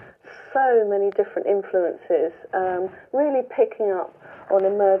of so many different influences, really picking up on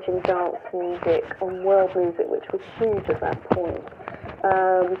emerging dance music, on world music, which was huge at that point.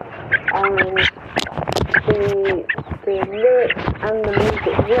 And the lyrics and the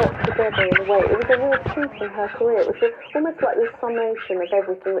music worked together in a way. It was a real peak in her career. It was almost like the summation of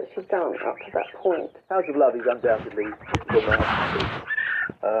everything that she'd done up to that point. House of Love is undoubtedly the masterpiece.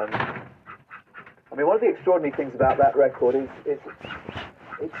 One of the extraordinary things about that record is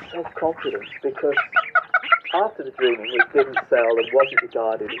its self-confidence, because after The Dreaming, which didn't sell and wasn't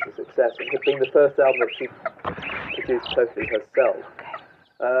regarded as a success, and had been the first album that she produced totally herself,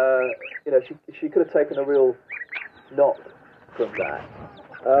 she could have taken a real knock from that.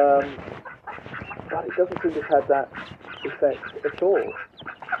 But it doesn't seem to have had that effect at all.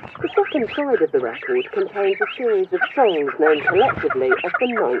 The second side of the record contains a series of songs known collectively as the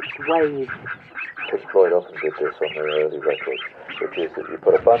Ninth Wave. Chris Floyd often did this on their early records, which is that you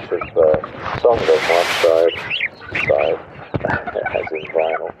put a bunch of songs on one side, as in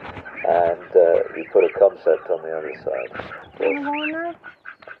vinyl, and you put a concept on the other side.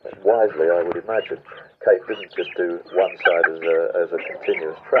 Wisely, I would imagine. Kate didn't just do one side as a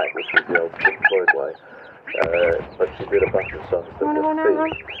continuous track, which was the old Pink Floyd way, but she did a bunch of songs that were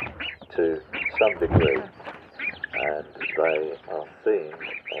themed to some degree, and they are themed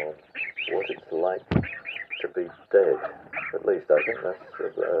on what it's like to be dead. At least I think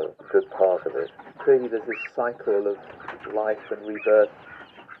that's a good part of it. Clearly there's this cycle of life and rebirth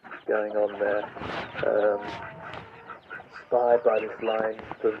going on there, inspired by this line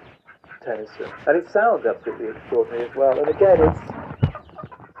from Tennyson. And it sounds absolutely extraordinary as well. And again,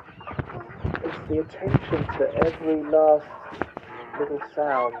 it's the attention to every last little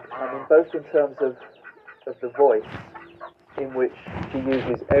sound. I mean, both in terms of the voice, in which she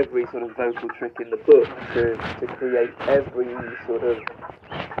uses every sort of vocal trick in the book to create every sort of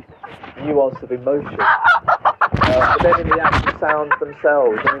nuance of emotion. But then in the actual sounds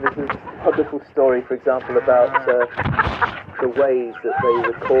themselves, I mean, there's this wonderful story, for example, about the waves that they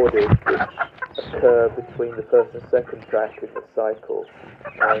recorded, which occur between the first and second track in the cycle.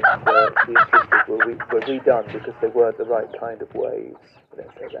 And she insisted were redone because they weren't the right kind of waves.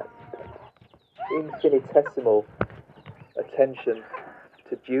 Let's say that infinitesimal attention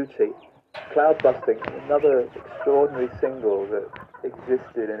to beauty. Cloudbusting, another extraordinary single that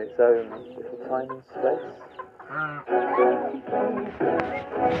existed in its own little time and space.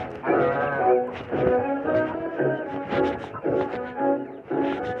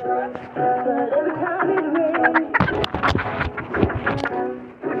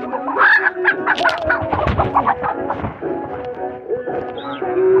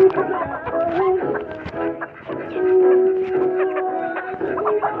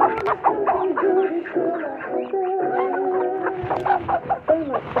 Very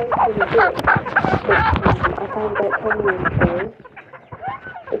much based on a book that I found about 10 years ago.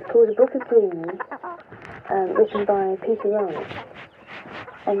 It's called A Book of Dreams, written by Peter Wright.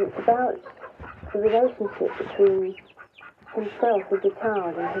 And it's about the relationship between himself as a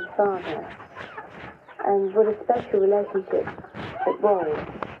child and his father, and what a special relationship it was.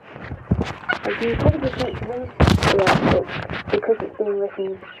 And you probably take to research the book because it's being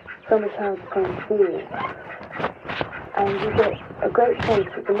written from a child's point of view. And you get a great sense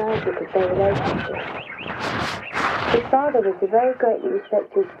of the magic of their relationship. His father was a very greatly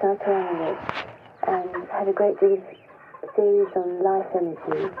respected psychoanalyst and had a great deal of theories on life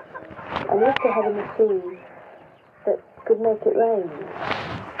energy, and also had a machine that could make it rain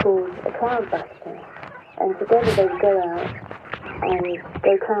called a cloudbuster, and together they would go out and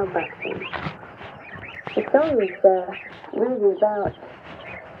go cloudbusting. The song is really about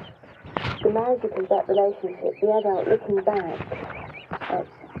the magic of that relationship, the adult looking back at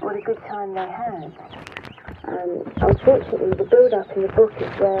what a good time they had. Unfortunately, the build-up in the book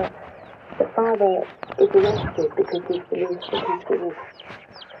is where the father is arrested because his beliefs that he's sort of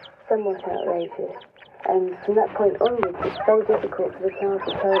somewhat outrageous. And from that point onwards, it's so difficult for the child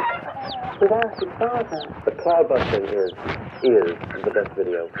to cope without his father. But Cloudbusting is the best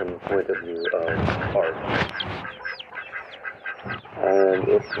video from the point of view of art. And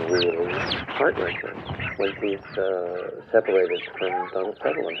it's really heartbreaking when she's separated from Donald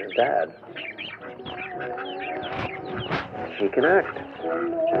Sutherland, her dad. She can act.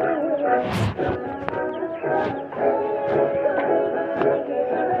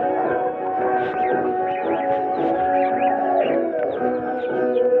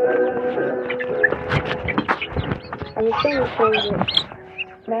 And the thing is saying that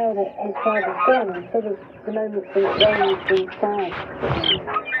now that his father's gone, instead of the moments when it rains being sad,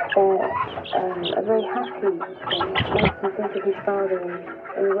 they're a very happy thing. It makes him think of his father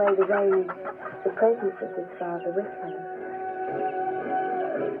in a way the rain is the presence of his father with him.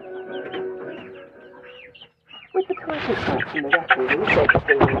 With the title track from the record also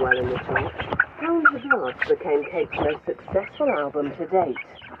performing well in the charts, Hounds of Love became Kate's most successful album to date.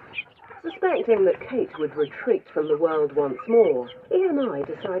 Suspecting that Kate would retreat from the world once more, EMI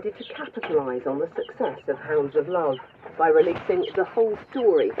decided to capitalise on the success of Hounds of Love by releasing The Whole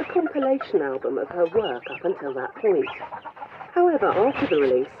Story, a compilation album of her work up until that point. However, after the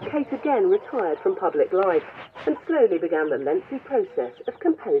release, Kate again retired from public life and slowly began the lengthy process of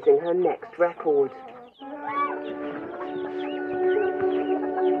composing her next record.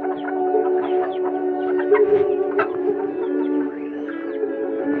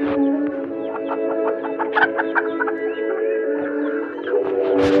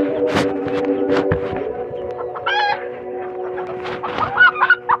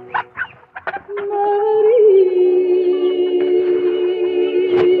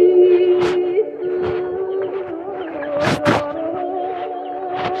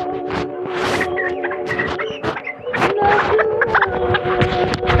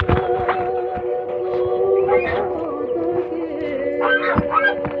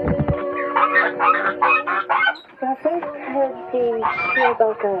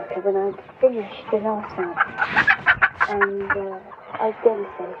 When I finished the last one, and I was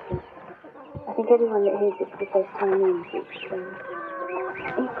devastated. I think everyone that hears it for the first time knows it's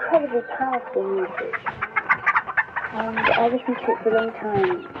incredibly powerful music. And I listened to it for a long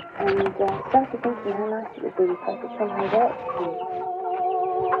time, and started thinking how nice it would be if I could somehow work with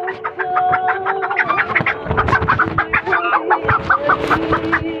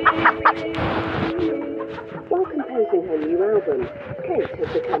While composing her new album, Kate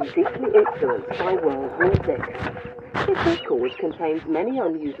has become deeply influenced by world music. This record contains many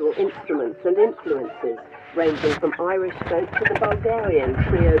unusual instruments and influences, ranging from Irish folk to the Bulgarian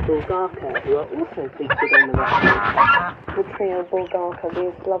trio Bulgarka, who are also featured on the record. The trio Bulgarka,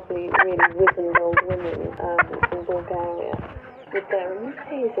 these lovely, really wizened old women from Bulgaria, with their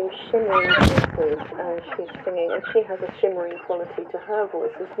amazing shimmering voices she's singing, and she has a shimmering quality to her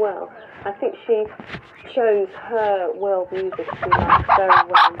voice as well. I think she chose her world music to be like very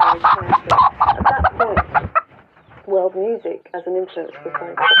well and very carefully. At that point, world music as an influence was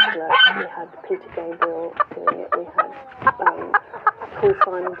very popular. We had Peter Gabriel doing it, we had Paul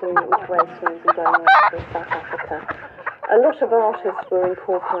Simon doing it with Graceland and going out to South Africa. A lot of artists were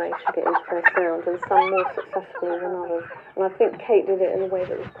incorporating it into their sound, and some more successfully than others. And I think Kate did it in a way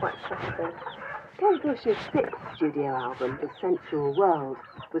that was quite subtle. Kate Bush's sixth studio album, The Sensual World,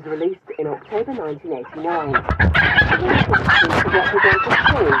 was released in October 1989. The record seems to represent a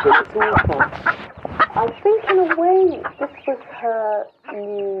change in its method. I think in a way this was her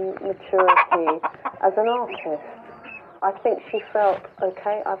new maturity as an artist. I think she felt,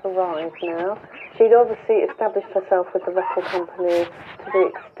 okay, I've arrived now. She'd obviously established herself with the record company to the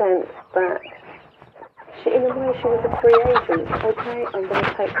extent that in a way she was a free agent. Okay, I'm going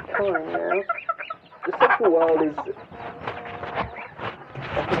to take time now. The Sensual World is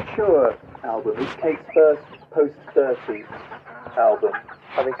a mature album. It's Kate's first post-30 album.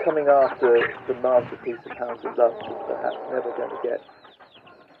 I mean, coming after the masterpiece of Hounds of Love, which is perhaps never going to get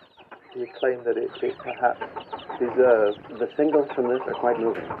the acclaim that it perhaps deserved. The singles from this are quite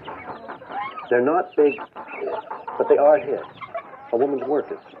moving. They're not big, but they are hits. A Woman's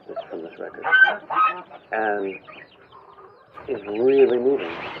Work is from this record. And is really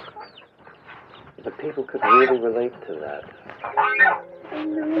moving. But people could really relate to that.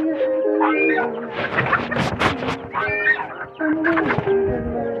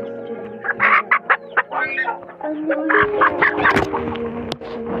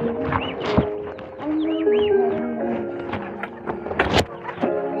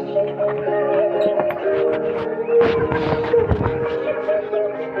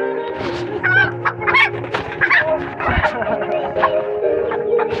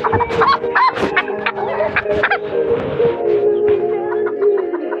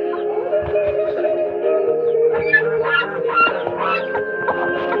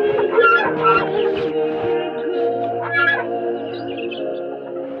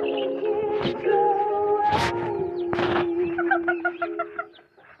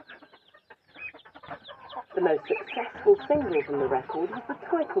 The most successful single from the record was the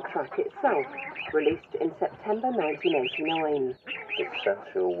title track itself, released in September 1989. The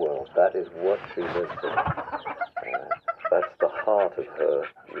Sensual World, that is what she lives in. That's the heart of her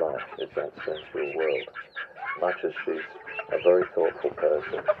life, is that sensual world. Much as she's a very thoughtful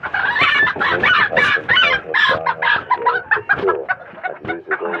person, she knows what's going on for sure, and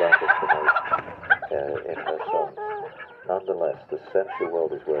uses all that information in her songs. Nonetheless, the sensual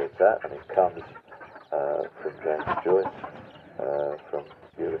world is where it's at, and it comes from James Joyce, from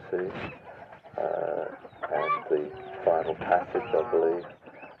Ulysses, and the final passage, I believe.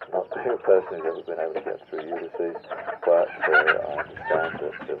 Not being a person who's ever been able to get through Ulysses, but I understand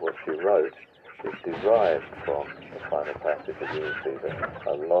that what she wrote is derived from the final passage of Ulysses,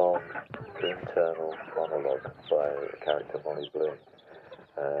 a long internal monologue by a character, Molly Bloom,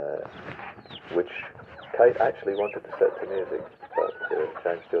 which Kate actually wanted to set to music, but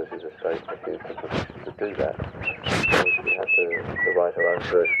James Joyce's estate refused her permission to do that. So she had to write her own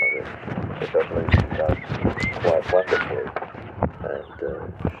version of it, which I believe she does quite wonderfully. And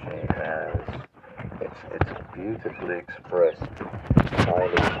she has, it's beautifully expressed,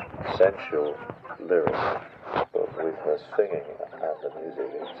 highly sensual lyrics, but with her singing and the music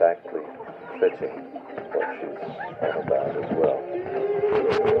exactly fitting what she's on about as well.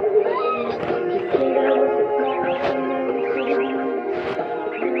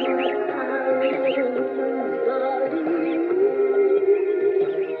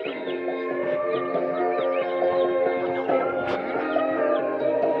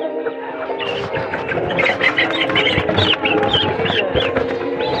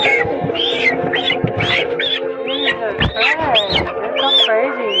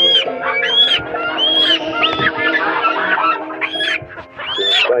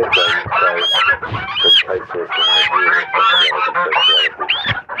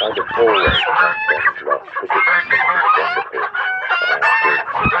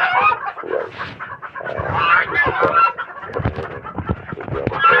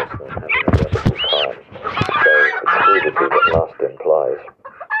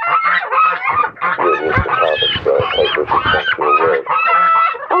 Sensual World.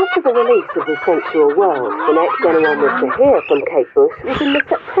 After the release of The Sensual World, the next anyone was to hear from Kate Bush was in the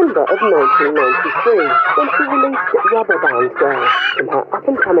September of 1993, when she released Rubber Band Girl from her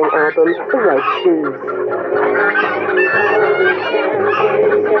up-and-coming album, The Red Shoes.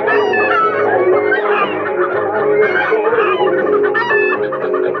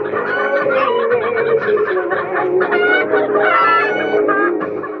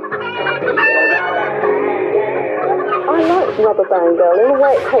 I like Rubber Band Girl. In a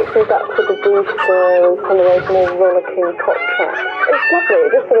way, it takes me back to the Booster and some of those more rollicking pop tracks. It's lovely.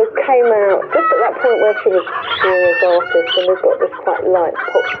 It just sort of came out just at that point where she was serious artist, and we've got this quite light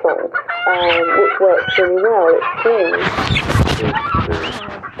pop song, which works really well. It swings.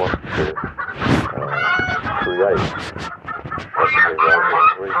 Want to create, possibly rather than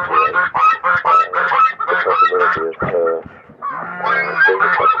recreate, the possibility of her being a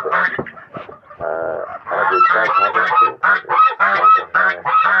pop star. I would like having it, like a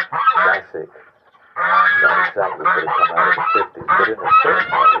nice classic, not exactly could have come out of the 50s, but in a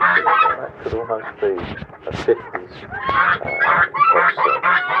certain way, that could almost be a 50s pop song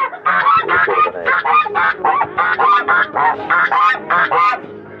with a bit of an edge.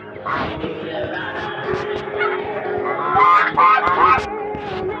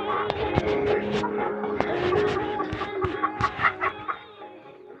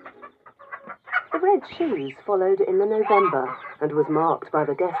 The Red Shoes followed in the November and was marked by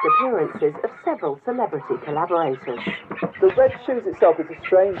the guest appearances of several celebrity collaborators. The Red Shoes itself is a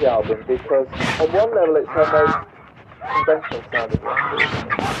strange album because on one level it's her most conventional sounding record.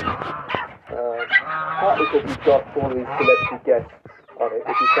 Partly because you've got all these celebrity guests on it,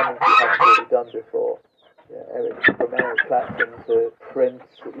 which is something she hasn't really done before. From Eric Clapton to Prince,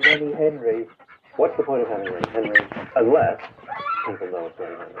 Lenny Henry. What's the point of having Lenny Henry unless people know it's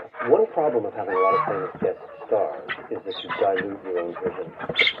Lenny Henry? One problem of having a lot of famous guest stars is that you dilute your own vision.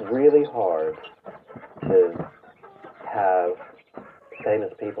 It's really hard to have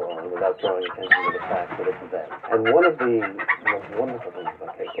famous people on without drawing attention to the fact that it's them. And one of the most wonderful things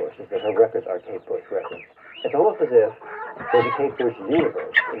about Kate Bush is that her records are Kate Bush records. It's almost as if there's a Kate Bush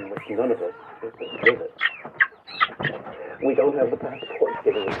universe in which none of us visit. We don't have the passport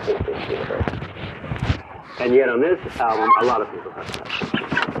given us Kate Bush universe. And yet on this album, a lot of people have that.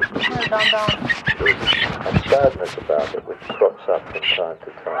 There's a sadness about it which crops up from time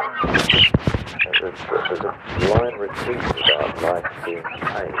to time. There's a line repeated about life being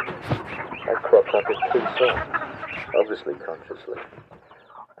pain. That crops up in two songs, obviously consciously.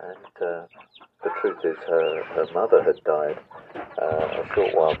 And the truth is her mother had died a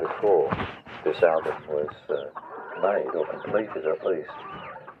short while before this album was made, or completed at least.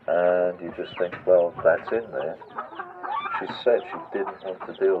 And you just think, well, that's in there. She said she didn't want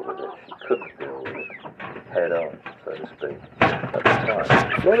to deal with it. She couldn't deal with it head on, so to speak, at the time.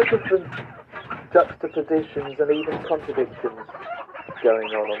 A lot of different juxtapositions and even contradictions going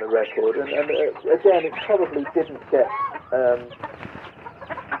on the record. And again, it probably didn't get the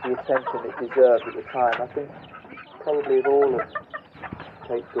attention it deserved at the time. I think probably of all of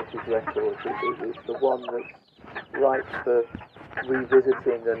Kate Bush's records, it's the one that's ripe for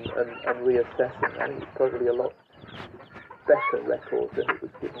revisiting and reassessing. I think it's probably a lot better record than it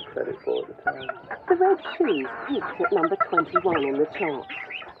was given credit for at the time. The Red Shoes peaked at number 21 in the charts.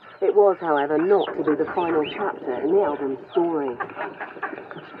 It was, however, not to be the final chapter in the album's story.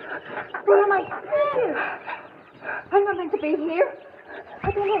 What am I here? I'm not meant to be here.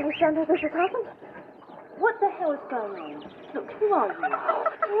 I don't understand how this has happened. What the hell is going on? Look, who are you?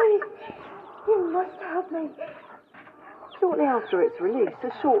 Please, you must help me. Shortly after its release,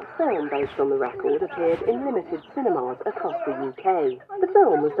 a short film based on the record appeared in limited cinemas across the UK. The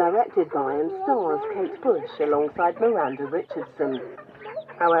film was directed by and stars Kate Bush alongside Miranda Richardson.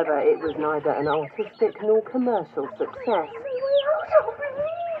 However, it was neither an artistic nor commercial success.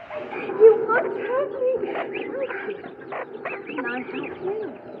 You must help me. Can I help you?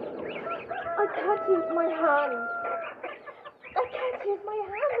 I can't use my hands. I can't use my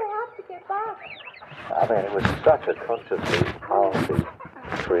hands. I have to get back. I mean, it was such a consciously arty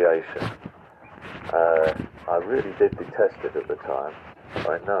creation. I really did detest it at the time,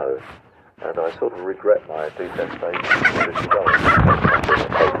 I know, and I sort of regret my detestation to this day.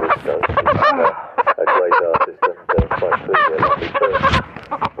 Kate Bush does. She's a great artist and quite clearly a lovely person.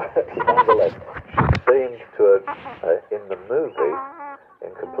 But nonetheless, she seemed to have, in the movie,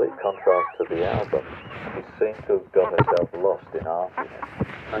 in complete contrast to the album, she seemed to have got herself lost in artiness.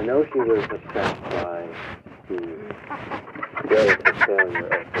 I know she was upset by the relative failure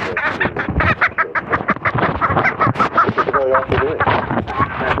of the which is a very awful doing.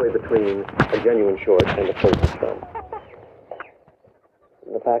 Halfway between a genuine short and a famous film.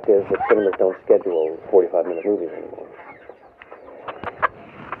 The fact is that cinemas don't schedule 45-minute movies anymore.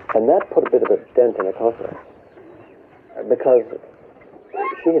 And that put a bit of a dent in her confidence, because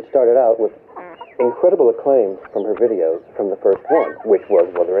she had started out with incredible acclaim from her videos from the first one, which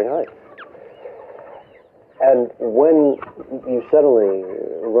was Wuthering Heights. And when you suddenly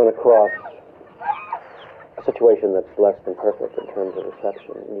run across a situation that's less than perfect in terms of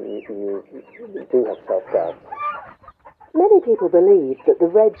reception, you do have self-doubt. Many people believe that The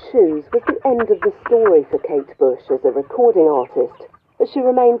Red Shoes was the end of the story for Kate Bush as a recording artist, as she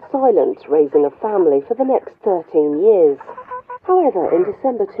remained silent, raising a family for the next 13 years. However, in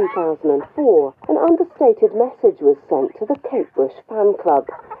December 2004, an understated message was sent to the Kate Bush fan club,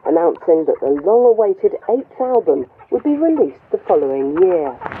 announcing that the long-awaited 8th album would be released the following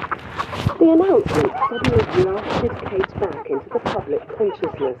year. The announcement suddenly blasted Kate back into the public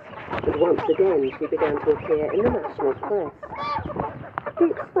consciousness, and once again she began to appear in the national press. The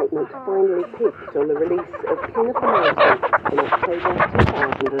excitement finally peaked on the release of King of the Mountain in October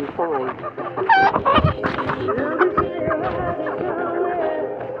 2005.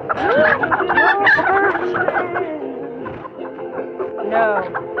 No.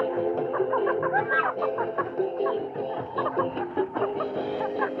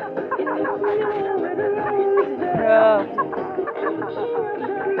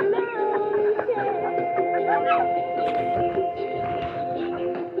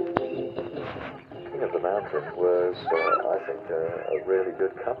 King of the Mountain was, I think, a really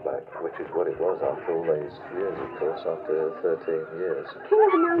good comeback, which is what it was after all these years, of course, after 13 years. King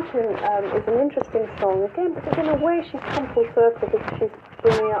of the Mountain is an interesting song, again, because in a way she's come full circle because she's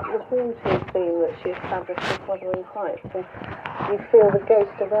bringing up the haunting theme that she established with Wuthering Heights. And you feel the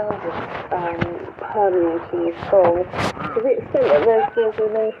ghost of Elvis permeating the song, to the extent that there's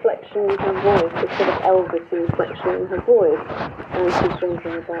an inflection in her voice, a sort of Elvis inflection in her voice, and she's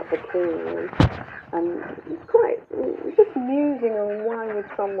thinking about the king. And it's quite just musing on why would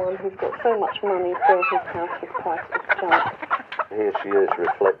someone who's got so much money fill his house with priceless junk. Here she is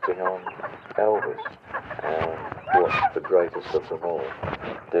reflecting on Elvis and what the greatest of them all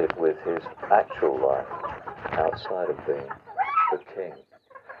did with his actual life outside of being the king,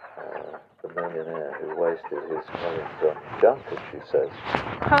 the millionaire who wasted his millions on junk, as she says.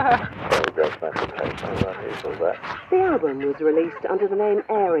 Very great matter, no unusual that. The album was released under the name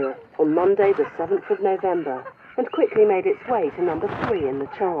Area on Monday the 7th of November and quickly made its way to number 3 in the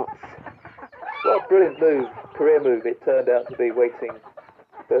charts. What a brilliant move, career move it turned out to be, waiting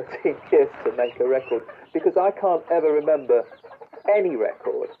 13 years to make a record, because I can't ever remember any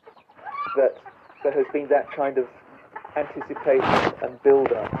record that there has been that kind of anticipation and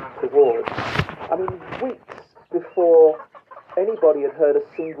build-up towards. I mean, weeks before anybody had heard a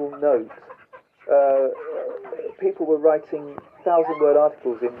single note, people were writing 1,000-word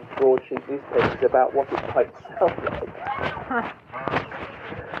articles in broadsheet newspapers about what it might sound like.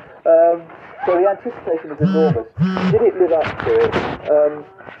 So the anticipation is enormous. Did it live up to it?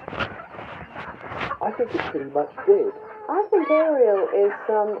 I think it pretty much did. I think Ariel is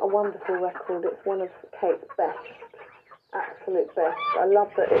a wonderful record. It's one of Kate's best, absolute best. I love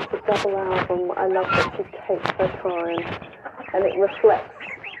that it's a double album. I love that she takes her time, and it reflects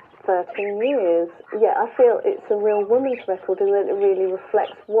 13 years. Yeah, I feel it's a real woman's record, and that it really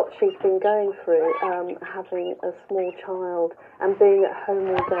reflects what she's been going through, having a small child and being at home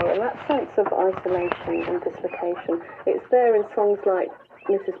all day, and that sense of isolation and dislocation. It's there in songs like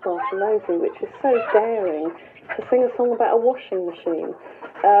Mrs. Bartolozzi, which is so daring to sing a song about a washing machine,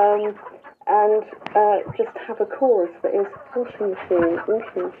 and just have a chorus that is washing machine,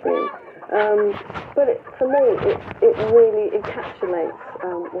 washing machine. But for me, it really encapsulates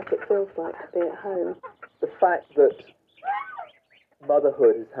what it feels like to be at home. The fact that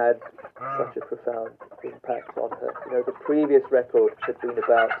motherhood has had such a profound impact on her. You know, the previous record had been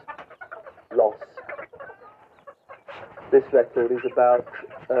about loss. This record is about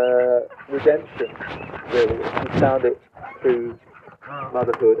redemption, really. You found it through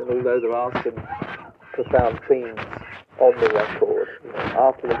motherhood, and although there are some profound themes on the record, you know,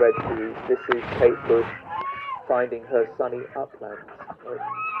 after the Red Shoes, this is Kate Bush finding her sunny uplands.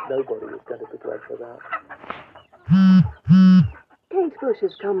 Nobody is going to begrudge her that. Kate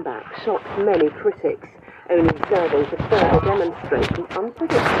Bush's comeback shocked many critics, only serving to further demonstrate the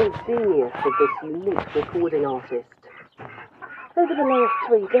unpredictable genius of this unique recording artist. Over the last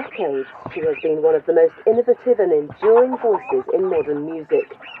 3 decades, she has been one of the most innovative and enduring voices in modern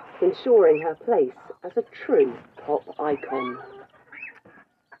music, ensuring her place as a true pop icon.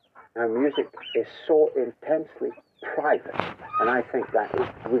 Now, music is so intensely private, and I think that is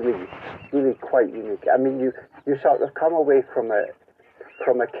really, really quite unique. I mean, you sort of come away from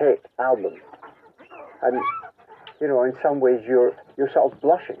from a Kate album. And, you know, in some ways you're sort of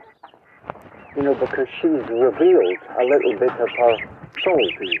blushing, you know, because she's revealed a little bit of her soul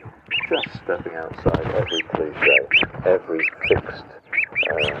to you. Just stepping outside every cliche, every fixed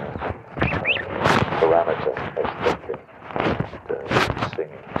parameter of thinking,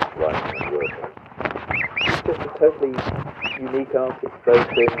 singing, writing and working. She's just a totally unique artist, both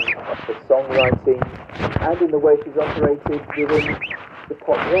in the songwriting and in the way she's operated within the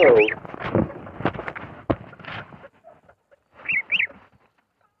pop world.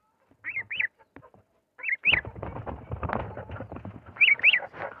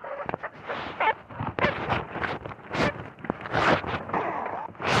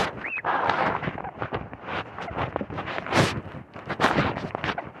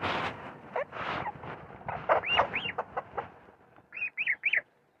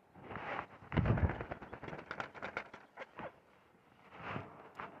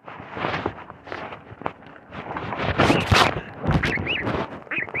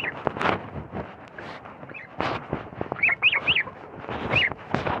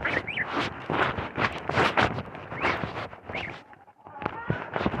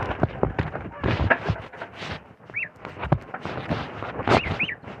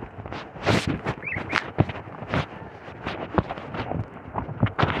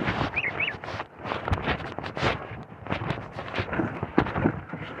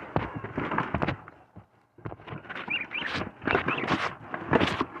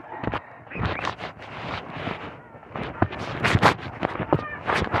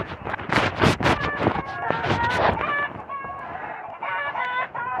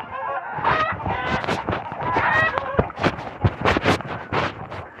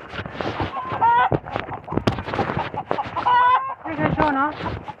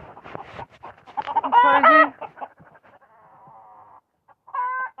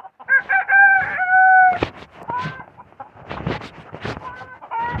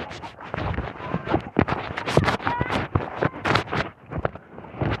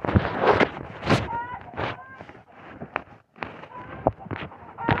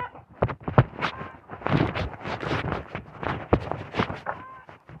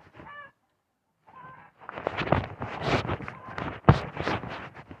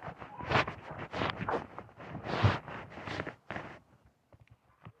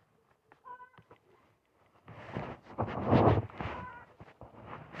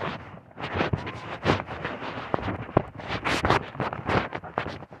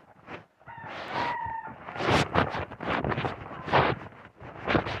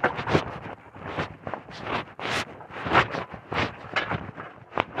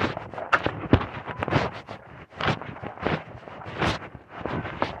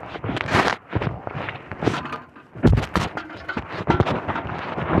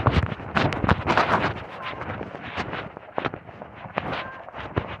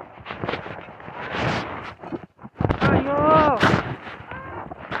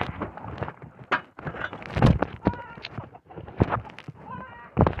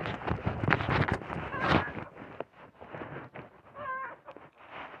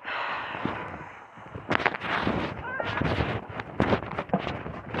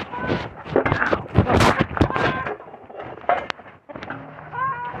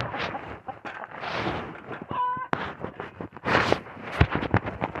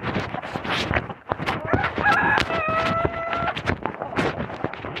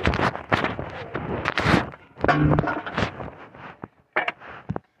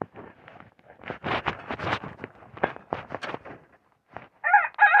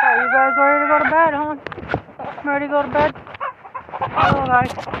 Ready to go to bed? Hello,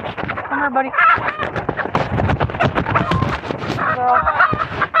 guys. Come here, buddy. Girl.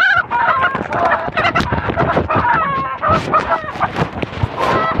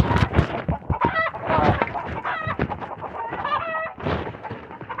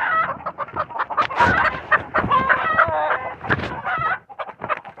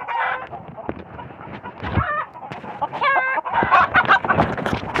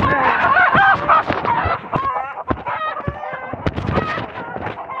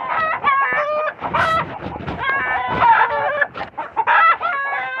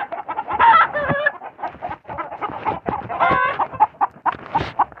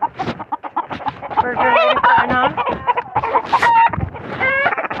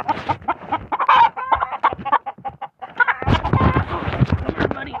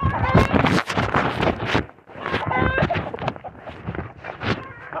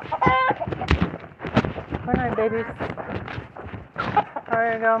 Good night, babies.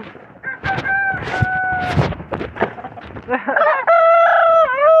 There you go.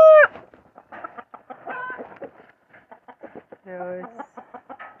 It always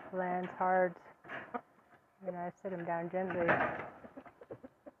lands hard when I sit him down gently.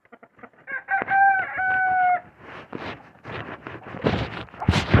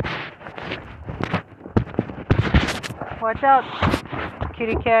 Watch out,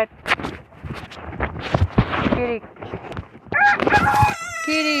 kitty cat. Kitty.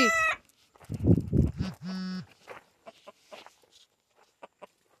 Kitty.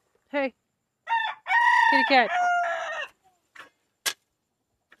 Hey, kitty cat.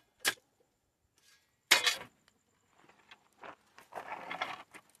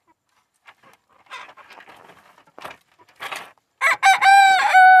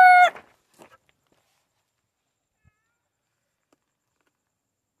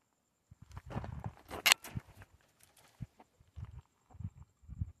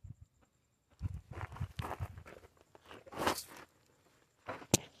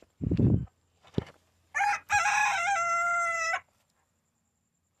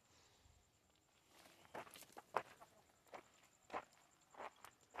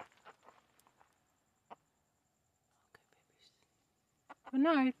 Good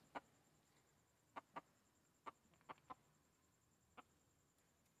night.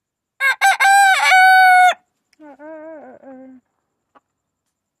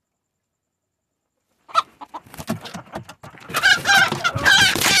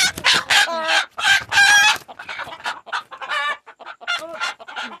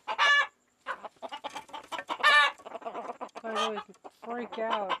 I always freak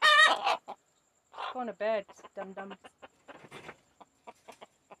out. Going to bed, dum dum.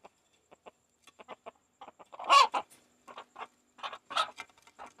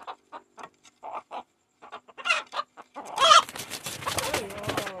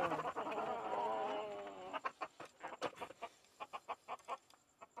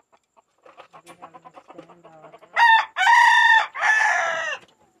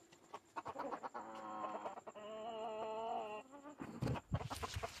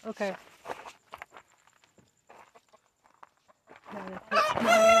 Okay. Now to put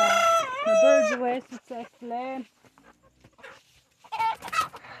my birds away successfully.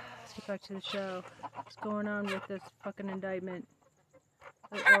 Let's get back to the show. What's going on with this fucking indictment?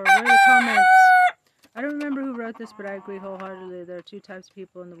 Or what are the comments? I don't remember who wrote this, but I agree wholeheartedly. There are two types of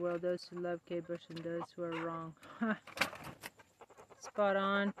people in the world, those who love Kate Bush and those who are wrong. Spot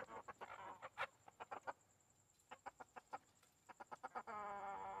on.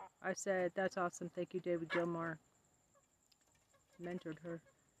 I said, that's awesome. Thank you, David Gilmour. Mentored her.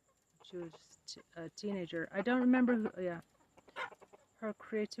 She was a teenager. I don't remember who, yeah. Her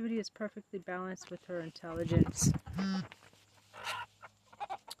creativity is perfectly balanced with her intelligence.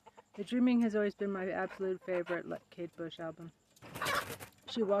 The Dreaming has always been my absolute favorite Kate Bush album.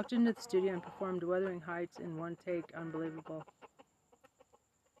 She walked into the studio and performed Wuthering Heights in one take. Unbelievable.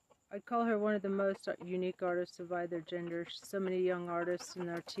 I'd call her one of the most unique artists of either gender. So many young artists in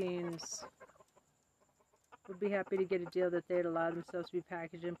their teens would be happy to get a deal that they'd allow themselves to be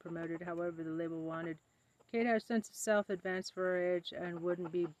packaged and promoted however the label wanted. Kate had a sense of self, advanced for her age, and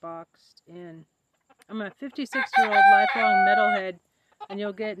wouldn't be boxed in. I'm a 56-year-old lifelong metalhead, and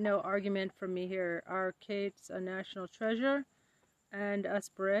you'll get no argument from me here. Our Kate's a national treasure, and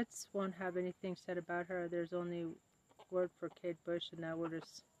us Brits won't have anything said about her. There's only word for Kate Bush, and that word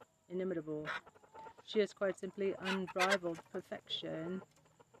is inimitable. She is quite simply unrivaled perfection.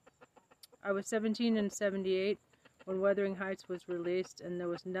 I was 17 in 78 when Wuthering Heights was released, and there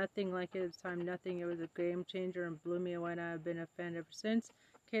was nothing like it at the time. Nothing. It was a game changer and blew me away, and I've been a fan ever since.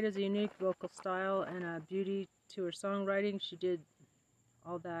 Kate has a unique vocal style and a beauty to her songwriting. She did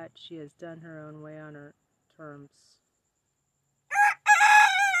all that. She has done her own way on her terms.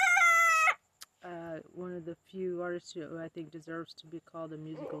 One of the few artists who I think deserves to be called a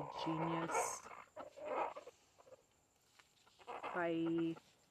musical genius. Bye.